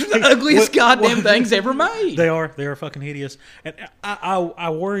trucks are the ugliest goddamn things ever made. They are fucking hideous. And I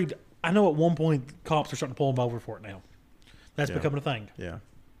worried. I know at one point cops are starting to pull them over for it now. That's Yeah. becoming a thing. Yeah.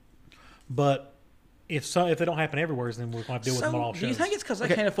 But if they don't happen everywhere, then we're going to have to deal with them on all do you shows. think it's because they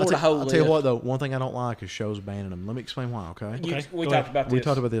Okay, can't afford I'll a whole I'll tell you lift? what, though. One thing I don't like is shows banning them. Let me explain why, okay? Okay, We go talked ahead. about this. We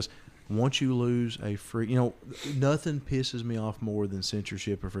talked about this. Once you lose a free, nothing pisses me off more than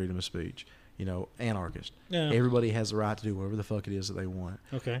censorship or freedom of speech. Anarchist. Yeah. Everybody has the right to do whatever the fuck it is that they want.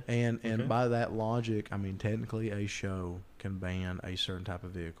 Okay. And Okay. by that logic, I mean technically a show can ban a certain type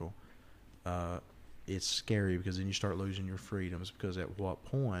of vehicle. It's scary because then you start losing your freedoms. Because at what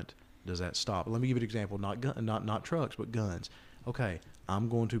point does that stop? Let me give you an example. Not trucks, but guns. Okay, I'm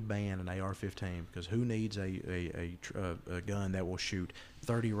going to ban an AR-15 because who needs a gun that will shoot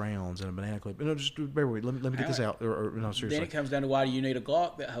 30 rounds in a banana clip? No, just bear with me. Let me get this out. No, Then seriously. it comes down to why do you need a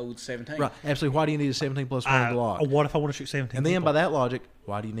Glock that holds 17? Right, absolutely. Why do you need a 17 plus 1 Glock? What if I want to shoot 17 And then people? by that logic,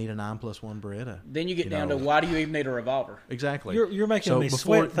 why do you need a 9 plus 1 Beretta? Then you get down know. to why do you even need a revolver? Exactly. You're making so me before,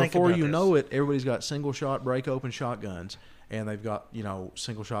 sweat thinking before about you this. know it, everybody's got single shot break open shotguns, and they've got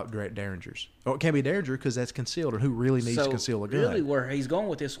single shot derringers. Or it can't be a derringer because that's concealed, and who really needs to conceal a gun? Really, where he's going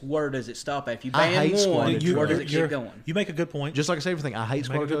with this, where does it stop at? If you I ban hate one, squatted where does trucks. it keep going? You make a good point. Just like I say everything, I hate Make a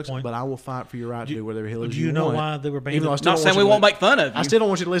squad good trucks, point. but I will fight for your right to do whatever the hell it is Do you know want. why they were banned? Even though I still Not don't saying want we you won't to- make fun of you. I still don't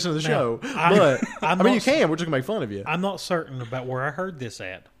want you to listen to the show, but I'm I mean not- you can. We're just gonna make fun of you. I'm not certain about where I heard this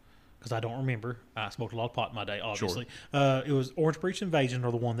at because I don't remember. I smoked a lot of pot in my day, obviously. It was Orange Breach Invasion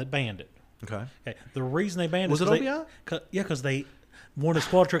are the one that banned it. Okay. Okay. The reason they banned Was it it is OBI? because one of the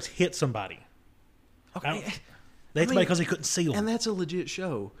squad trucks hit somebody. Okay. They I mean, because they couldn't seal. And that's a legit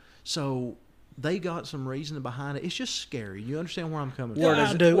show. So they got some reasoning behind it. It's just scary. You understand where I'm coming from? Where Yeah, does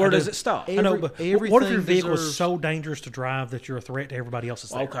I it, do, where I do. does it stop? I know, every- but what if your everything vehicle is deserves- so dangerous to drive that you're a threat to everybody else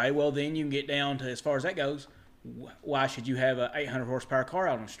that's there? Okay, well then you can get down to as far as that goes. Why should you have a 800 horsepower car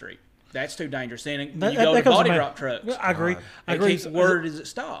out on the street? That's too dangerous. Then you That- go that to comes to body my- drop trucks. Yeah, I agree. I It agree. keeps- where does it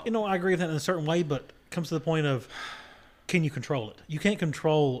stop? I agree with that in a certain way, but it comes to the point of can you control it? You can't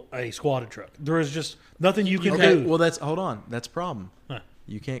control a squatted truck. There is just nothing you can Okay, do. well hold on. That's a problem. Huh.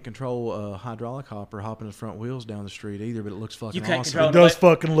 You can't control a hydraulic hopper hopping the front wheels down the street either, but it looks fucking You can't awesome. control It does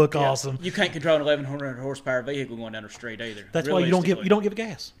fucking look Yeah. awesome. You can't control an 1100 horsepower vehicle going down the street either. That's why you don't give realistically. it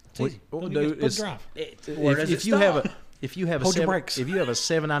gas. It's Well, easy. well, Don't dude, give it- it's- drive. Where does if it you have stop? if you have Hold your a brakes. if you have a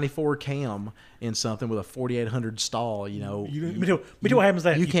 794 cam in something with a 4800 stall, you know, Me too. What happens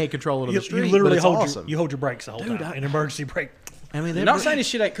that you can't control it on the street. You literally but it's hold awesome. you hold your brakes the whole time. An emergency brake. I mean, I'm not saying this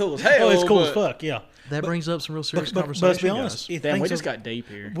shit ain't cool as hell. Oh, it's cool but as fuck. Yeah. that brings up some real serious But conversation. let's be honest. guys. if Damn, we things just are- got deep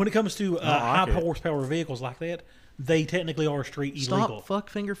here. when it comes to I high like it. horsepower vehicles like that, they technically are street illegal. Stop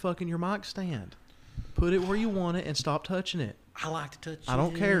finger fucking your mic stand. Put it where you want it and stop touching it. I like to touch. I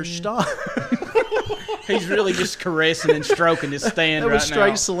don't care. Stop. He's really just caressing and stroking his stand That right was straight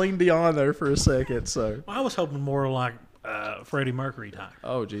now. Celine Dion there for a second. So, I was hoping more like Freddie Mercury type.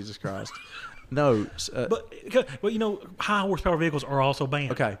 oh Jesus Christ, no. But you know, high horsepower vehicles are also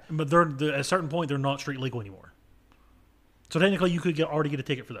banned. Okay. But at a certain point they're not street legal anymore. So technically, you could already get a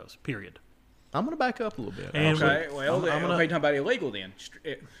ticket for those. Period. I'm going to back up a little bit. And Okay, well, I'm gonna- okay, talking about illegal then.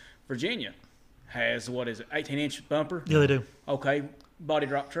 Virginia has, 18-inch bumper. Yeah, they do. Okay, body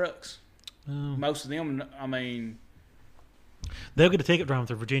drop trucks. Oh. Most of them, I mean, They'll get a ticket driving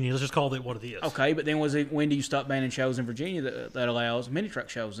through Virginia. Let's just call it what it is. okay, but then when do you stop banning shows in Virginia that allows mini truck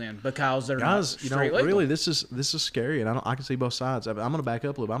shows in because they're Guys, not you know, straight legal? really, this is scary, and I can see both sides. I'm going to back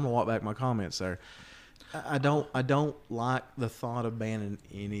up a little bit. I'm going to walk back my comments there. I don't like the thought of banning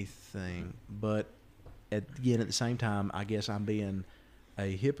anything, but at the same time, I guess I'm being a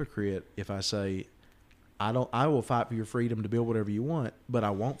hypocrite if I say I will fight for your freedom to build whatever you want, but I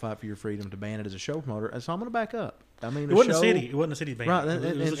won't fight for your freedom to ban it as a show promoter. And so I'm going to back up. I mean, It wasn't a city. It wasn't a city band. right?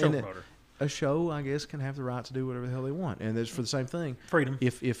 It was a show promoter. A show, I guess, can have the right to do whatever the hell they want, and it's for the same thing. Freedom.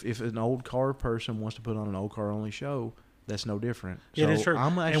 If an old car person wants to put on an old car only show, that's no different. It is So true.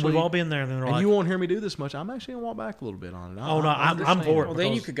 I'm And actually, we've all been there. And, they're and like, you won't hear me do this much. I'm actually gonna walk back a little bit on it. Oh, no, I'm understand. for it. Well, then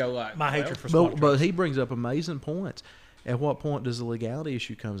you because could go like my hatred for But, squad but trucks. he brings up amazing points. At what point does the legality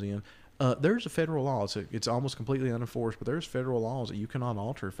issue comes in? There's a federal law. It's almost completely unenforced, but there's federal laws that you cannot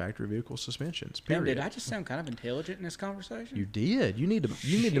alter factory vehicle suspensions. Damn, Period. did I just sound kind of intelligent in this conversation? You did. You need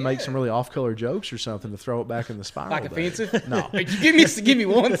to make some really off-color jokes or something to throw it back in the spiral. like there. offensive? No. give me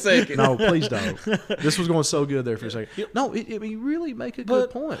 1 second. No, please don't. This was going so good there for a second. No, you really make a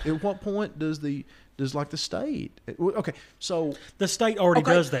good point. At what point does the state? Okay, so The state already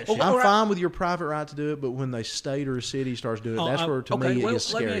Okay, does that shit. okay. I'm All right. fine with your private right to do it, but when the state or a city starts doing it, that's where to Okay, me it well,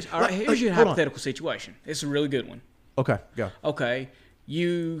 gets let me scary. ask, all right, here's your Hold on. hypothetical situation. It's a really good one. Okay, go. Okay,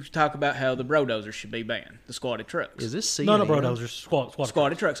 you talk about how the Brodozers should be banned, the squatted trucks. Is this CNN? No, Brodozers. Squad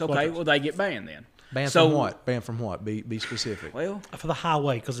Squatted trucks, okay, trucks. well, they get banned then. Banned So- from what? Banned from what? Be specific. Well, For the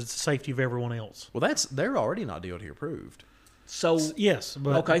highway, because it's the safety of everyone else. Well, they're already not DOT approved. so, Yes,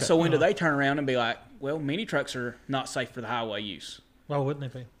 but okay, so when do uh, they turn around and be like, well, mini trucks are not safe for the highway use? Why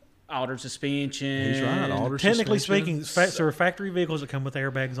wouldn't they be? Altered suspension. He's right. Alder Technically suspension. speaking, there are factory vehicles that come with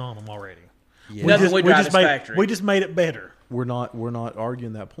airbags on them already. Yeah. Nothing we drive is made, factory. we just made it better. We're not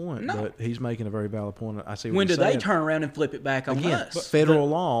arguing that point, No. but he's making a very valid point. I see what When do he's they saying. turn around and flip it back on Again, us? federal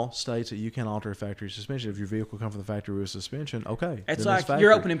law states that you can alter a factory suspension if your vehicle comes from the factory with suspension. Okay, It's then like factory.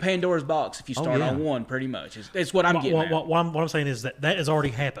 you're opening Pandora's box if you start yeah. on one, pretty much. It's what I'm getting at. What I'm saying is that has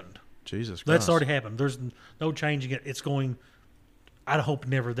already happened. Jesus Christ. That's already happened. There's no changing it. It's going, I hope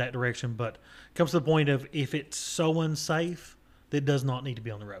never that direction, but it comes to the point of if it's so unsafe, that it does not need to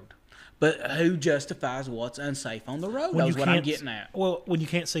be on the road. But who justifies what's unsafe on the road? That's what I'm getting at. Well, when you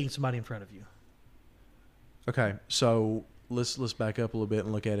can't see somebody in front of you. Okay, so let's back up a little bit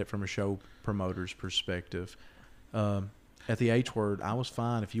and look at it from a show promoter's perspective. At the H word, I was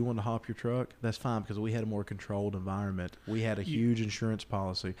fine. If you wanted to hop your truck, that's fine because we had a more controlled environment. We had a huge insurance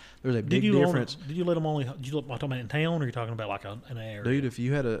policy. There's a big difference. Did you let them only? Did you let, talking about in town, or are you talking about like an area? Dude, if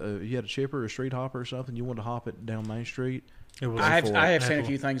you had a chipper, a street hopper, or something, you wanted to hop it down Main Street. It was I for have it. seen a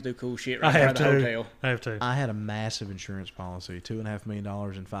few things do cool shit I right have around the to. hotel. I have to. I had a massive insurance policy, $2.5 million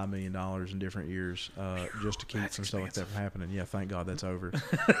and $5 million in different years, just to keep some stuff like that from happening. Yeah, thank God that's over.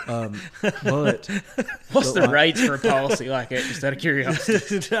 But What's So, the rates for a policy like that? Just out of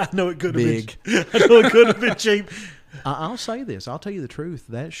curiosity. I know it could have Big. been. I know it could have been cheap. I'll say this. I'll tell you the truth.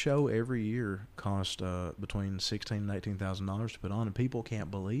 That show every year cost between $16,000 and $18,000 to put on, and people can't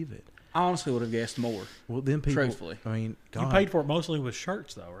believe it. I honestly would have guessed more. Well, then people. Truthfully. I mean, God, You paid for it mostly with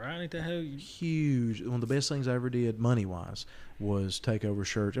shirts, though, right? Ain't that how you? huge. One of the best things I ever did, money wise, was take over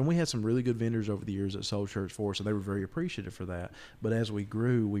shirts. And we had some really good vendors over the years that sold shirts for us, and they were very appreciative for that. But as we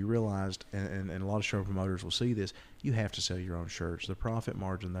grew, we realized, and a lot of show promoters will see this, you have to sell your own shirts. The profit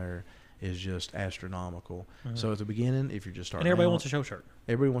margin there is just astronomical. So at the beginning, if you're just starting And everybody out, wants a show shirt.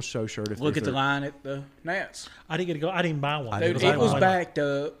 everybody wants a show shirt. If Look at the they're- line at the Nats. I didn't get to go. I didn't buy one. Dude, Dude, because it was like- backed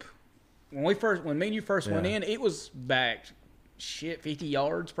up. When me and you first went Yeah. in, it was backed 50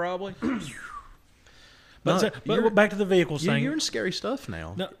 yards probably. But back to the vehicles thing. You're in scary stuff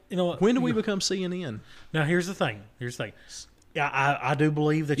now. No, you know what? When do we become CNN? Now here's the thing. Yeah, I do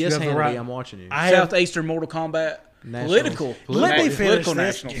believe that Yes, you have the Hannity, right. I'm watching you. I have, Southeastern Mortal Kombat. National- Let me finish Political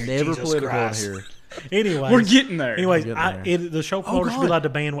this. national. Never Jesus political Christ. here. Anyways, We're getting there. Anyways, We're getting there. the show promoters should be God. allowed to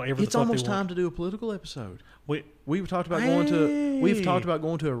ban whatever It's the fuck almost they time want. to do a political episode. We, We've talked about going to. We've Hey. talked about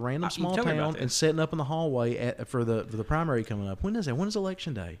going to a random You small told me about town this. and setting up in the hallway for the primary coming up. When is that? When is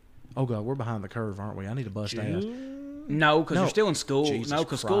election day? Oh God, we're behind the curve, aren't we? I need to bust ass. No, because No. you're still in school. Jesus No,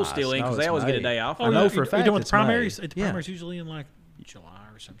 because school's Christ. still in, No, because it's they always get a May. day off. I know for a fact You know what it's the primaries? May. The Yeah. primaries usually in like July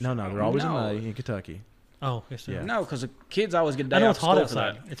or something. No, they're always No. in May in Kentucky. Oh, yes, Yeah. yeah. No, because the kids always get a day I know off it's hot school for that.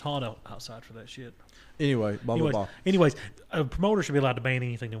 outside. It's hot outside for that shit. Anyway, blah blah blah. Anyways, a promoter should be allowed to ban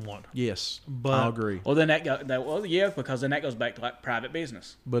anything they want. Yes, But- I agree. Well, then because then that goes back to like private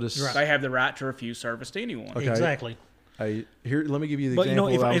business. But it's Right. They have the right to refuse service to anyone. Okay. Exactly. Hey, here. Let me give you the But you know,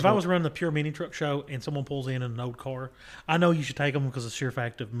 example. if I was running the pure mini truck show and someone pulls in an old car, I know you should take them because of the sheer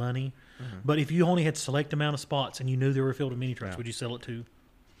fact of money. Mm-hmm. But if you only had select amount of spots and you knew they were filled with mini trucks, would you sell it to?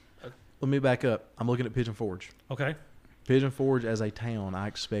 let me back up. I'm looking at Pigeon Forge. Okay, Pigeon Forge as a town, I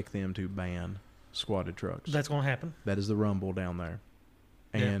expect them to ban squatted trucks. that's going to happen. That is the rumble down there.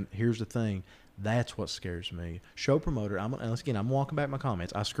 And here's the thing. That's what scares me. Show promoter. I'm walking back my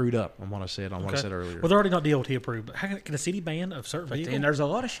comments. I screwed up on what I said on what I said earlier. Well, they're already not DOT approved. But how can a city ban of certain But then vehicles? there's a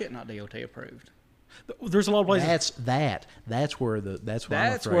lot of shit not DOT approved. There's a lot of places. That's where I'm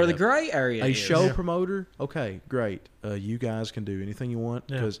That's afraid where the of. gray area A is. show Yeah. promoter, okay, great. You guys can do anything you want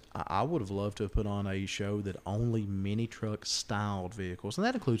Yeah. because I would have loved to have put on a show that only mini truck styled vehicles, and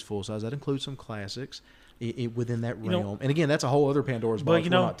that includes full size. That includes some classics within that realm. know- And again, that's a whole other Pandora's But box. you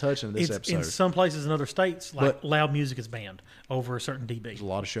know, we're not touching this it's, episode. in some places in other states, like But- loud music is banned over a certain dB. There's a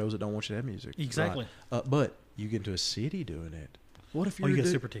lot of shows that don't want you to have music. Exactly. Right. But you get into a city doing it. What if Oh, you're you get a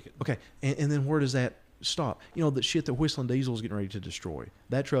super ticket. Okay, and then where does that stop? You know, the shit that Whistling Diesel is getting ready to destroy.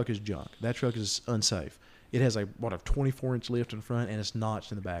 That truck is junk. That truck is unsafe. It has a 24-inch lift in front and it's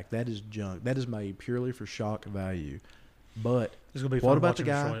notched in the back. That is junk. That is made purely for shock value. But It's gonna be what fun about the watching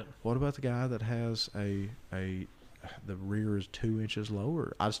them guy? destroy it. What about the guy that has the rear is 2 inches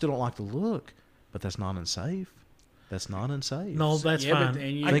lower? I still don't like the look, but that's not unsafe. That's not unsafe. No, that's yeah, fine. but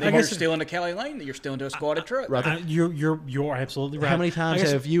then you, I you're guess still into Kelly Lane. You're still into a squatted truck. Right. You're absolutely right. How many I times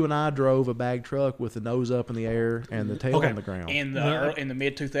guess- have you and I drove a bag truck with the nose up in the air and the tail Okay. on the ground? In the No. in the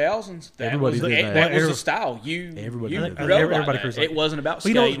mid 2000s, Everybody did that. that was Every- the style. You Everybody you did that. rode like Everybody that. cruised like It wasn't about Well,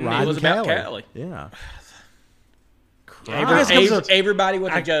 you know, skating. It Riding was about Cali. Cali. Yeah. I guess it comes up- Everybody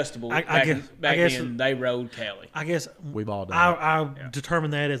with I- adjustable. I back guess- back I guess- then, they rode Cali. I guess We've all done I it. determine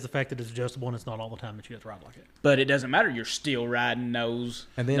that as the fact that it's adjustable and it's not all the time that you have to ride like it. But it doesn't matter. You're still riding nose.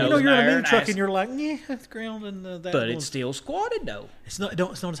 And then- You nose know, you're in a there mini and truck ass- and you're like, yeah, that's ground and that. But one's- it's still squatted though. it's not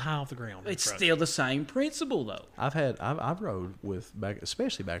as high off the ground. It's Right. still the same principle though. I've rode with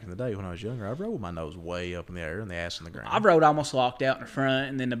especially back in the day when I was younger. I've rode with my nose way up in the air and the ass in the ground. I've rode almost locked out in the front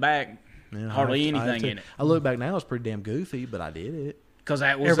and then the back. Yeah, hardly I have anything to. in it. I look back now; it's pretty damn goofy, but I did it. Because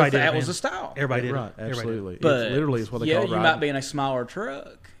that was Everybody did it, that was man. the style. Everybody did. Right, it. Everybody did. absolutely. But It literally is what they yeah, call you riding. might be in a smaller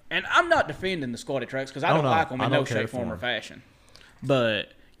truck, and I'm not defending the squatted trucks because I Oh, don't no. like them I in don't no care shape, for form, or 'em. fashion.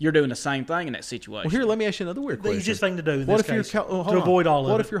 But you're doing the same thing in that situation. Well, here, let me ask you another weird The question. easiest thing to do in What this if you're case, hold to on. avoid all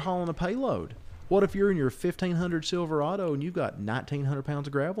of What it. if you're hauling a payload? What if you're in your 1500 Silverado and you've got 1900 pounds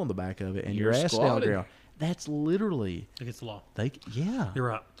of gravel on the back of it and You're your ass down the squatted. ground? That's literally against the law. yeah. You're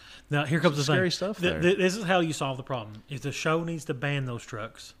right. Now here comes the thing. Scary stuff there. This is how you solve the problem. If the show needs to ban those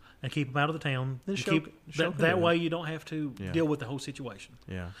trucks and keep them out of the town, Then and show- keep show can that do way it. you don't have to Yeah. deal with the whole situation.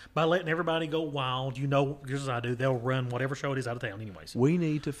 Yeah. By letting everybody go wild, you know, just as I do, they'll run whatever show it is out of town anyways. We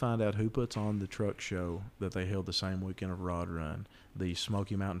need to find out who puts on the truck show that they held the same weekend of Rod Run, the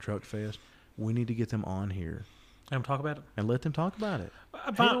Smoky Mountain Truck Fest. We need to get them on here And talk about it. and let them talk about it.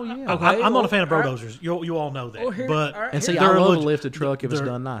 I'm, Hell yeah. okay, I'm not well, a fan of all right. bulldozers. You all know that. Well, here- but all right, And see, here- I they're love a leg- lifted truck if it's they're-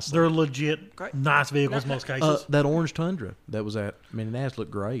 done nicely. They're legit Okay. nice vehicles in most cases. That orange Tundra that was at Minneapolis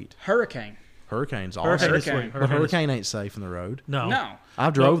looked great. Hurricane. Hurricane's awesome. Hurricane is Hurricane. sweet. But Hurricane ain't safe in the road. No. No. I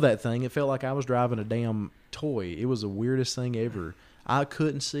drove that thing. It felt like I was driving a damn toy. It was the weirdest thing ever. I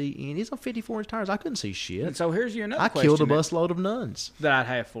couldn't see any. It's on 54-inch tires. I couldn't see And shit. so here's you another I question killed a that- busload of nuns. that I'd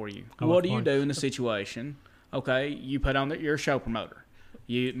have for you. Oh, What do you fine. do in the situation? Okay, you put on you're a show promoter.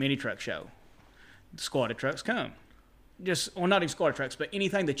 You mini truck show. The squatted trucks come. Not even squatted trucks, but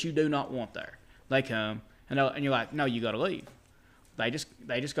anything that you do not want there. They come and you're like, no, you got to leave. They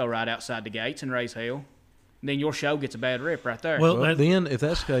just go right outside the gates and raise hell. Then your show gets a bad rep right there. Well, Well, that- then, if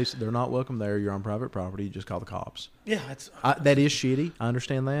that's the case, they're not welcome there. You're on private property. You just call the cops. yeah, it's That is shitty. I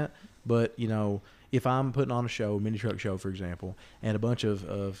understand that. But, you know, if I'm putting on a show, mini truck show, for example, and a bunch of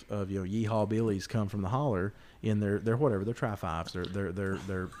yeehaw billies come from the holler in their whatever, their Tri-5s,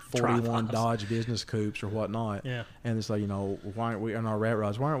 their 41 Dodge business coupes or whatnot. Yeah. And it's like, why aren't we, in our rat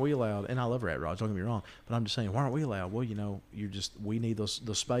rods, why aren't we allowed? And I love rat rods, don't get me wrong, but I'm just saying, why aren't we allowed? Well, we need those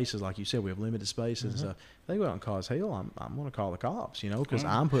spaces, like you said, we have limited spaces and stuff. If they go out and cause hell, I'm going to call the cops, because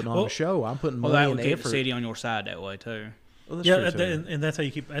I'm putting on a show, I'm putting money that and would keep effort. the city on your side that way too. Well, that's Yeah, true, too. and that's how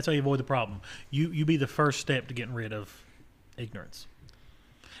you avoid the problem. You be the first step to getting rid of ignorance.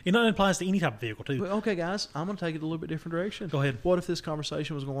 It applies to any type of vehicle too. Well, okay, guys, I'm going to take it a little bit different direction. Go ahead. What if this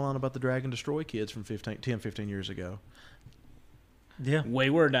conversation was going on about the drag and destroy kids from 10, 15 years ago? Yeah. We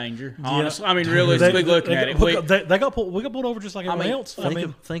were a danger. Yeah. Honestly, I mean, realistically looking at it, we got pulled over just like everyone else.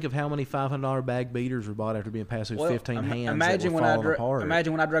 Think of how many $500 bag beaters were bought after being passed through 15 hands imagine that were falling apart.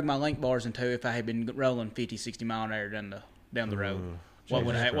 Imagine when I drug my link bars in two if I had been rolling 50, 60 mile an hour down the road. What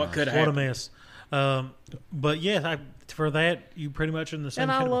could have What a happened? mess. But yeah, for that you pretty much in the same.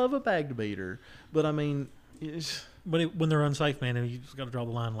 And I category. love a bag beater, but I mean, when they're unsafe, man, and you just got to draw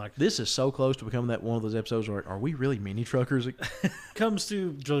the line. Like this is so close to becoming that one of those episodes where are we really mini truckers? comes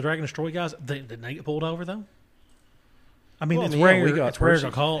to the Drag and Destroy guys, did they get pulled over though? I mean, Well, it's yeah, rare. we got It's rare to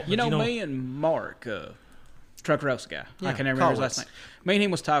purses. call. You know, me and Mark, Truck Roast guy, Yeah, I can never remember his Collins. last name. Me and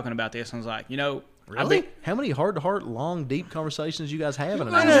him was talking about this, and I was like, Really? How many heart-to-heart, long, deep conversations you guys have in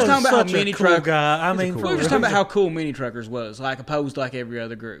an I hour? was just talking about how Such a mini cool truck guy. I He's a mean, cool we were guy. just talking about how cool mini truckers was, like opposed to like every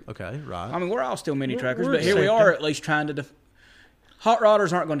other group. Okay, right. I mean, we're all still mini truckers, we're but here we accepting. are at least trying to. Hot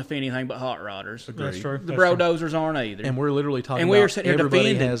rodders aren't going to defend anything but hot rodders. That's true. The brodozers aren't either. and we're literally talking And we about are sitting here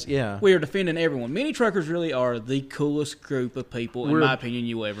everybody defending. We are defending everyone. Mini truckers really are the coolest group of people, in We're- my opinion,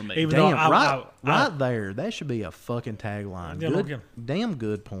 you will ever meet. Even Damn, though right there. That should be a fucking tagline. Yeah, Good, okay. damn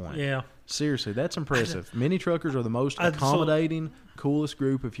good point. Yeah. Seriously, that's impressive. Mini truckers are the most accommodating, coolest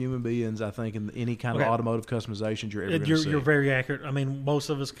group of human beings, I think, in any kind of automotive customizations you're ever going to see. You're very accurate. I mean, most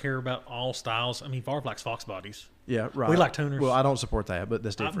of us care about all styles. I mean, Varv likes Fox bodies. Yeah, right. We like tuners. Well, I don't support that, but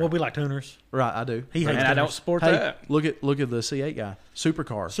that's different. Well, we like tuners. Right, I do. He hates and I don't tuners. support Hey, that. look at the C8 guy,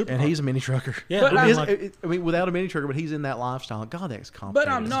 supercar, and he's a mini trucker. Yeah, But but I'm I mean, without a mini trucker, but he's in that lifestyle. God, that's complicated.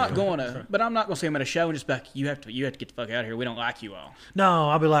 But I'm not stuff. going to. But I'm not going to see him at a show and just be like, you have to get the fuck out of here. We don't like you all. no,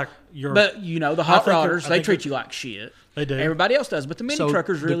 I'll be like, you're. But the hot think rodders, I they think treat you like shit. They do. Everybody else does, but the mini So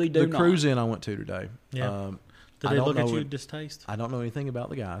truckers really do the not. cruise in I went to today. Yeah. Did I they don't look at know you it- distaste? I don't know anything about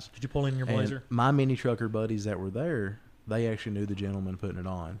the guys. Did you pull in your And blazer? my mini trucker buddies that were there, they actually knew the gentleman putting it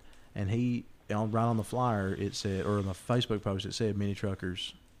on, and right on the flyer it said, or on the Facebook post it said mini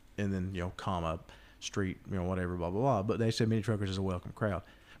truckers, and then comma street whatever blah blah blah. But they said mini truckers is a welcome crowd.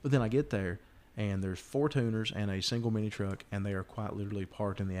 But then I get there and there's 4 tuners and a single mini truck, and they are quite literally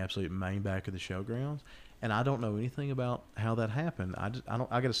parked in the absolute main back of the showgrounds. And I don't know anything about how that happened. I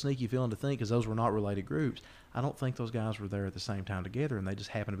got a sneaky feeling to think, because those were not related groups, I don't think those guys were there at the same time together, and they just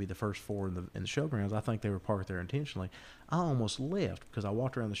happened to be the first 4 in the showgrounds. I think they were parked there intentionally. I almost left because I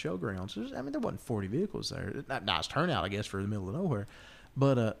walked around the showgrounds. There wasn't 40 vehicles there. Nice turnout, I guess, for the middle of nowhere.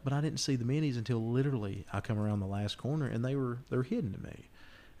 But I didn't see the minis until literally I come around the last corner, and they were hidden to me.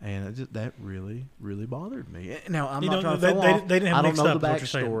 And that really, really bothered me. Now, I'm not trying to throw off. They didn't have I don't mixed know up. the is what you're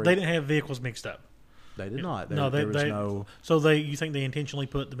saying. backstory. They didn't have vehicles mixed up. They did not. No, there was no So you think they intentionally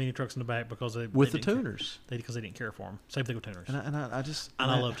put the mini trucks in the back because they with the didn't care- tuners. because they didn't care for them. Same thing with tuners. And I just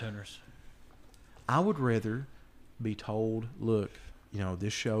I love tuners. I would rather be told, look,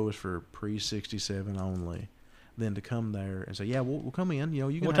 this show is for pre-67 only, than to come there and say, yeah, we'll come in. You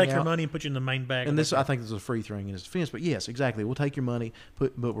can We'll hang take your out. money and put you in the main bag. And this, I think, this is a free thing in his defense. But yes, exactly. We'll take your money,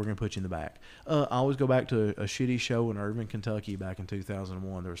 but we're going to put you in the back. I always go back to a shitty show in Irving, Kentucky back in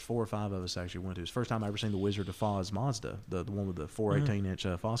 2001. There was 4 or 5 of us actually went to. It was the first time I ever seen the Wizard of Oz Mazda, the one with the 418-inch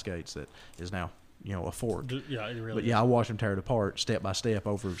Fosgates that is now a Ford. Yeah, it really. But is. yeah, I watched them tear it apart step by step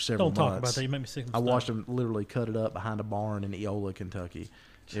over several Don't talk months. about that. You make me sick. I watched them literally cut it up behind a barn in Eola, Kentucky.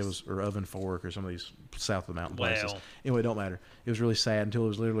 It was, or Oven Fork, or some of these south of the mountain places. Wow. Anyway, it don't matter. It was really sad until it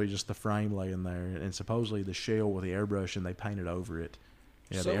was literally just the frame laying there, and supposedly the shell with the airbrush, and they painted over it.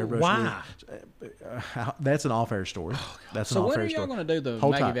 Yeah, So the airbrush. why? That's an off-air story. That's an So when off-air are y'all story. going to do the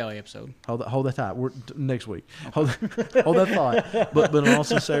Hold Maggie tight. Valley episode? Hold that tight. We're next week. Hold that thought. But in all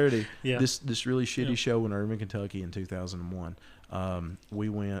sincerity, Yeah. this really shitty show in Irving, Kentucky in 2001. We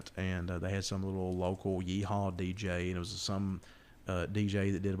went and they had some little local yeehaw DJ, and it was some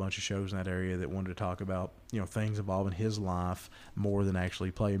DJ that did a bunch of shows in that area that wanted to talk about things involving his life more than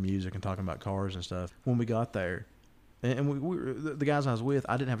actually playing music and talking about cars and stuff. When we got there, And the guys I was with,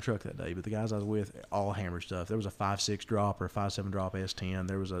 I didn't have a truck that day, but the guys I was with all hammered stuff. There was a 5.6 drop or a 5.7 drop S10.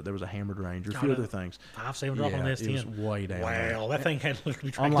 There was a hammered Ranger, a few other things. 5.7 drop on the S10. It was way down. There. Wow, that thing had to be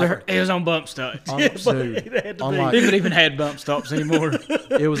It was on bump stops. Dude, It even had bump stops anymore.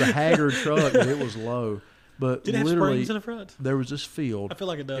 It was a Haggard truck, but it was low. But Did it have literally, springs in the front? there was this field. I feel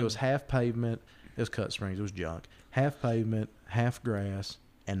like it does. It was half pavement. It was cut springs. It was junk. Half pavement, half grass,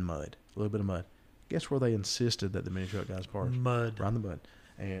 and mud. A little bit of mud. Guess where they insisted that the mini truck guys parked? Mud. Right in the mud.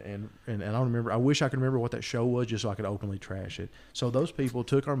 And I don't remember. I wish I could remember what that show was, just so I could openly trash it. So those people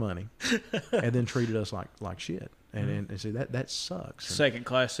took our money and then treated us like shit. And see that sucks. Second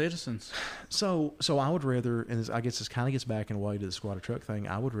class citizens. So I would rather, and I guess this kind of gets back in a way to the squatter truck thing.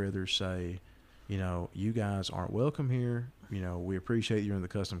 I would rather say, you guys aren't welcome here. We appreciate you're in the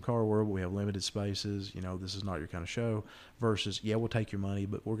custom car world, but we have limited spaces. This is not your kind of show. Versus, yeah, we'll take your money,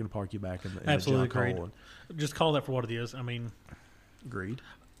 but we're going to park you back in the Absolutely junk agreed. hole. Just call that for what it is. I mean, Agreed.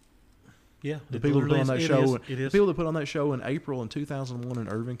 yeah. The people that put on that show, It is. the people that put on that show in April in 2001 in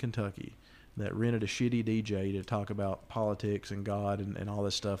Irving, Kentucky, that rented a shitty DJ to talk about politics and God and all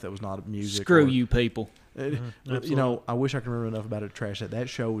this stuff that was not music. Screw you people. I wish I could remember enough about it to trash that. That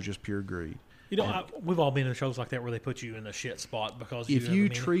show was just pure greed. We've all been in shows like that where they put you in a shit spot because If have a you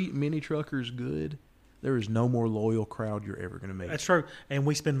mini. treat mini truckers good, there is no more loyal crowd you're ever going to meet. That's true, and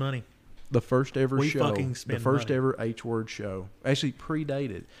we spend money. The first ever We show, fucking the spend first money. ever H-word show, actually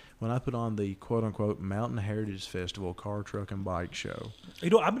predated when I put on the quote-unquote Mountain Heritage Festival car, truck, and bike show.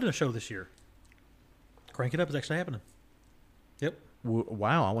 I've been in a show this year. Crank It Up is actually happening. Yep.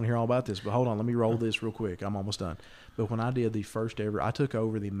 Wow, I want to hear all about this, but hold on, let me roll this real quick. I'm almost done. But when I did the first ever, I took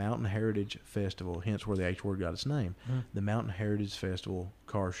over the Mountain Heritage Festival, hence where the H-word got its name. The Mountain Heritage Festival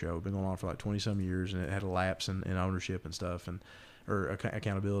car show, been going on for like 20-some years, and it had a lapse in ownership and stuff, or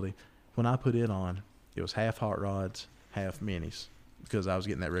accountability. When I put it on, it was half hot rods, half minis, because I was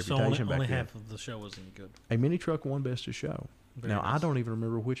getting that So reputation back only then. half of the show was any good. A mini truck won Best of Show. Very Now, I nice. don't even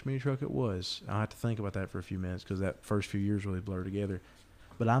remember which mini truck it was. I have to think about that for a few minutes because that first few years really blurred together.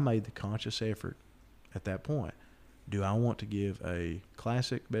 But I made the conscious effort at that point. Do I want to give a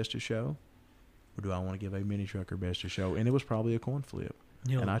classic Best of Show, or do I want to give a mini trucker Best of Show? And it was probably a coin flip.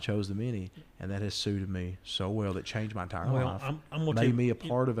 And I chose the mini, and that has suited me so well that changed my entire life. I'm gonna Made me a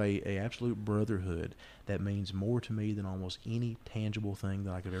part of a absolute brotherhood that means more to me than almost any tangible thing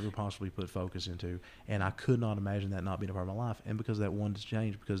that I could ever possibly put focus into. And I could not imagine that not being a part of my life. And because that one has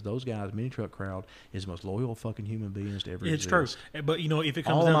changed, because those guys, mini truck crowd, is the most loyal fucking human beings to ever It's exist. true, but if it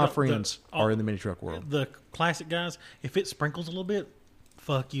comes All down of my to friends are in the mini truck world. The classic guys, if it sprinkles a little bit,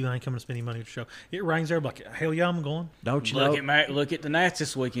 fuck you, I ain't coming to spend any money at the show. It rains there, like hell yeah, I'm going. Don't you know? Look at the Nats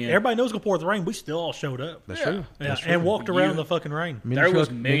this weekend. Everybody knows it's gonna pour the rain. We still all showed up. That's true. Yeah, That's true. and walked around You- in the fucking rain. Mini There was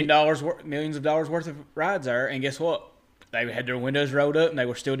truck- millions of dollars worth of rides there, and guess what? They had their windows rolled up, and they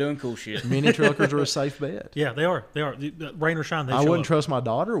were still doing cool shit. Mini truckers are a safe bet. Yeah, they are. They are. Rain or shine, they I show wouldn't up. trust my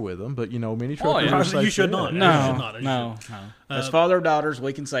daughter with them, but mini Oh, truckers yeah. are a safe You should bet. not. No, As no. As father of daughters,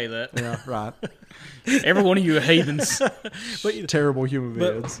 we can say that. Yeah, right. Every one of you are heathens. Terrible human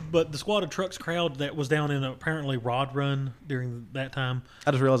beings. But the Squad of Trucks crowd that was down in apparently Rod Run during that time.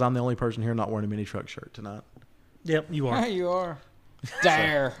 I just realized I'm the only person here not wearing a mini truck shirt tonight. Yep, you are. you are.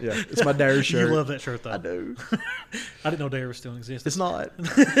 Dare. Yeah, it's my Dare shirt. You love that shirt though. I do. I didn't know Dare still existed. It's not.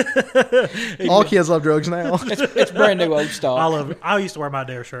 All kids love drugs now. It's brand new old stock. I love it. I used to wear my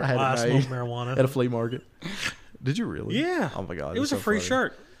Dare shirt I had while I it smoked made marijuana. at a flea market. Did you really? Yeah. Oh my god. It was it's a so free funny.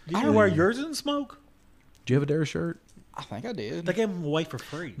 shirt. Did you wear yours and smoke? Do you have a Dare shirt? I think I did. They gave them away for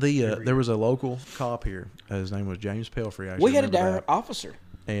free. There was a local cop here. His name was James Pelfrey. I actually We had a remember Dare that. officer.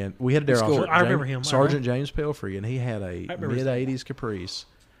 And we had a Dare School. officer. I remember him. Sergeant James Pelfrey, and he had a remember mid his name. '80s Caprice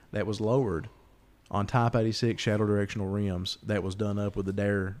that was lowered on Type 86 shadow directional rims that was done up with the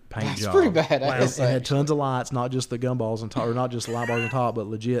Dare paint That's job. pretty bad. Wow. I It guess. had tons of lights, not just the gumballs on top, or not just the light bars on top, but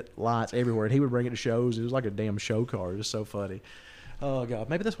legit lights everywhere. And he would bring it to shows. It was like a damn show car. It was so funny. Oh god,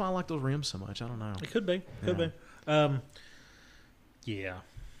 maybe that's why I like those rims so much. I don't know. It could be. Could Yeah. be. Yeah.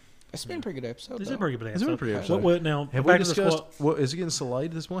 It's been a pretty good episode. This is though. a pretty good It's been a episode. pretty episode. Now, Have we back to the discussed? squad. Well, is it getting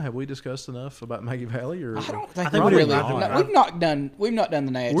delayed this one? Have we discussed enough about Maggie Valley? Or I don't think, think we we really. did not. No, we've not done. We've not done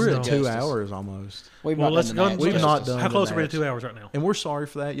the Nats. we're the at 2 justice. hours almost, We've Well, not let's done go. the Nats. We've justice. not done How close the are we to Nats. 2 hours right now? and we're sorry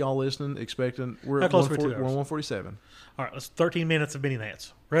for that, y'all listening, expecting. We're How at close are we to 2 we're hours? 147. All right, let's 13 minutes of mini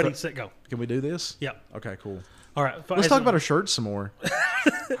Nats. Ready, set, go. Can we do this? Yeah. Okay, cool. All right. Let's talk about our shirts some more.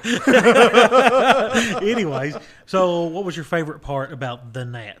 Anyways, so what was your favorite part about the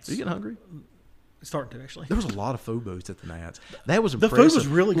Nats? Are you getting hungry? Starting to actually. There was a lot of food booths at the Nats. That was The impressive. food was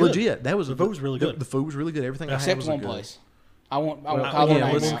really good. Legit. That was The food was really good. The food was really good. Everything I had Except was one good. place. I won't Well, call their again,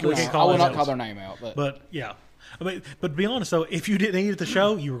 name let's- out. we can't I call will it not out. call their name out. But But yeah, I mean, but to be honest, though, if you didn't eat at the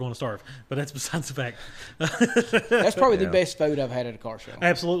show, you were going to starve. But that's besides the fact. That's probably the best food I've had at a car show.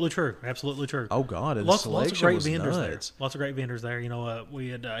 Absolutely true. Absolutely true. Oh God, and Lots the of selection great was vendors nuts. there. Lots of great vendors there. You know, we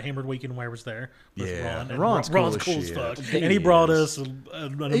had Hammered Weekend Wear was there. With Yeah. Ron, and Ron's cool as cool as shit. fuck. He And he brought is. us an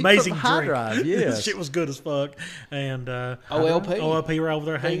He amazing put the high drink. drive, yes. Shit was good as fuck. And OLP. OLP were over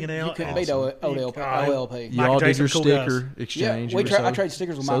there hanging You out. couldn't beat OLP. Mike Y'all did Jason, your cool sticker guys. exchange. Yeah, You were I traded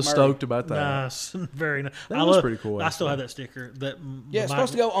stickers with so Mike Murray. stoked about that. Nice, very nice. That I was love, pretty cool, I still actually. have that sticker. That Yeah, it's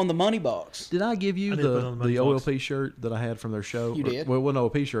supposed to go on the money box. Did I give you I did put it on the the money box. OLP shirt that I had from their show? You did. Well, it wasn't an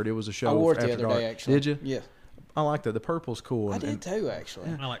OLP shirt. It was a show. I wore it after the other dark. day, actually. Did you? Yeah. I like that. The purple's cool. I and- did too, actually.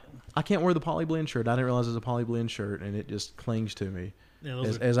 I like. I can't wear the poly blend shirt. I didn't realize it was a poly blend shirt, and it just clings to me. Yeah,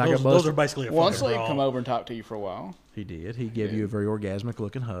 those, As are, I got those, those busted- are basically a One fucking sleeve bra. come over and talk to you for a while. He did. He gave you a very orgasmic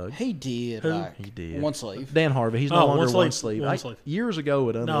looking hug. He did. Who? Like, He did. One sleeve. Dan Harvey. He's Oh, no one longer one sleeve. sleeve. One sleeve. Years ago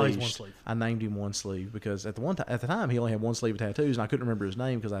at Unleashed, No, he's one sleeve. I named him one sleeve because at the time he only had one sleeve of tattoos, and I couldn't remember his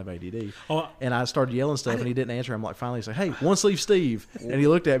name because I have ADD. Oh, And I started yelling stuff, and he didn't answer. I'm like, finally, say, "Hey, one sleeve Steve," and he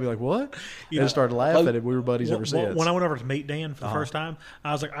looked at me like, "What?" And I started laughing, and we were buddies ever since. When I went over to meet Dan for the first time,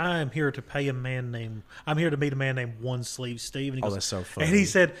 I was like, I'm here to meet a man named One Sleeve Steve. And he Oh, goes, that's so funny. And he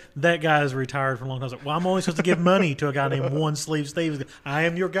said, that guy is retired for a long time. I was like, well, I'm only supposed to give money to a guy named One Sleeve Steve. He goes, I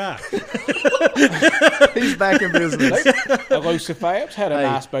am your guy. He's back in business. Elusive Fabs had a Hey.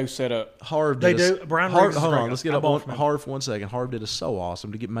 nice booth set up. Harv They did do. Brian Harv, Riggs is hold great. on, let's get I up bought one, from him. Harv for 1 second. Harv did us so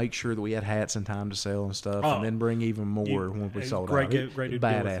awesome to make sure that we had hats in time to sell and stuff, Oh. and then bring even more when we he's sold great out. dude- great dude to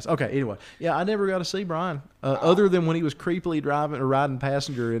deal Badass. Okay, anyway, yeah, I never got to see Brian other than when he was creepily driving or riding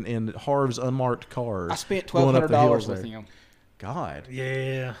passenger in Harv's unmarked cars. I spent going up the hills $1,200 with there. him. God,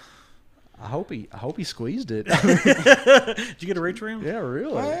 Yeah. I hope he squeezed it. Did you get a reach around? Yeah,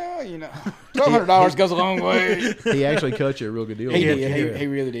 really. Well, you know, $1,200 goes a long way. He actually cut you a real good deal. He Yeah, did. yeah. He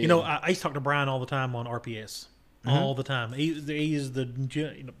really did. You know, I used to talk to Brian all the time on RPS. All the time. He's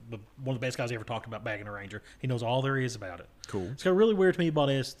one of the best guys I ever talked about bagging a Ranger. He knows all there is about it. Cool. It's got really weird to me. He bought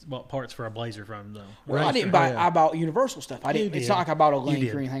parts for a Blazer from though. well, I didn't buy. I bought Universal stuff. I didn't. You It's did. not like I bought a You link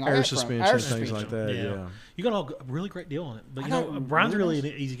did. or anything like Air that. suspension, Air things like that. Yeah. You got a really great deal on it, but you I know know, Brian's really really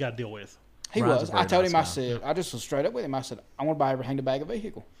an easy guy to deal with. He Brian's was. a very I told him. I nice guy. said. I just was straight up with him. I said, I want to buy everything to bag a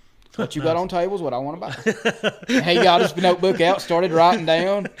vehicle. What you got on table is what I want to buy. And he got his notebook out, started writing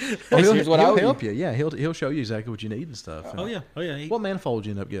down. Well, Here's what I he'll owe help you. you. Yeah, he'll show you exactly what you need and stuff. Oh yeah. What manifold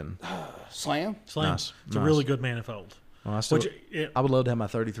you end up getting? Slam. Slam. Nice, It's a nice. really good manifold. Well, I, still, Which I would love to have my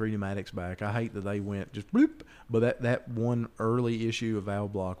 33 pneumatics back. I hate that they went just bloop. But that one early issue of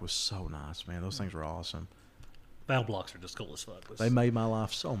Valve Block was so nice, man. Those things were awesome. valve blocks are just cool as fuck. They made my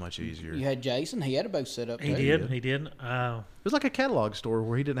life so much easier. You had Jason. He had a boat set up. He too. did. He did. It was like a catalog store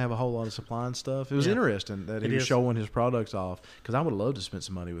where he didn't have a whole lot of supply and stuff. It was Yeah. interesting that he It was is. showing his products off because I would have loved to spend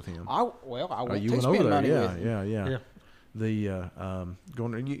some money with him. I Oh, went you to went spend over there, money yeah, with. yeah. Yeah. The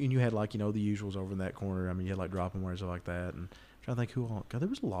going and you had like the usuals over in that corner. I mean, you had like drop and wear and stuff like that. And I'm trying to think who all. God, there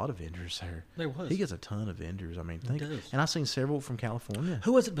was a lot of vendors there. There was. He gets a ton of vendors. I mean, does. and I've seen several from California.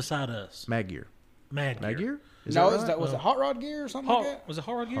 Who was it beside us? Mag Gear. Mad Mag Gear. Gear? Is No, that right? was it Hot Rod Gear or something like that? Was it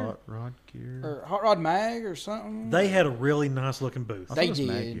Hard Gear? Hot Rod Gear? Or Hot Rod Mag or something? They had a really nice looking booth. I thought they it was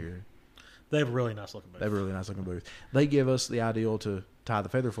Mag did. Gear. They have a really nice looking booth. They have a really nice looking booth. They give us the ideal to tie the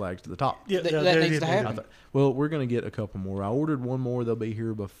feather flags to the top. Yeah, That- they- that they needs did to do happen. that. Well, we're going to get a couple more. I ordered one more. They'll be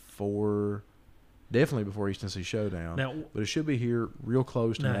here definitely before East Tennessee Showdown. Now- but it should be here real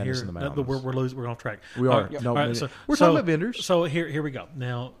close to Now Madness here, in the no, Mountains. but we're off track. We All are. right, No, all right, but so, we're talking about vendors. So here we go.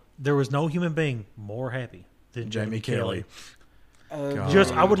 Now there was no human being more happy than Jamie Kelly. God.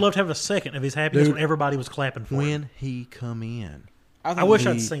 Just I would love to have a second of his happiness Dude, when everybody was clapping for him. When he come in, I wish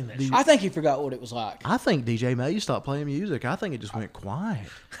I'd the- seen that. the- shit. I think he forgot what it was like. I think DJ May stopped playing music. I think it just went quiet.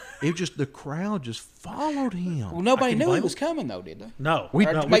 It just the crowd just followed him. Well, nobody can knew blame he him. was coming though, did they? No, We-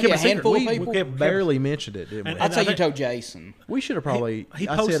 no, maybe kept a secret. handful of We people. kept- Barely mentioned it, didn't we? And I'd say I you think- told Jason. We should have probably. He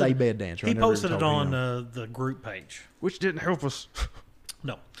I posted, said a bed dancer. I He never even posted it told on him. the group page. Which didn't help us.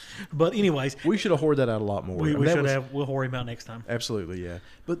 No, but anyways, We should have hoarded that out a lot more. we I mean, that should was- have. We'll whore him out next time. Absolutely, yeah.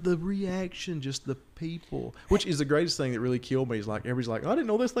 But the reaction, just the people, which is the greatest thing that really killed me, is like everybody's like, I didn't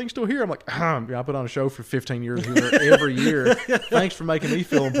know this thing's still here. I'm like, I put on a show for 15 years here every year. Thanks for making me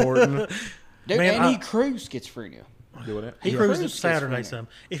feel important. Dude, Man, and I- he cruised schizophrenia. Doing it. He Yeah. cruised Cruise Saturday schizophrenia. some.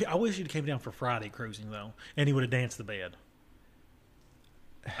 I wish he'd came down for Friday cruising though, and he would have danced the bed.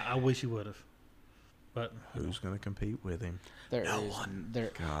 I wish he would have. But Who's going to compete with him? There is.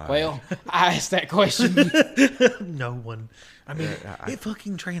 There. God. Well, I asked that question. no one. I mean, I- it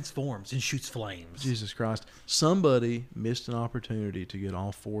fucking transforms and shoots flames. Jesus Christ. Somebody missed an opportunity to get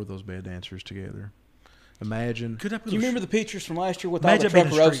all four of those bed dancers together. Imagine. Could I put Do you remember the pictures from last year with Imagine all the being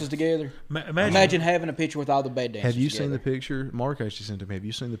in the Truckerosas streets. together? imagine, Imagine having a picture with all the bed dancers Have you seen the together. picture? Mark actually sent to me. Have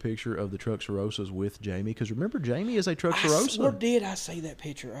you seen the picture of the Truxerosas with Jamie? Because remember, Jamie is a Where Truxerosa. did I see that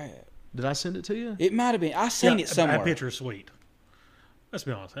picture at? Did I send it to you? It might have been. I seen it somewhere. That picture is sweet. Let's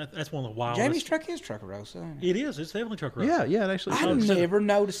be honest. That's one of the wildest. Jamie's truck is Truckerosa. Ain't it? It is. It's definitely truck road. Yeah, it actually. I is. never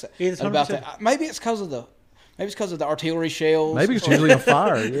noticed that. It's about 100%. that. Maybe it's because of the. Maybe it's because of the artillery shells. Maybe it's usually a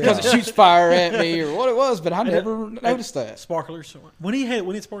fire. because it Yeah. shoots fire at me or what it was, but I never noticed that. Sparklers. When he had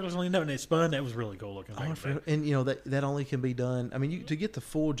sparklers on the end and it spun, that was really cool looking. back in the day. And you know that only can be done. I mean, to get the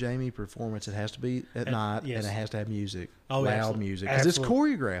full Jamie performance, it has to be at night, yes. and it has to have music, Oh, loud absolutely. music, because it's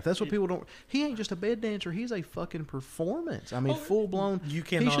Absolutely. choreographed. That's what people don't. He ain't just a bed dancer. He's a fucking performance. I mean, full blown. you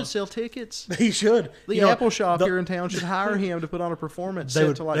He cannot- should sell tickets. He should. The You know, Apple shop the- here in town should hire him to put on a performance They set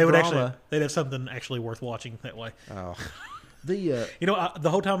would. to like They would drama. actually. They'd have something actually worth watching that way. Oh, the You know, the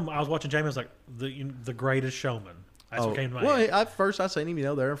whole time I was watching Jamie, I was like, the greatest showman. That's what came to my well, head. at first I seen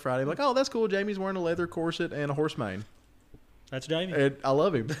him, there on Friday. I'm like, oh, that's cool. Jamie's wearing a leather corset and a horse mane, That's Jamie. and I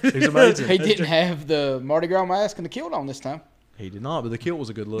love him. He's amazing. He didn't have the Mardi Gras mask and the kilt on this time. He did not, but the kilt was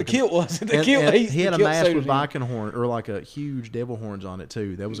a good look. The kilt was the And- kilt. and He he had the a kilt mask suited with him. Viking horn or like a huge devil horns on it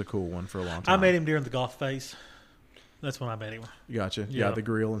too. That was a cool one for a long time. I met him during the golf phase. That's when I met him. Gotcha. Yeah. Yeah, the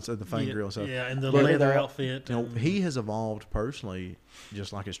grill and the fang yeah, grill and stuff. Yeah, and the But- leather outfit. You know, and- he has evolved personally,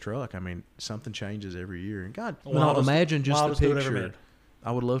 just like his truck. I mean, something changes every year. And God, Wildest- imagine just the wildest dude ever picture. met.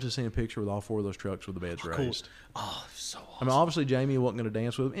 I would love to see a picture with all four of those trucks with the beds cool. raised. Oh, so awesome. I mean, obviously Jamie wasn't going to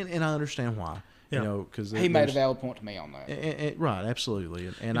dance with him, and I understand why. Yeah. You know, because He made a valid point to me on that. right, absolutely,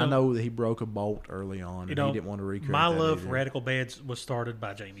 and You I know- know that he broke a bolt early on, and You know, he didn't want to recreate my that love either. for radical beds was started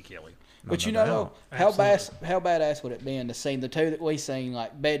by Jamie Kelly. But No you know, doubt. how badass would it been to see the two that we seen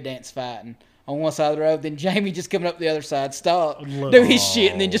like bed dance fighting on one side of the road, then Jamie just coming up the other side, stop, Love- do his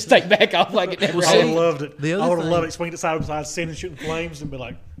shit, and then just take back off like it never I would happened. have loved it. The other I would have thing- loved it. Swing it side by side, standing shooting flames, and be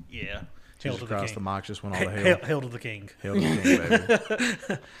like, yeah, hell Jesus to the Christ, king. the mic just went all to Hell, hell. hell to the king. Hell to the king,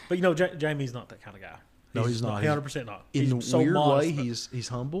 baby. But you know, Jamie's not that kind of guy. No, he's not. 100% not. In He's the so weird modest, way, but he's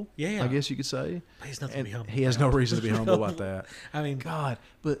humble. Yeah. I guess you could say. he's nothing to And be humble. he has no reason to be humble about that. I mean, God,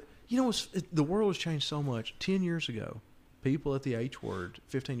 but you know, the world has changed so much. 10 years ago, people at the H word,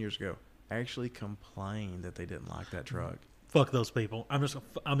 15 years ago, actually complained that they didn't like that truck. fuck those people. I mean,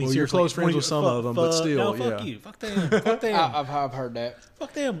 Well, you're seriously, close friends with some of them, but still, no, fuck yeah. you, fuck them, fuck them, I've heard that.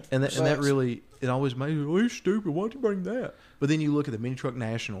 fuck them. And that Sucks. really, it always made me, well, he's stupid. Why'd you bring that? But then you look at the Mini Truck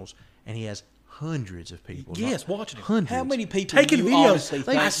Nationals, and he has hundreds of people. Yes, watching him. Hundreds. How many people Taking do you videos. honestly They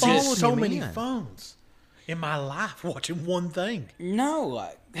think I follow see just- so him many in. phones in my life watching one thing. No,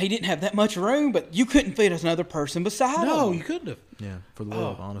 like, he didn't have that much room, but you couldn't fit another person beside No, him. you couldn't have. Yeah, for the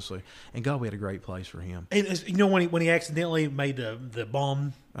world, honestly. And God, we had a great place for him. And you know when he accidentally made the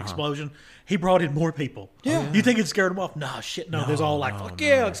bomb explosion, he brought in more people. Yeah. You think it scared him off? No, shit, no. There's all like, fuck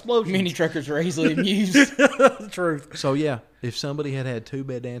yeah, explosion. Mini truckers are easily amused. the truth. So yeah, if somebody had two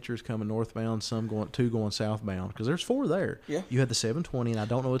bed dancers coming northbound, two going southbound, because there's four there. Yeah. You had the 720, and I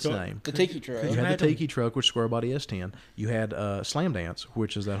don't know its name. The tiki truck. You had the Imagine- Tiki truck, which is square body S10. You had Slam Dance,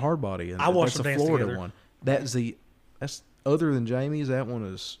 which is that hard body, and I watched that's them the dance Florida together. one. That's other than Jamie's. That one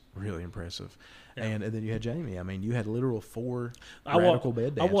is really impressive. And then you had Jamie. I mean, you had literal four radical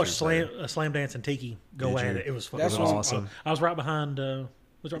bed I dancers. watched there. Slam Dance and Tiki go Did at you? it. It was fucking That's awesome. awesome. I was right behind.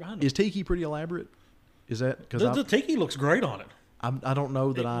 Was right behind him. Is Tiki pretty elaborate? Is that because The Tiki looks great on it. I don't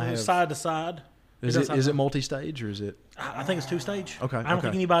know that I have. Side to side. Is does it have- multi-stage or is it? I think it's 2-stage. Okay. I don't okay.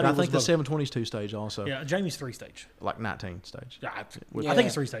 think anybody. I was think the both. 720 is 2-stage also. Yeah, Jamie's 3-stage. Like 19 stage. Yeah, I Yeah. think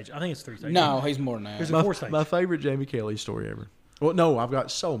it's 3-stage. I think it's 3-stage. No, he's more than that. There's a My, 4-stage. my favorite Jamie Kelly story ever. Well, no, I've got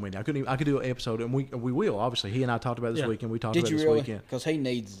so many. I could do an episode, and we will. Obviously, he and I talked about this Yeah. weekend. We talked Did about you this really? weekend. Because he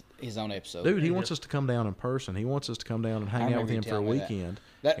needs his own episode. Dude, he wants us to come down in person. He wants us to come down and hang out with remember him you for a telling me that. weekend,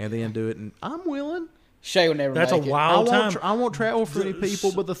 That- and then do it. And I'm willing. Shay will never That's a make it. wild time. I won't travel for any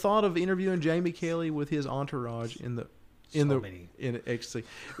people, but the thought of interviewing Jamie Kelly with his entourage in many. ecstasy.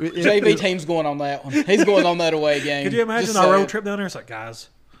 JB team's going on that one. He's going on that away game. Could you imagine Just our saying. road trip down there? It's like, guys,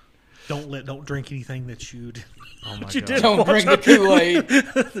 don't drink anything that you Oh my that you God. didn't Don't watch drink the Kool-Aid.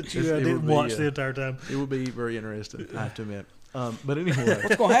 that you It would didn't be, watch the entire time. It would be very interesting, I have to admit. But anyway,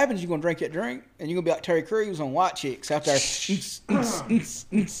 What's going to happen is you're going to drink that drink, and you're going to be like Terry Crews on White Chicks out there.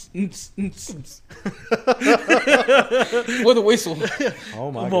 With a whistle.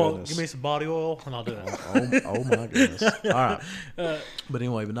 oh my Come on, goodness. give me some body oil, and I'll do it. Oh my goodness! All right, but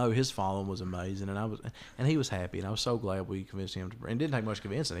anyway, but no, his following was amazing, and he was happy, and I was so glad we convinced him to. And it didn't take much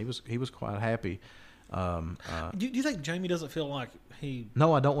convincing. He was quite happy. Do you think Jamie doesn't feel like he?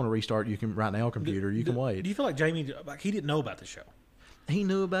 No, I don't want to restart. You can right now, computer. You can Do wait. you feel like Jamie, like he didn't know about the show? he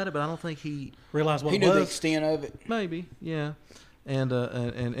knew about it, but I don't think he Realize what He it knew the was. extent of it. maybe, yeah. And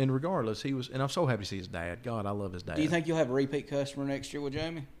regardless, he was, and I'm so happy to see his dad. God, I love his dad. Do you think you'll have a repeat customer next year with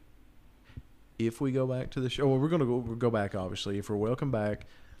Jamie? if we go back to the show, well, we're going to go back, obviously. If we're welcome back,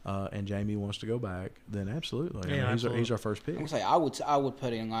 and Jamie wants to go back, then absolutely. Yeah, I mean, absolutely. he's our first pick. I'm gonna say I would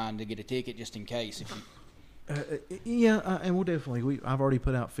put in line to get a ticket just in case. If you, And we'll definitely. I've already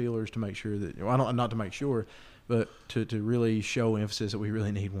put out feelers to make sure that not to make sure, but to really show emphasis that we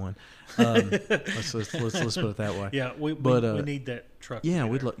really need one. Let's put it that way. Yeah, we need that truck. Yeah,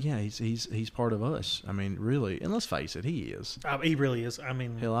 together. he's part of us. I mean, really, and let's face it, he is. He really is. I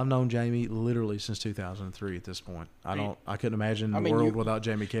mean, Hell, I've known Jamie literally since 2003. At this point, I couldn't imagine the mean, world you- without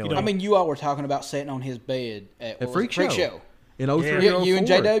Jamie Kelly. I mean, you all were talking about sitting on his bed at what was Freak it? Show. In 03 Yeah, or you and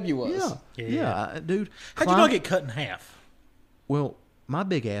 04. JW was. Yeah, dude. how'd you not get cut in half? Well, my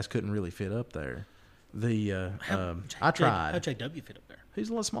big ass couldn't really fit up there. I tried. How'd JW fit up there? He's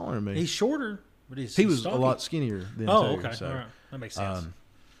a lot smaller than me. He's shorter, but he's he was stocky. a lot skinnier than Oh, too. okay, So. all right, that makes sense.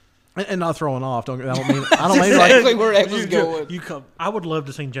 And not throwing off. I don't mean like Exactly where that was going. You come. I would love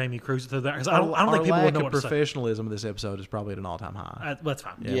to see Jamie cruise through that because I don't our think people would lack know of what to say. professionalism of this episode is probably at an all-time high. That's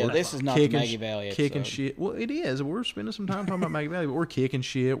fine. Yeah, that's this fine. is not the Kicking Maggie Valley episode. kicking shit. Well, it is. We're spending some time talking about Maggie Valley, but we're kicking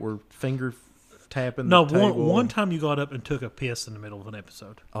shit. We're finger tapping. No, the table. one time you got up and took a piss in the middle of an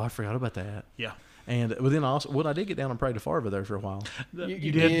episode. Oh, I forgot about that. Yeah. And then also, I did get down and pray to Farva there for a while.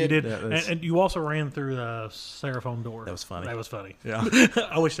 You did. Yeah, that's- And you also ran through the Seraphone door. That was funny. That was funny. Yeah.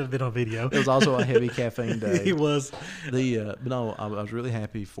 I wish it had been on video. It was also a heavy caffeine day. He was. But no, I was really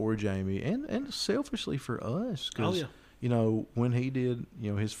happy for Jamie and selfishly for us because Oh, yeah. When he did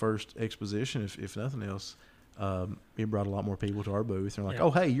his first exposition, if nothing else, he brought a lot more people to our booth. And like, Yeah.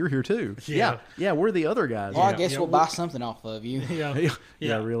 oh hey, you're here too. Yeah. Yeah, we're the other guys. Well, I Yeah. guess Yeah, we'll we- buy something off of you. Yeah.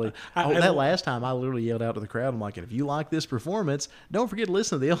 Yeah, really. I- That last time, I literally yelled out to the crowd, I'm like, if you like this performance, don't forget to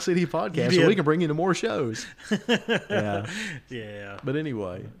listen to the LCD podcast so did. we can bring you to more shows. Yeah. Yeah. But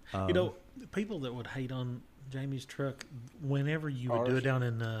anyway. People that would hate on Jamie's truck, whenever you would do Ours.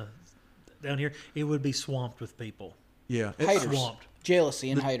 it down here, it would be swamped with people. Yeah. Haters, Swamped.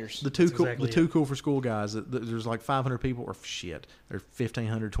 jealousy, and haters. The too That's cool, exactly the too it. cool for school guys. There's like 500 people, or shit, there's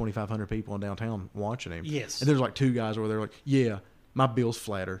 1,500, 2,500 people in downtown watching him. Yes. and there's like two guys over there, like, yeah, my bill's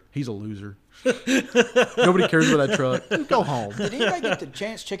flatter. He's a loser. Nobody cares about that truck. Just go home. Did anybody get the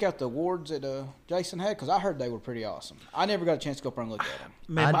chance to check out the awards that Jason had? Because I heard they were pretty awesome. I never got a chance to go up there and look at them.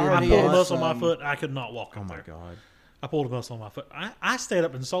 Man, I I did pulled a not. muscle on my foot. I could not walk Oh up my there. god, I pulled a muscle on my foot. I stayed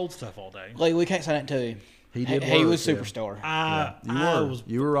up and sold stuff all day. Lee, we can't say that to him. he did. He work, was yeah. superstar.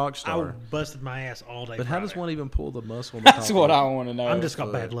 You were rock I star. busted my ass all day. But how does Friday. one even pull the muscle? On the That's top what of I want to know. I'm just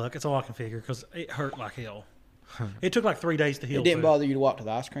got bad luck. It's all I can figure because it hurt like hell. It took like 3 days to heal. It didn't too. bother you to walk to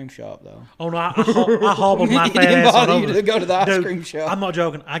the ice cream shop, though. Oh no, I hobbled my It fat didn't ass on bother you over. to go to the ice Dude, cream shop. I'm not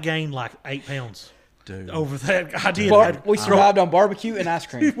joking. I gained like 8 pounds dude? over that. I did. We survived on barbecue and ice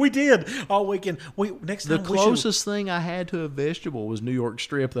cream. We did all weekend. Next The time closest thing I had to a vegetable was New York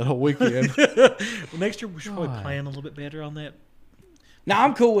strip that whole weekend. next year we should probably plan a little bit better on that. No,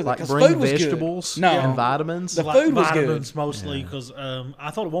 I'm cool with it Like because bring food was vegetables good. No, and vitamins. The food was good. Vitamins mostly because I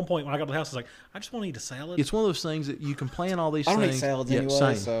thought at one point when I got to the house, I was like, I just want to eat a salad. It's one of those things that you can plan all these I don't eat things. salads yeah, anyway,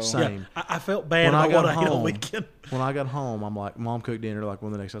 same, so- same. Yeah, I felt bad When I about got what I ate all home, weekend. when I got home, I'm like, Mom cooked dinner. Like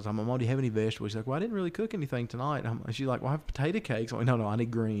one of the next days, I'm like, Mom, do you have any vegetables? She's like, well, I didn't really cook anything tonight. And she's like, well, I have potato cakes. I'm like, no, I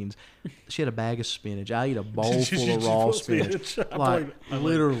need greens. She had a bag of spinach. I eat a bowl full of raw Full spinach. I Like believe it. I believe it.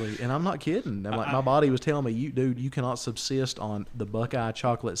 literally, and I'm not kidding. I'm like, my body was telling me, you cannot subsist on the Buckeye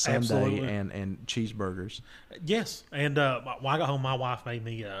chocolate sundae Absolutely. and cheeseburgers. Yes, and when I got home, my wife made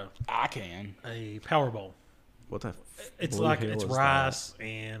me I can. a power bowl. What the? It's blue like hell it's is rice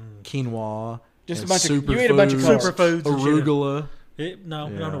and that? Quinoa. Just a and bunch of- superfoods, you ate a bunch of carbs. Superfoods and shit. arugula, no,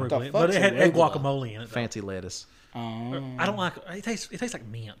 Yeah. no The arugula, but fuck's it had arugula? guacamole in it. though. fancy lettuce. I don't like it. Tastes like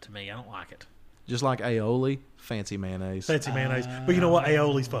mint to me. I don't like it. Just like aioli, fancy mayonnaise. Fancy mayonnaise, but you know what?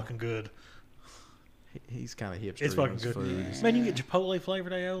 Aioli's fucking good. He's kind of hipster. It's fucking in his good. food. Man, you can get Chipotle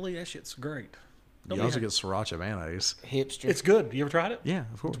flavored aioli. That shit's great. Don't You be also ha- get sriracha mayonnaise. Hipster. It's good. You ever tried it? Yeah,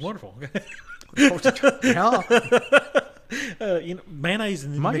 of course. It's wonderful. Yeah. Mayonnaise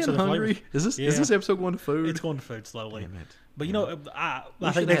and Am I mix getting other hungry? flavors. Is this episode going to food? It's going to food slowly. Damn it. But you know, I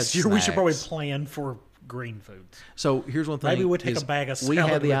should think next have year we should probably snacks. plan for green foods. So here's one thing. Maybe we'll take is a bag of We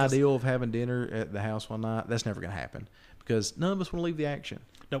salad had the with us. ideal of having dinner at the house one night. That's never going to happen because none of us want to leave the action.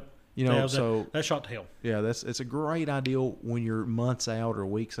 Nope. You know, Yeah, so that shot to hell. yeah, it's a great ideal when you're months out or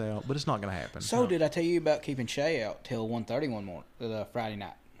weeks out, but it's not going to happen. So did I tell you about keeping Shay out till 1:30 one morning, Friday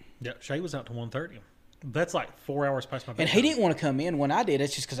night? Yeah, Shay was out to 1:30. That's like 4 hours past my bedtime. And he didn't want to come in when I did.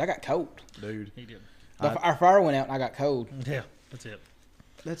 It's just because I got cold. Dude, He did. Our fire went out and I got cold. Yeah, that's it.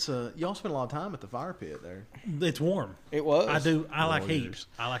 That's y'all spend a lot of time at the fire pit there. It's warm. It was. I do. I like heat. Warriors.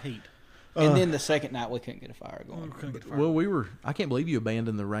 I like heat. And then the second night we couldn't get a fire going. Well, I can't believe you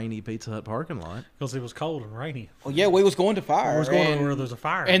abandoned the rainy Pizza Hut parking lot. Because it was cold and rainy. Well, yeah, we was going to fire. I was going where there's a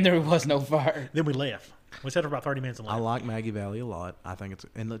fire. and there was no fire. Then we left. We sat for about 30 minutes and I left. like Maggie Valley a lot. I think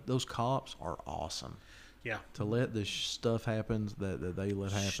those cops are awesome. Yeah. To let this stuff happen that they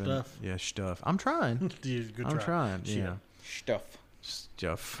let happen. Stuff. Yeah, stuff. I'm trying. Dude, good I'm try. trying. Shit. Yeah. Stuff.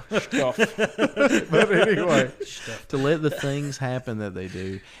 Stuff. Stuff. But anyway, to let the things happen that they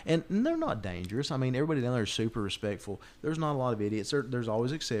do, and they're not dangerous. I mean, everybody down there is super respectful. There's not a lot of idiots. There's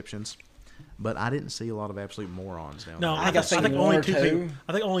always exceptions, but I didn't see a lot of absolute morons down No, there. I seen think one only or two two. people.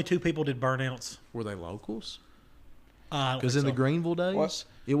 I think only 2 people did burnouts. Were they locals? Because Because in the Greenville days, What?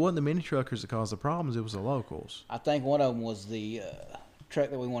 it wasn't the mini truckers that caused the problems. It was the locals. I think one of them was the truck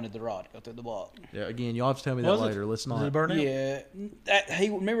that we wanted the rod to go through the block. Yeah. Again, you'll have to tell me that Was it? later. Let's Did it not. burn out? Yeah,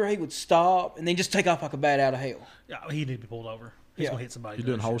 remember he would stop and then just take off like a bat out of hell. Yeah, he needed to be pulled over. He's Yeah. gonna hit somebody. You're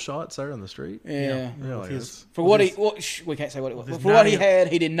doing whole shots there on the street. Yeah. Really? With his- For with what his- we can't say what it was. his But for what he 90 had,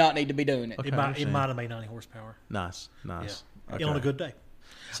 he did not need to be doing it. Okay. It I might understand. have made 90 horsepower. Nice. Yeah. Okay. On a good day.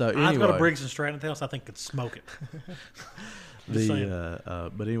 So I've got a anyway, Briggs and Stratton house. I think could smoke it. Just saying.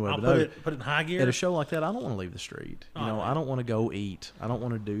 but anyway, I'll but put it in high gear. at a show like that, I don't want to leave the street. You Oh, know, man. I don't want to go eat. I don't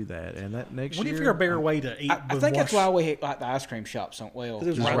want to do that. And that next What year, if you're a better way to eat? I think that's why we like the ice cream shop so well. It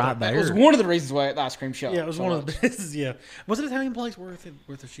was It's right right That was there. one of the reasons why the ice cream shop. Yeah, it was so one of much. the businesses. Yeah, was it an Italian place worth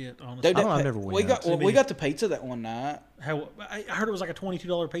of shit? Honestly, Dude, I don't know, I that- never we went. got Too we many. got the pizza that one night. how I heard it was like a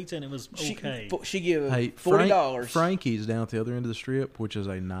 $22 pizza and it was okay. She gave Hey, $40 Frankie's down at the other end of the strip, which is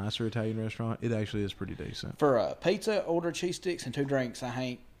a nicer Italian restaurant. It actually is pretty decent. for a pizza, order cheese sticks and 2 drinks. I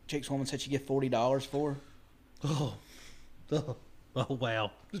think Chick's woman said she get $40 for. oh,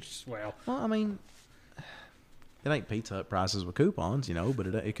 wow, just wow. Well, I mean, it ain't Pizza Hut prices with coupons, you know, but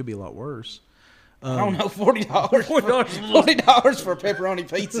it could be a lot worse. I don't know, $40. $40 for a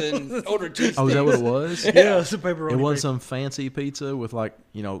pepperoni pizza and order cheese Oh, is that what it sticks. was? Yeah, it's a pepperoni. It wasn't pizza. some fancy pizza with like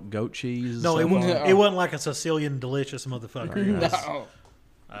goat cheese. and No, it stuff wasn't. on No. It wasn't like a Sicilian delicious motherfucker. It was, No.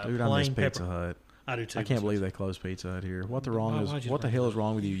 Dude, I miss plain Pizza pepper. Hut. I do too. I can't believe they closed Pizza Hut here. What the why'd you what the bring hell it is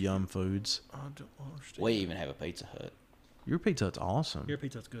wrong with you, Yum Foods? I don't understand. We even have a Pizza Hut. Your Pizza Hut's awesome. Your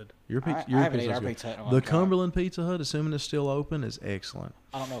pizza's good. Your I pizza, your haven't pizza's eaten our good. Pizza Hut in a long The time. Cumberland Pizza Hut, assuming it's still open, is excellent.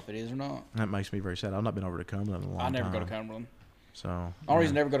 I don't know if it is or not. That makes me very sad. I've not been over to Cumberland in a long I time. never go to Cumberland. So The only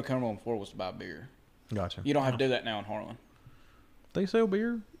reason I never go to Cumberland before was to buy beer. gotcha. You don't have to do that now in Harlan. They sell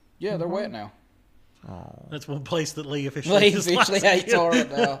beer. Yeah, they're wet now. Oh, That's one place that Lee officially Lee dislikes officially hates again. Harlan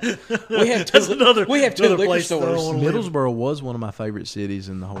now. We have That's two. another. We have two another liquor place that I stores. don't wanna live. Middlesboro was one of my favorite cities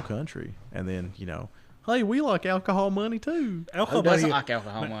in the whole country, and then hey, we like alcohol money too. Alcohol Who doesn't Buddy. like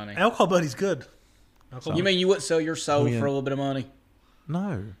alcohol money? Alcohol Buddy's good. Alcohol You mean you wouldn't sell your soul When- for a little bit of money?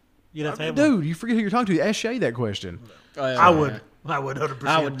 No, You'd have to have one. dude, you forget who you're talking to. Ask Shay that question. I would. I would 100%.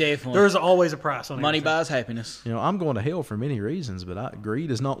 I would definitely. There's always a price on Money everything. buys happiness. I'm going to hell for many reasons, but greed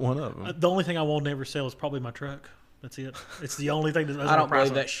is not one of them. The only thing I will never sell is probably my truck. That's it. It's the only thing that doesn't I have a don't price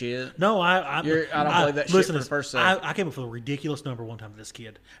believe on that it. shit. No, I don't believe that shit listen, for the first I second. came up with a ridiculous number one time to this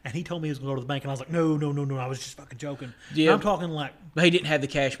kid, and he told me he was going to go to the bank, and I was like, no. I was just fucking joking. Yeah. I'm talking like, But he didn't have the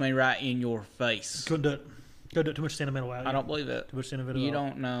cash money right in your face. couldn't do it. Couldn't do it. Too much sentimental value. I don't believe that. Too much sentimental You value.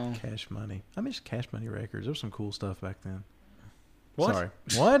 don't know. Cash Money. I miss Cash Money records. There was some cool stuff back then. What? Sorry.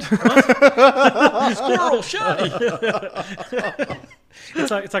 What? Squirrel, shut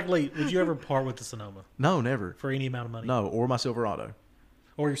It's like Lee. Would you ever part with the Sonoma No, never. for any amount of money? No, or my Silverado.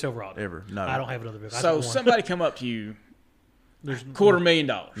 Or your Silverado? Ever. No. I don't have another vehicle. I So just want- somebody come up to you, There's $250,000.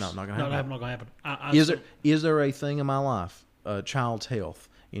 No, not gonna No, happen. that's not going to happen. Is there a thing in my life, a child's health,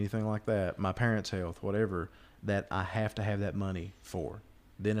 anything like that, my parents' health, whatever, that I have to have that money for?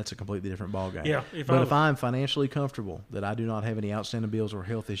 Then it's a completely different ballgame. Yeah, If if I'm financially comfortable, that I do not have any outstanding bills or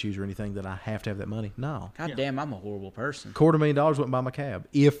health issues or anything, that I have to have that money, no. God damn, I'm a horrible person. $250,000 wouldn't buy my cab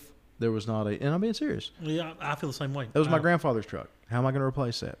if there was not and I'm being serious. Yeah, I feel the same way. That was my grandfather's truck. How am I going to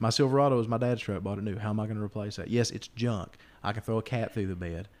replace that? My Silverado was my dad's truck. Bought it new. How am I going to replace that? Yes, it's junk. I can throw a cat through the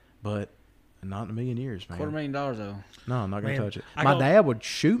bed, but not in a million years, man. $250,000 though. No, I'm not going to Man, touch it. I My go- dad would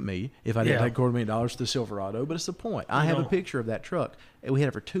shoot me if I didn't Yeah. take $250,000 to the Silverado, but it's the point. I have a know- picture of that truck. And we had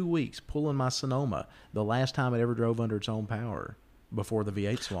it for 2 weeks pulling my Sonoma, the last time it ever drove under its own power before the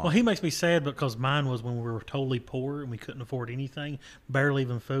V8 swamp. Well, he makes me sad because mine was when we were totally poor and we couldn't afford anything, barely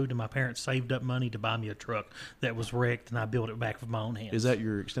even food, and my parents saved up money to buy me a truck that was wrecked, and I built it back with my own hands. Is that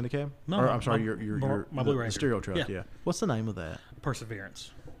your extended cab? No, Or, no, I'm sorry, my- your my the Blue Ranger. stereo truck, Yeah. yeah. What's the name of that?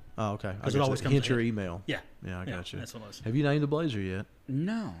 Perseverance? Oh, okay. I Because it got always you. comes Hint your ahead. email. Yeah. Yeah, I got you. That's what it was. Have you named the Blazer yet?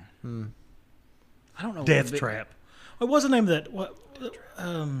 No. I don't know. Death what it- Trap. What was the name of that? What?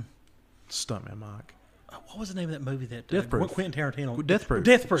 Stuntman Mike. What was the name of that movie that Death Proof. Quentin Tarantino? Death Proof.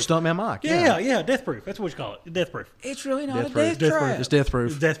 Death Proof. Stuntman Mike. Yeah, Death Proof. That's what you call it. Death Proof. It's really not Death a Proof. death trap. It's Death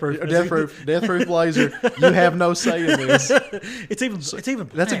Proof. Death Proof. Death Proof. Death Proof Blazer. You have no say in this. It's even.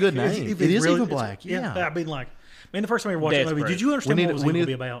 Black. That's a good name. It is even black. Yeah. I mean, like, man, the first time I watched Death the movie, Proof. did you understand what it was going to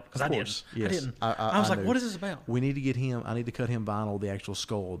be about? Because Of I didn't. course. I Yes. didn't. I I was like, knew. what is this about? We need to get him. I need to cut him vinyl the actual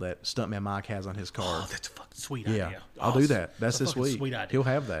skull that Stuntman Mike has on his car. Oh, that's a fucking sweet yeah, idea. I'll do that. That's this fucking week. sweet idea. He'll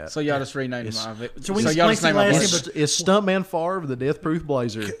have that. So y'all just renamed It's- my. So when So you y'all just play named my. Last Blazer. But- It's Stuntman Favre, the Death Proof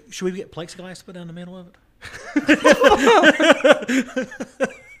Blazer. Should we get plexiglass to put down the middle of it?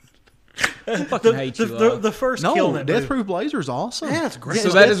 I fucking hate you. The first kill in No, that Death movie. Proof Blazer is awesome. Yeah, it's great. so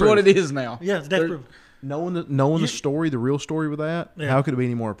It's that Death is what Proof. it is now. Yeah, it's Death Proof. Knowing the You- story, the real story with that, Yeah. how could it be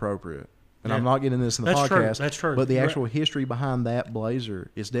any more appropriate? And Yeah. I'm not getting this in the That's true. podcast. That's true. But the You're actual history behind that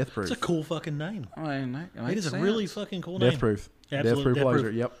Blazer is Death Proof. It's a cool fucking name. I mean, that It makes is a sense. really fucking cool name. Death Proof. Absolute Death Proof Death Blazer.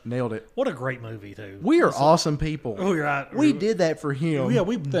 Proof. Yep, nailed it. What a great movie, too. We are awesome people. Oh, you're right. We did that for him. Yeah,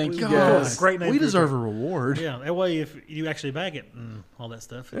 we Thank you, God, guys. Great name. We for deserve a your reward. show. Yeah, that way if you actually bag it and all that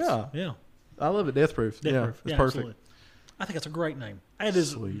stuff. It's, Yeah. yeah. I love it. Death Proof. Death yeah, Proof. it's Yeah, perfect. absolutely. I think it's a great name. That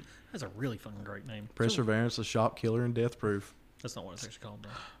is Sweet. That's a really fucking great name. Perseverance, the Shop Killer, and Death Proof. That's not what it's actually called, though.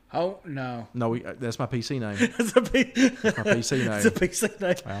 Oh no! No, that's my PC name. It's a P- My PC name. It's a PC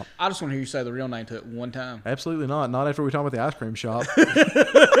name. Wow. I just want to hear you say the real name to it one time. Absolutely not. Not after we talk about the ice cream shop.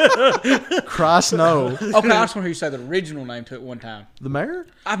 Christ, no. Okay, I just want to hear you say the original name to it one time. The mayor?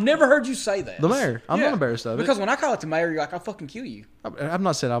 I've never heard you say that. The mayor. I'm not embarrassed of it. Because when I call it the mayor, you're like, I'll fucking kill you. I've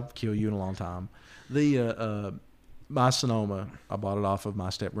not said I'll kill you in a long time. The my Sonoma, I bought it off of my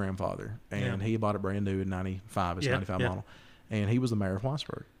step grandfather, and Yeah. he bought it brand new in '95. It's Yeah, '95 yeah. model, and he was the mayor of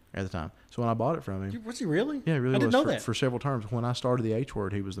Whitesburg at the time. So when I bought it from him, Was he really? yeah, it really I was didn't know that. for several terms. When I started the H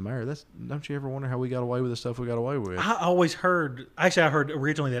word, he was the mayor. Don't you ever wonder how we got away with the stuff we got away with? I always heard. Actually, I heard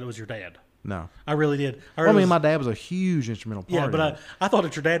originally that it was your dad. No. I really did. I, heard Well, I it mean, was- my dad was a huge instrumental part. yeah, in but it. I thought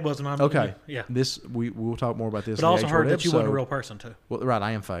that your dad was, and I'm Okay. Yeah, We'll talk more about this. but I in also the heard H-word that you weren't a episode. real person too. Well, right,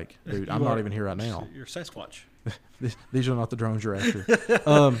 I am fake, dude. I'm You not are. even here right now. You're Sasquatch. These are not the drones you're after.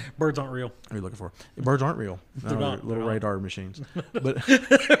 Birds aren't real. What are you looking for? Birds aren't real. They're No, not. little They're radar machines. But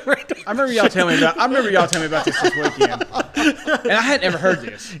I remember y'all telling me about this weekend, and I had never heard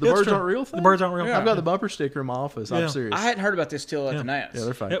this. the birds aren't real. The birds aren't real. I've got the bumper sticker in my office. Yeah. I'm serious. I hadn't heard about this till at the Nats. Yeah,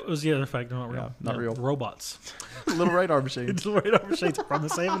 they're fake. It was they're fake. They're not real. Yeah, not real. Robots. Little radar machines. It's the radar machines from the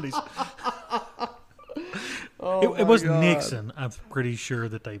 70s. Oh It was Nixon. I'm pretty sure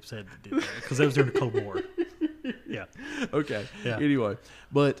that they said that did that because that was during the Cold War. Yeah. Okay. Yeah. Anyway,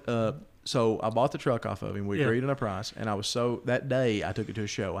 but so I bought the truck off of him. We Yeah. agreed on a price, and I was that day I took it to a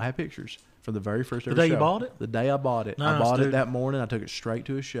show. I have pictures from the very first ever day you show. bought it? The day I bought it. I Nice, bought it dude. that morning. I took it straight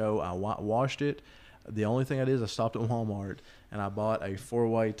to a show. I washed it. The only thing I did is I stopped at Walmart and I bought a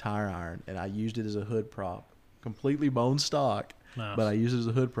 4-way tire iron, and I used it as a hood prop, completely bone stock. Nice. But I used it as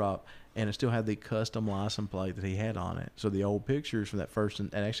a hood prop, and it still had the custom license plate that he had on it. So the old pictures from that first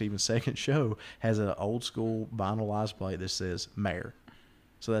and actually even second show has an old school vinyl license plate that says Mayor.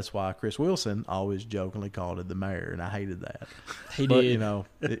 So that's why Chris Wilson always jokingly called it the Mayor, and I hated that. He But did. you know,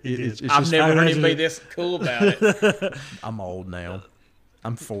 it's I've just, never heard imagine him be it. this cool about it. I'm old now.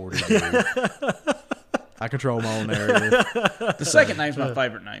 I'm 40. Dude. I control my own narrative. The second name's my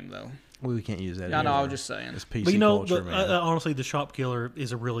favorite name, though. We can't use that. I know. I anymore. was just saying. It's PC But you know, culture, man. honestly, the Shop Killer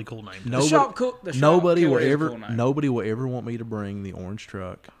is a really cool name. Nobody, The nobody Shop will Killer is a ever cool name. nobody will ever want me to bring the orange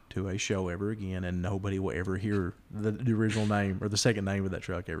truck to a show ever again, and nobody will ever hear the original name or the second name of that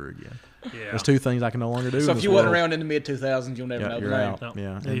truck ever again. Yeah. There's two things I can no longer do. So in if this you wasn't world. around in the mid 2000s, you'll never know the you're name. out. No.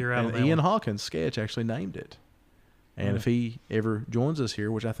 Yeah, Yeah, you're out And on that Ian one. Hawkins' sketch actually named it. And if he ever joins us here,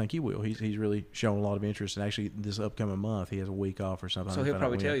 which I think he will, he's really shown a lot of interest. And actually, this upcoming month, he has a week off or something. So I he'll don't know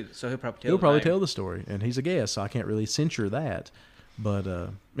probably when. tell you. So he'll probably tell. He'll the probably name. tell the story, and he's a guest, so I can't really censure that. But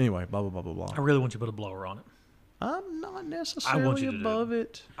anyway, blah blah blah blah blah. I really want you to put a blower on it. I'm not I want necessarily you to do above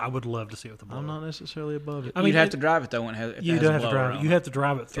it. I would love to see it with a blower. I'm not necessarily above it. I mean, You'd have it- to drive it though. When it has, if You it has don't a have to blower drive it. on You have to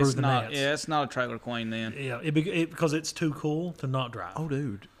drive it through It's the not. nets. Yeah, it's not a trailer queen then. Yeah, because it's too cool to not drive. Oh,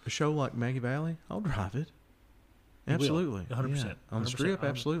 dude, a show like Maggie Valley, I'll drive it. You will. Absolutely, 100%. Yeah. On the 100%. strip,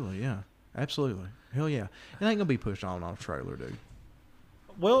 absolutely, yeah, absolutely. Hell yeah, it ain't gonna be pushed on a trailer, dude.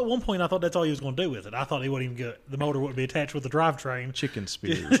 Well, at one point I thought that's all he was going to do with it. I thought he wouldn't even get the motor wouldn't be attached with the drivetrain. Chicken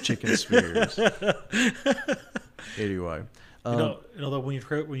spears, chicken spears. Anyway, You know that when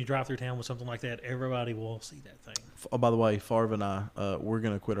you drive through town with something like that, everybody will see that thing. oh, by the way, Favre and I, we're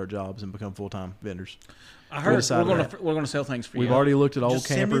gonna quit our jobs and become full-time vendors. I heard we're gonna sell things for We've you. already looked at old Just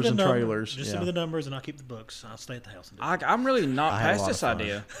send me campers the and number. trailers. Just send me the numbers, and I'll keep the books. I'll stay at the house. And do it. I'm really not I had a past lot of this fun.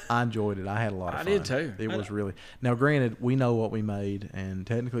 idea. I enjoyed it. I had a lot of I fun. did too. It was really. Now, granted, we know what we made, and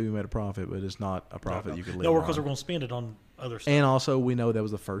technically we made a profit, but it's not a profit you could live No, on. because we're going to spend it on other stuff. And also, we know that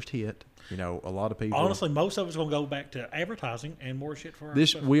was the first hit. You know, a lot of people. Honestly, most of it's going to go back to advertising and more shit for our this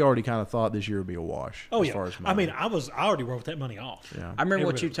stuff. we already kind of thought this year would be a wash. Oh as yeah. far as I mean, money. I already wrote that money off. Yeah. I remember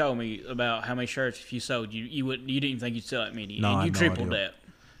what Everybody- you told me about how many shirts if you sold you didn't even think you'd sell that many, No, I and you had no tripled idea. that,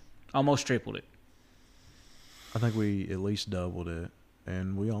 almost tripled it. I think we at least doubled it,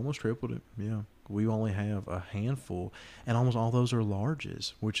 and we almost tripled it. Yeah, we only have a handful, and almost all those are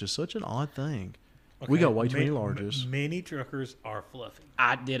larges, which is such an odd thing. We Okay, got way too many larges. Mini truckers are fluffy.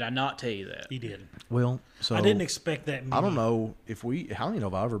 I not tell you that. He did. Well, so I didn't expect that many. I don't know if I don't even know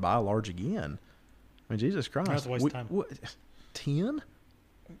if I ever buy a large again. I mean, Jesus Christ, That's a waste of time. 10?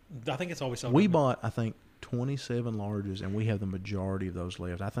 I think it's always something. We bought, I think, 27 larges, and we have the majority of those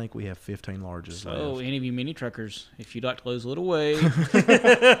left. I think we have 15 larges So, left. any of you mini truckers, if you'd like to lose a little weight,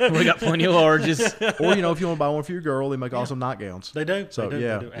 we got plenty of larges. Or, if you want to buy one for your girl, they make awesome nightgowns. They do. So they do.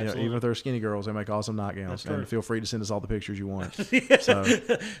 yeah, They do. yeah, Absolutely. even if they're skinny girls, they make awesome nightgowns. That's And true. feel free to send us all the pictures you want. So Please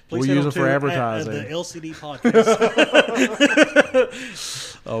we'll send use them for to advertising. the LCD podcast.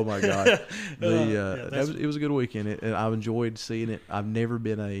 Oh my god, that's- it was a good weekend. And I've enjoyed seeing it. I've never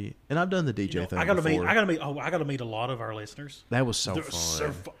been and I've done the DJ thing. I gotta before. meet. I gotta meet a lot of our listeners. That was so They're fun.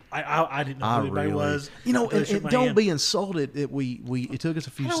 so I didn't know who anybody was. and They shook my don't hand. be insulted that we it took us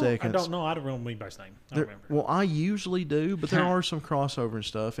a few seconds. I don't know. I don't remember anybody's name. I don't remember. Well, I usually do, but there are some crossover and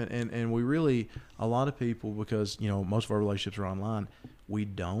stuff, and we really a lot of people because most of our relationships are online. We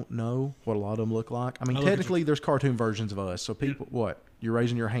don't know what a lot of them look like. I mean, look at technically, there's cartoon versions of us. So people, what you're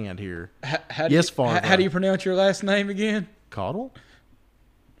raising your hand here? How Yes, you, Farva. How do you pronounce your last name again? Coddle?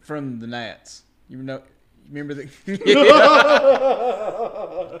 From the Nats. You remember the?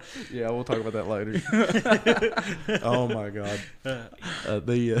 Yeah, we'll talk about that later. Oh my god.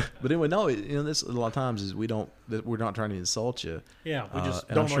 But anyway, no. This a lot of times is we're not trying to insult you. Yeah, we just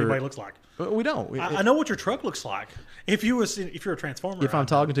and don't I'm know sure- what anybody looks like. But we don't. I know what your truck looks like. If you're a transformer, If I'm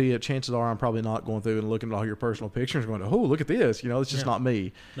talking to you, chances are I'm probably not going through and looking at all your personal pictures, going, "Oh, look at this!" It's just not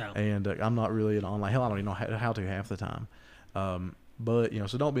me. No. And I'm not really an online. Hell, I don't even know how to half the time. But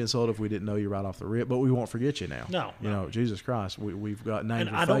so don't be insulted if we didn't know you right off the rip. But we won't forget you now. No, Jesus Christ, we've got names. and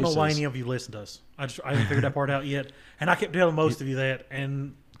and I don't know why faces. any of you listen to us. I haven't figured that part out yet. And I kept telling most of you that,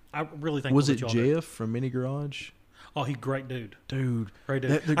 and I really think Was it y'all do. Jeff from Mini Garage? Oh, he's a great dude. Dude, Great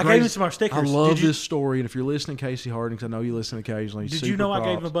dude. the I gave him greatest- some of our stickers. I love Did you- this story, and if you're listening, Casey Harding, 'cause I know you listen occasionally. Did super you know I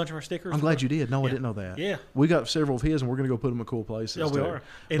gave him props. a bunch of our stickers? I'm glad you did. No, I Yeah. didn't know that. Yeah. We got several of his, and we're going to go put them in cool places. Yeah, we too. are.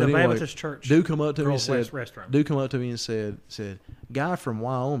 In But the anyway, Baptist Church. Dude come up to me and Girls said, West Restaurant. Dude come up to me and said, guy from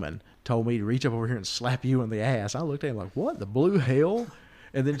Wyoming told me to reach up over here and slap you in the ass. I looked at him like, what, the blue hell?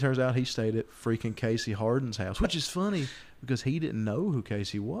 And then it turns out he stayed at freaking Casey Hardin's house, which is funny because he didn't know who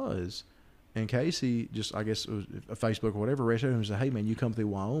Casey was. And Casey just, I guess it was a Facebook or whatever, reached out to him and said, hey, man, you come through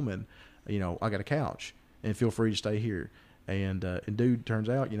Wyoming, I got a couch, and feel free to stay here. And dude, turns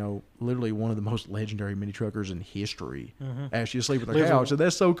out, literally one of the most legendary mini truckers in history asked you to sleep at their Lives in- couch. And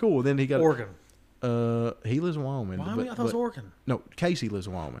that's so cool. And then he got Oregon. he lives in Wyoming. Wyoming? I thought it was Oregon. No, Casey lives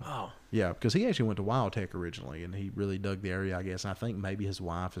in Wyoming. Oh. Yeah, because he actually went to Wildtech originally, and he really dug the area, I guess. And I think maybe his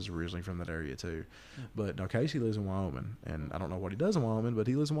wife is originally from that area too. But no, Casey lives in Wyoming, and I don't know what he does in Wyoming, but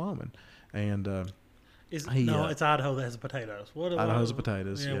he lives in Wyoming. And It's He, Idaho that has potatoes. What do Idaho has Wyoming-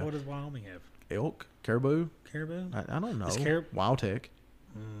 potatoes, yeah. What does Wyoming have? elk, caribou, Caribou? I don't know. Is Wildtech.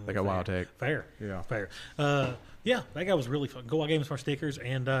 They got Wildtech. Fair. Yeah. Fair. Yeah, that guy was really fun. I gave him some stickers,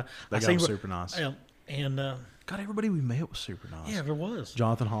 and I guy seen was what- super nice. And God, everybody we met was super nice. yeah, there was.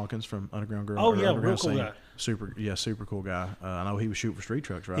 Jonathan Hawkins from Underground Girl. Oh, or yeah, Underground real cool Scene. guy. Super cool guy. I know he was shooting for Street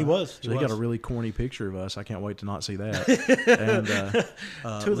Trucks, right? He was, So he he got was. a really corny picture of us. I can't wait to not see that. And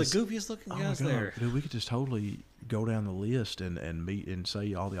Two of the let's- goofiest looking oh my guys God, there. dude, we could just totally go down the list and meet and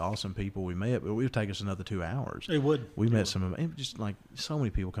say all the awesome people we met. But it would take us another 2 hours. It would. We met some of them, just like so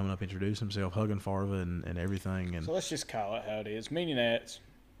many people coming up, introducing themselves, hugging Farva and everything. And So let's just call it how it is. Mini Nats,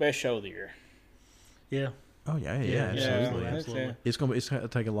 best show of the year. Yeah. oh yeah, Yeah, absolutely. that's absolutely. it. It's gonna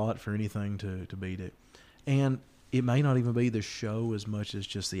take a lot for anything to beat it, and it may not even be the show as much as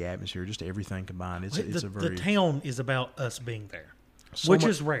just the atmosphere, just everything combined. It's a very the town is about us being there, So which much-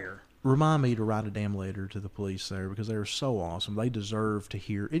 is rare. Remind me to write a damn letter to the police there because they're so awesome. They deserve to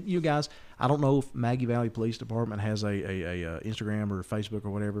hear it. You guys, I don't know if Maggie Valley Police Department has a Instagram or Facebook or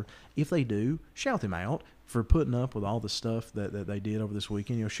whatever. If they do, shout them out. for putting up with all the stuff that they did over this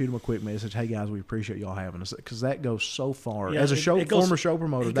weekend. You know, shoot them a quick message. Hey guys, we appreciate y'all having us, because that goes so far. As a former show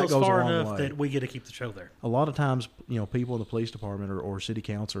promoter, that goes far a long enough way. that we get to keep the show there. A lot of times, you know, people in the police department or city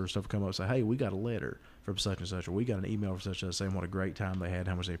council or stuff come up and say, hey, we got a letter from such and such, or we got an email from such and such saying what a great time they had,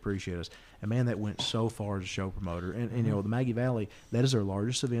 how much they appreciate us. And man, that went so far as a show promoter. And you know, the Maggie Valley, that is their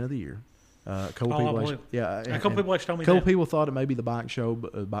largest event of the year. A couple people actually told me a couple that. people thought it may be the bike show,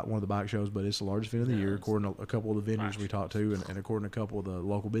 about one of the bike shows, but it's the largest event of the year, according to a couple of the vendors we talked to, and according to a couple of the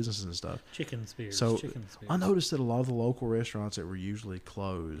local businesses and stuff. Chicken spears. I noticed that a lot of the local restaurants that were usually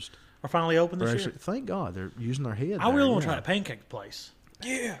closed are finally open this year. Thank God, they're using their head. I really want to try a pancake place.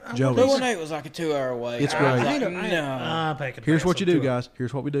 Yeah, Joey's. the one that was like a 2 hour wait. It's great. Here's what you do, guys.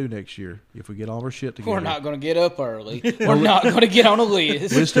 Here's what we do next year. If we get all our shit together, We're not going to get up early. We're not going to get on a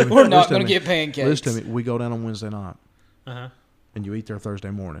list. Listen to me. We're not Listen going to to me. get pancakes. Listen to me. We go down on Wednesday night, Uh-huh. and you eat there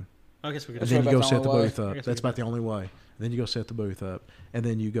Thursday morning, I guess we could. and then you about go the set the only way. booth up. That's about the only way. And then you go set the booth up, and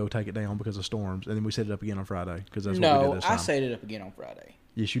then you go take it down because of storms, and then we set it up again on Friday because that's what we did No, this time. I set it up again on Friday.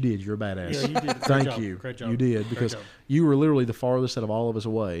 Yes, you did. You're a badass. Yeah, you did. Great Thank job. you. Great job. You did, Great because job. you were literally the farthest out of all of us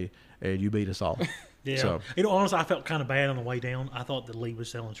away, and you beat us all. Yeah. So, You know, honestly, I felt kind of bad on the way down. I thought that Lee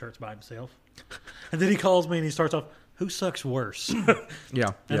was selling shirts by himself. And then he calls me and he starts off, who sucks worse? yeah.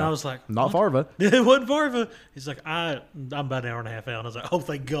 And yeah. I was like, not what? Farva. It wasn't Farva. He's like, I'm about an hour and a half out. And I was like, oh,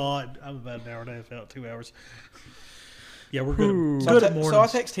 thank God. I'm about an hour and a half out, 2 hours. Yeah, we're good. Good at mornings. So I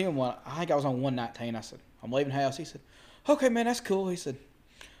texted him I think I was on 119. I said, I'm leaving the house. He said, okay, man, that's cool. He said,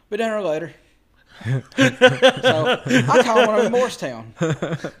 be down there later. So I called one in Morristown.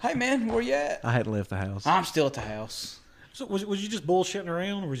 Hey, man, where you at? I hadn't left the house. I'm still at the house. So was you just bullshitting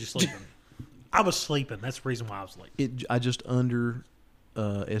around or was you sleeping? I was sleeping. That's the reason why I was late. I just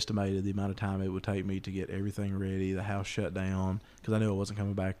estimated the amount of time it would take me to get everything ready, the house shut down, because I knew I wasn't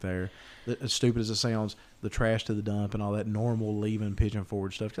coming back there. As stupid as it sounds, the trash to the dump and all that normal leaving Pigeon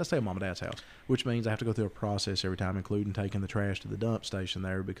Forge stuff, because I stay at Mom and Dad's house, which means I have to go through a process every time, including taking the trash to the dump station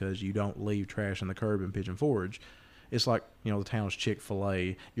there, because you don't leave trash on the curb in Pigeon Forge. It's like, you know, the town's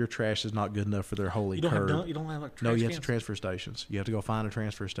Chick-fil-A. Your trash is not good enough for their holy curb. You don't have like trash No, you have cans? to transfer stations. You have to go find a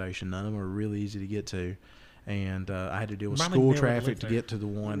transfer station. None of them are really easy to get to. And I had to deal with Remind me school never to traffic live to there. get to the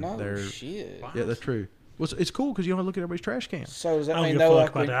one No there. shit. Yeah, that's true. Well, it's cool because you don't have to look at everybody's trash can. So does that I don't mean give a though?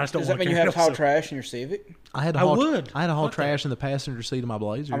 fuck Like, about that. I just don't does that wanna mean you carry have to haul up, so- trash in your Civic? I had to I haul, would. I had to haul Fuck that. trash in the passenger seat of my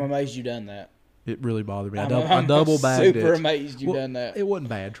Blazer. I'm amazed you done that. It really bothered me. I I'm double bagged super it. amazed you done that. It wasn't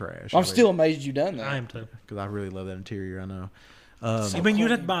bad trash. I'm still amazed you done that. I am too. because I really love that interior. I know. I mean,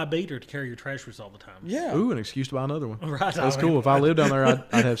 you'd have to buy a beater to carry your trash with all the time. Yeah. Ooh, an excuse to buy another one. Right. That's cool. If I lived down there,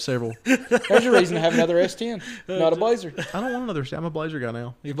 I'd have several. There's a reason to have another S10, not a Blazer. I don't want another. I'm a Blazer guy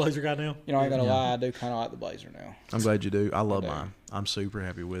now. You Blazer guy now? You know, I ain't gonna lie, I do kind of like the Blazer now. I'm glad you do. I love I do. mine. I'm super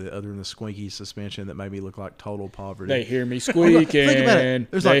happy with it. Other than the squeaky suspension that made me look like total poverty. They hear me squeaking. Think about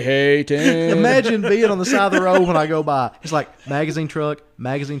it. There's they like- hate it. Imagine being on the side of the road when I go by. It's like magazine truck,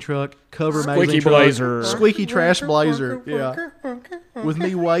 cover Squeaky magazine Blazer. truck, squeaky trash Blazer. Yeah, with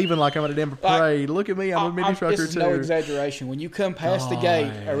me waving like I'm at a damn parade. Look at me, I'm a mini trucker This is too. no exaggeration. When you come past the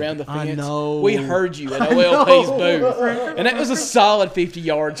gate around the I fence, know. we heard you at OLP's booth, and that was a solid 50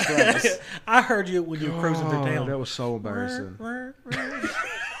 yards from us. I heard you when you were cruising through Oh, town. that was so embarrassing,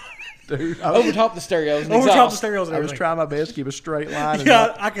 dude. I Over top the stereos and Over top the exhaust. stereos and was everything. trying my best to keep a straight line. And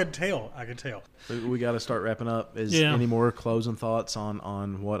Yeah, I could tell. we got to start wrapping up. Is Yeah. any more closing thoughts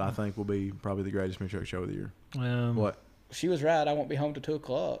on what I think will be probably the greatest mini truck show of the year? What? She was right. I won't be home till 2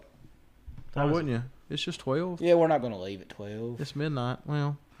 o'clock. Why wouldn't you? It's just 12. Yeah, we're not going to leave at 12. It's midnight.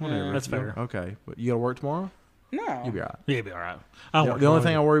 Well, whatever. That's fair. Okay, but you got to work tomorrow. No. You'll be all right. Yeah, be all right. The only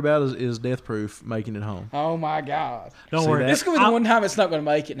thing I worry about is death proof making it home. Oh my God. Don't See worry. that? This is going to be the one time it's not going to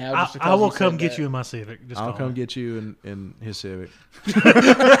make it now. Just I because will you said come get that. you in my Civic. Just I'll call come me. get you in his Civic.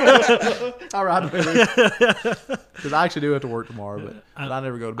 All right, because I actually do have to work tomorrow, but I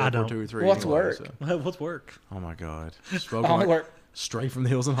never go to I bed don't. before 2 or 3. What's anyway, work? so. What's work? Oh my God! I Spoken only like work. straight from the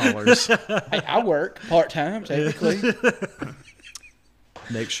hills and hollers. Hey, I work part time technically.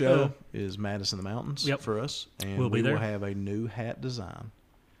 Next show is Madness in the Mountains Yep. for us, and We'll be we will there. have a new hat design.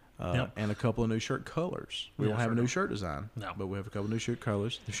 Yep. And a couple of new shirt colors. We Yeah, won't have sure a new don't. shirt design, No. but we have a couple of new shirt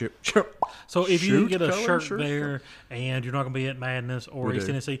colors. The shirt. So if you Shoot get a color, shirt shirt there and you're not going to be at Madness or We East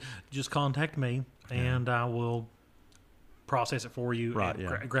do. Tennessee, just contact me and I will process it for you Right, and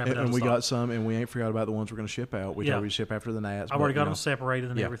yeah. grab it out And of we stock. got some, and we ain't forgot about the ones we're going to ship out. We Yeah. told we ship after the Nats. I've but, already got you them know, separated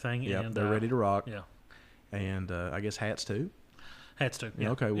and yeah, everything. Yeah, and, they're ready to rock. Yeah. And I guess hats too. Hats too. Yeah. Yeah.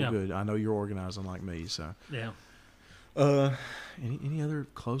 Okay. Well, yeah. good. I know you're organizing like me, so. Yeah. Any other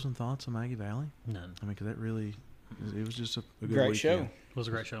closing thoughts on Maggie Valley? None. I mean, 'cause that really, it was just a good Great weekend. show. It was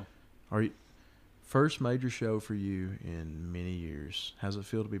a great show. Are you First major show for you in many years. How's it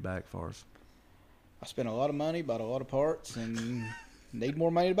feel to be back, Farf? I spent a lot of money, bought a lot of parts, and need more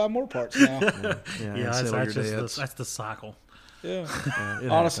money to buy more parts now. Yeah, and settle your that's debts. that's the cycle. Yeah. It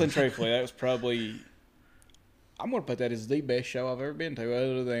Honestly and happens. truthfully, that was probably, I'm going to put that as the best show I've ever been to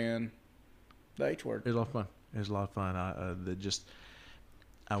other than the H Word. It was a lot of fun. It was a lot of fun.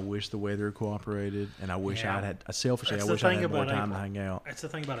 I wish the weather cooperated, and I wish Yeah. I'd had. Selfishly, That's I the wish I thing had more about time to April. hang out. That's the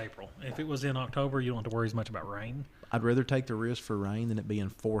thing about April. If it was in October, you don't have to worry as much about rain. I'd rather take the risk for rain than it being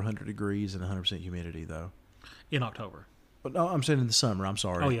 400 degrees and 100% humidity, though. In October. But no, I'm saying in the summer. I'm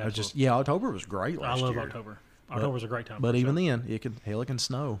sorry. Oh, yeah, I was just October was great I last love year. October. October's a great time. But for a even show. then, it can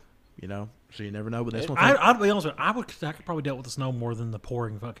snow. You know, so you never know. But that's one thing. I'll be honest with you. I could probably deal with the snow more than the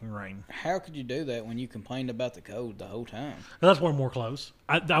pouring fucking rain. How could you do that when you complained about the cold the whole time? That's one more close.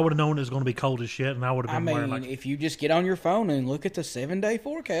 I would have known it was going to be cold as shit, and I would have I been mean, wearing like. if you just get on your phone and look at the 7-day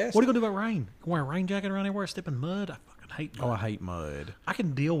forecast. What are you going to do about rain? Wear a rain jacket around everywhere, step in mud? I fucking hate mud. Oh, I hate mud. I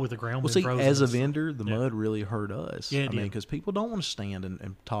can deal with the ground Well, being see, frozen. as a and stuff. vendor, the Yeah. mud really hurt us. Yeah, it I mean, did. because people don't want to stand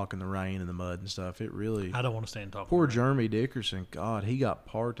and talk in the rain and the mud and stuff. It really. I don't want to stand talking. Poor about it. Jeremy Dickerson. God, he got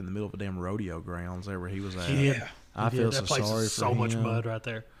parked in the middle of a damn rodeo grounds there where he was at. Yeah. I He feel did. so That place is sorry for so much him. mud right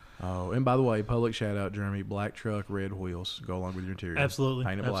there. Oh, and by the way, public shout out, Jeremy. Black truck, red wheels. Go along with your interior. Absolutely.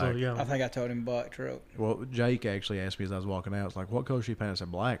 Paint it black. Absolutely, yeah. I think I told him black truck. Well, Jake actually asked me as I was walking out, it's like, what color should you paint? I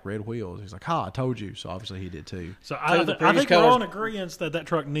said, black, red wheels. He's like, I told you. So obviously he did too. So Two I of the think prettiest we're all in colours. agreement that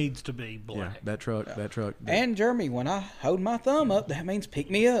truck needs to be black. Yeah, that truck. And Jeremy, when I hold my thumb up, that means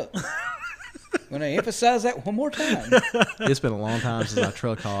pick me up. I'm going to emphasize that one more time. It's been a long time since I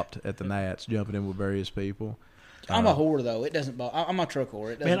truck hopped at the Nats, jumping in with various people. I'm a whore, though. It doesn't bother. I'm a truck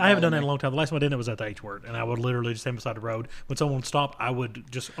whore. It doesn't Man, I haven't done bother that in me. a long time. The last time I did it was at the H Word, and I would literally just stand beside the road. When someone would stop, I would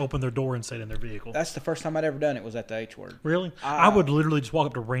just open their door and sit in their vehicle. That's the first time I'd ever done it was at the H Word. Really? I would literally just walk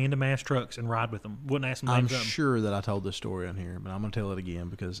up to random ass trucks and ride with them. Wouldn't ask them I'm names. sure that I told this story on here, but I'm going to tell it again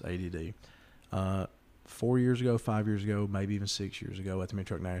because ADD. 4 years ago, 5 years ago, maybe even 6 years ago at the Mid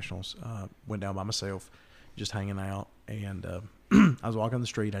Truck Nationals, went down by myself, just hanging out, and I was walking the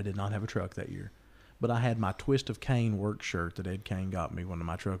street. I did not have a truck that year, but I had my Twist of Cane work shirt that Ed Kane got me when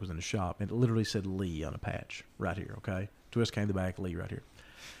my truck was in the shop, and it literally said Lee on a patch right here, okay? Twist Cane the back, Lee right here.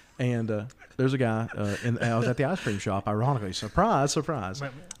 And there's a guy, I was at the ice cream shop, ironically. Surprise.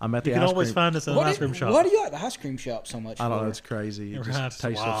 I'm at the You can ice always cream. find us at an ice cream shop. Why do you like the ice cream shop so much? I don't for? know, it's crazy. It Right, just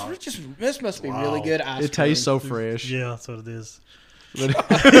tastes wow. so It's just, this must be really good ice cream. It tastes so fresh. Yeah, that's what it is.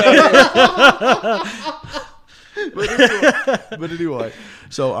 But anyway,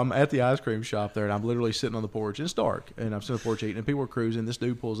 so I'm at the ice cream shop there, and I'm literally sitting on the porch. It's dark, and I'm sitting on the porch eating, and people are cruising. This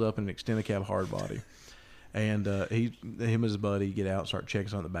dude pulls up in an extended cab hard body, and him and his buddy get out and start checking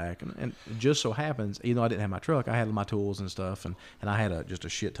something in the back. And it just so happens, even though I didn't have my truck, I had my tools and stuff, and I had just a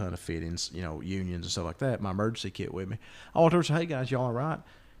shit ton of fittings, unions and stuff like that, my emergency kit with me. I walked over and said, hey, guys, y'all all right?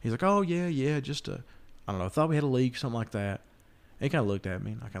 He's like, oh, yeah, just I don't know, thought we had a leak, something like that. And he kind of looked at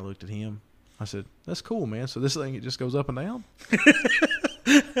me, and I kind of looked at him. I said, that's cool, man. So this thing, it just goes up and down?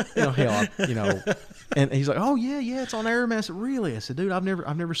 And he's like, oh, yeah, it's on air, man. I said, really? I said, dude, I've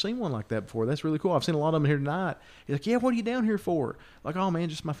never seen one like that before. That's really cool. I've seen a lot of them here tonight. He's like, yeah, what are you down here for? Like, oh, man,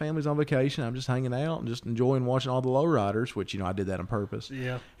 just my family's on vacation. I'm just hanging out and just enjoying watching all the lowriders, which, I did that on purpose.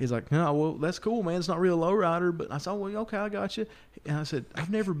 Yeah. He's like, no, well, that's cool, man. It's not really a lowrider. But I said, oh, well, okay, I got you. And I said, I've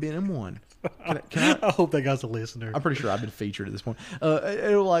never been in one. Can I I hope that guy's a listener. I'm pretty sure I've been featured at this point. I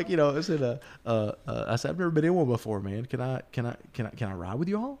said, I've never been in one before, man. Can I ride with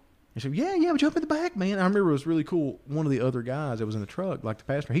you all? He said, yeah, jump in the back, man. I remember it was really cool. One of the other guys that was in the truck, like the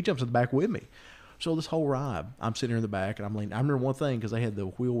passenger, he jumps in the back with me. So this whole ride, I'm sitting here in the back, and I'm leaning. I remember one thing because they had the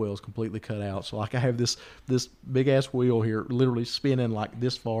wheel wells completely cut out. So like I have this big ass wheel here, literally spinning like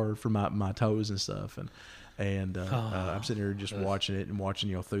this far for my toes and stuff, and I'm sitting here just watching it and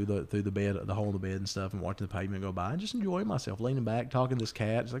watching through the bed, the hole in the bed and stuff, and watching the pavement go by and just enjoying myself, leaning back, talking to this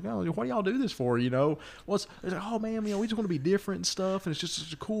cat. It's like, oh, what do y'all do this for? It's like, oh man, we just want to be different and stuff, and it's just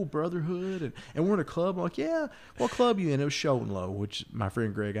such a cool brotherhood, and we're in a club. I'm like, yeah, what club you in? It was Show and Low, which my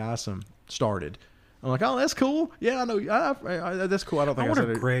friend Greg Isom started. I'm like, oh, that's cool. Yeah, I know. That's cool. I don't I think I wonder said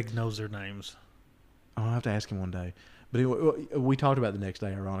if it. Greg knows their names. I'll have to ask him one day. But anyway, we talked about it the next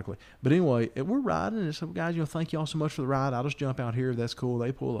day, ironically. But anyway, we're riding, and some guys, thank y'all so much for the ride. I'll just jump out here. That's cool.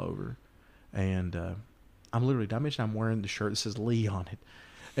 They pull over. And I'm literally, did I mention I'm wearing the shirt that says Lee on it?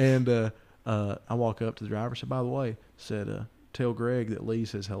 And I walk up to the driver and said, by the way, tell Greg that Lee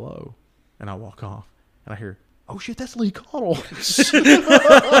says hello. And I walk off. And I hear, oh, shit, that's Lee Cottle.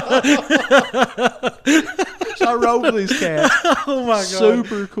 So I rode with these cats. Oh my god,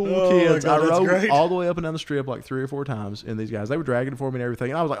 Super cool kids. God, I that's rode great. all the way up and down the strip like 3 or 4 times, and these guys, they were dragging it for me and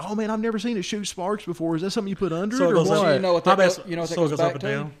everything. And I was like, "Oh man, I've never seen it shoot sparks before. Is that something you put under So it it or goes up. what?" You know what I that bet goes, you know what that so it goes goes up back and to?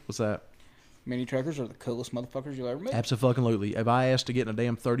 down. What's that? Mini truckers are the coolest motherfuckers you'll ever meet. Absolutely. If I asked to get in a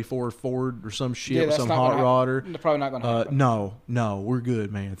damn 34 Ford or some shit Yeah, with that's some not hot gonna rodder, They're probably not going to happen. no, we're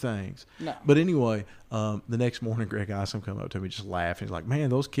good, man. Thanks. No. But anyway, the next morning, Greg Isom come up to me just laughing. He's like, "Man,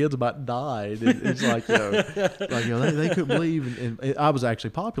 those kids about to die." It's like, they couldn't believe. And I was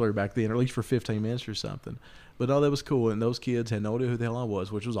actually popular back then, or at least for 15 minutes or something. But no, that was cool. And those kids had no idea who the hell I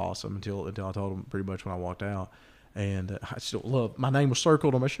was, which was awesome until I told them pretty much when I walked out. And I still love, my name was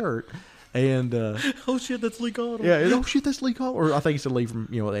circled on my shirt. And Oh shit, that's Lee Cottle. yeah, oh shit, that's Lee Cottle. Or I think it's a Lee from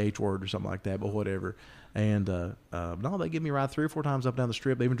the H word or something like that, but whatever. And no, they give me a ride 3 or 4 times up and down the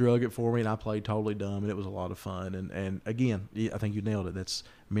strip. They even drug it for me, and I played totally dumb, and it was a lot of fun. And again, I think you nailed it. That's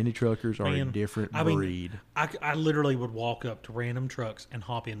mini truckers are a Man, different I mean, breed. I literally would walk up to random trucks and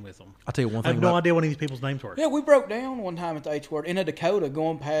hop in with them. I'll tell you one I thing have no about idea what any of these people's names were. Yeah, we broke down one time at the H word in a Dakota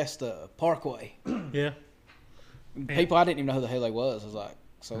going past the Parkway. Yeah. People I didn't even know who the hell they was. I was like,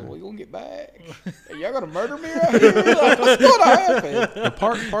 "So we gonna get back? Y'all gonna murder me right here? Like, what's gonna happen?" the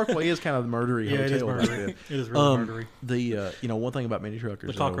Parkway is kind of the murdery Yeah, it is hotel back murdery. then. It is really murdery. The one thing about mini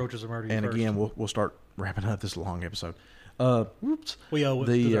truckers, The cockroaches are murdery and first. again, we'll start wrapping up this long episode. Whoops. We owe it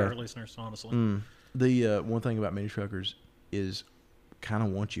the, to our listeners, honestly. The one thing about mini truckers is kind of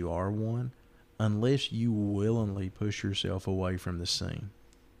once you are one, unless you willingly push yourself away from the scene,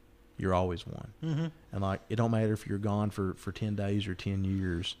 you're always one. Mm-hmm. And like, it don't matter if you're gone for 10 days or 10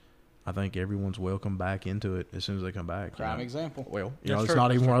 years. I think everyone's welcome back into it as soon as they come back. Prime example. Well, That's it's true. not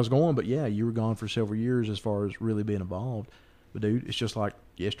That's even where I was going, but yeah, you were gone for several years as far as really being involved. But dude, it's just like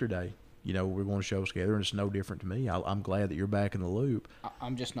yesterday. We're going to shows together, and it's no different to me. I'm glad that you're back in the loop.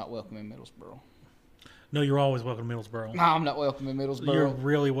 I'm just not welcome in Middlesboro. No, you're always welcome to Middlesboro. No, I'm not welcome in Middlesboro. You're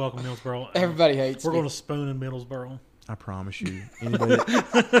really welcome to Middlesboro. Everybody hates We're me. going to spoon in Middlesboro. I promise you. Anybody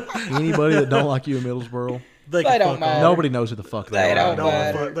that don't like you in Middlesboro, They They can don't fuck matter. off. nobody knows who the fuck they They are. don't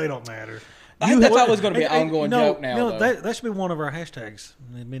matter. They don't matter. I think that's always going to be an Hey, ongoing no, joke now. No, though. that should be one of our hashtags.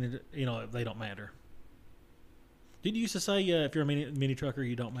 I mean, they don't matter. Did you used to say if you're a mini trucker,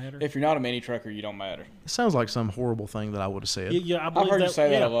 you don't matter? If you're not a mini trucker, you don't matter. It sounds like some horrible thing that I would have said. Yeah, I believe heard you that, say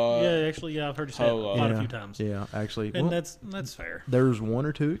that yeah, a lot. Yeah, actually, I've heard you say it Whole lot. quite yeah, a few times. Yeah, actually. And well, that's fair. there's 1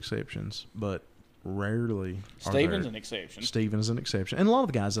 or 2 exceptions, but rarely are Steven's there. an exception. Steven's an exception. And a lot of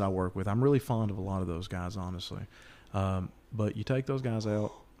the guys that I work with, I'm really fond of a lot of those guys, honestly. But you take those guys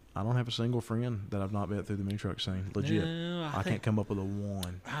out, I don't have a single friend that I've not met through the mini truck scene. Legit. No, I can't come up with a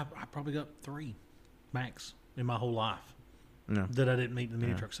one. I probably got 3 max in my whole life No. that I didn't meet in the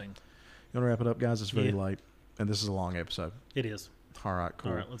mini truck scene. You want to wrap it up, guys? It's very Yeah. late, and this is a long episode. It is. All right,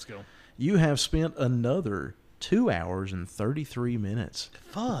 cool. All right, let's go. You have spent another 2 hours and 33 minutes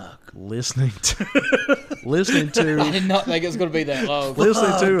Fuck. listening to I did not think it was going to be that long.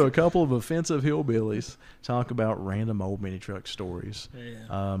 listening to a couple of offensive hillbillies talk about random old mini truck stories.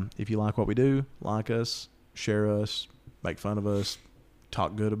 Yeah. If you like what we do, like us, share us, make fun of us,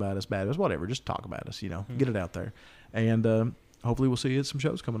 talk good about us, bad about us, whatever. Just talk about us, get it out there. And hopefully we'll see you at some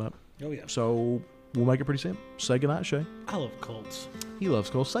shows coming up. Oh, yeah. So we'll make it pretty simple. Say goodnight, Shay. I love cults. He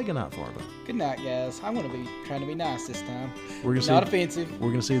loves Cole. Say goodnight, Farba. Good night, guys. I'm going to be trying to be nice this time. We're gonna Not see. offensive. We're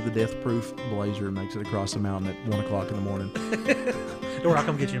gonna see if the death-proof Blazer makes it across the mountain at 1 o'clock in the morning. Or I'll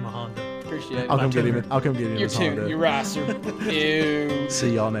come get you in my Honda. Appreciate it. I'll come get him. tuner. I'll come get him. in You're his too. Honda. You're right, sir. Ew.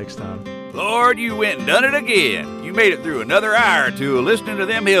 See y'all next time. Lord, you went and done it again. You made it through another hour or two of listening to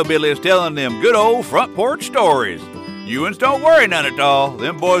them hillbillies telling them good old front porch stories. You uns don't worry none at all.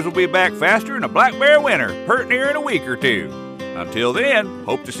 Them boys will be back faster than a black bear winter, hurt near in a week or two. Until then,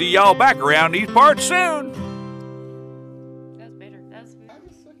 hope to see y'all back around these parts soon. That was better.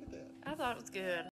 I thought it was good.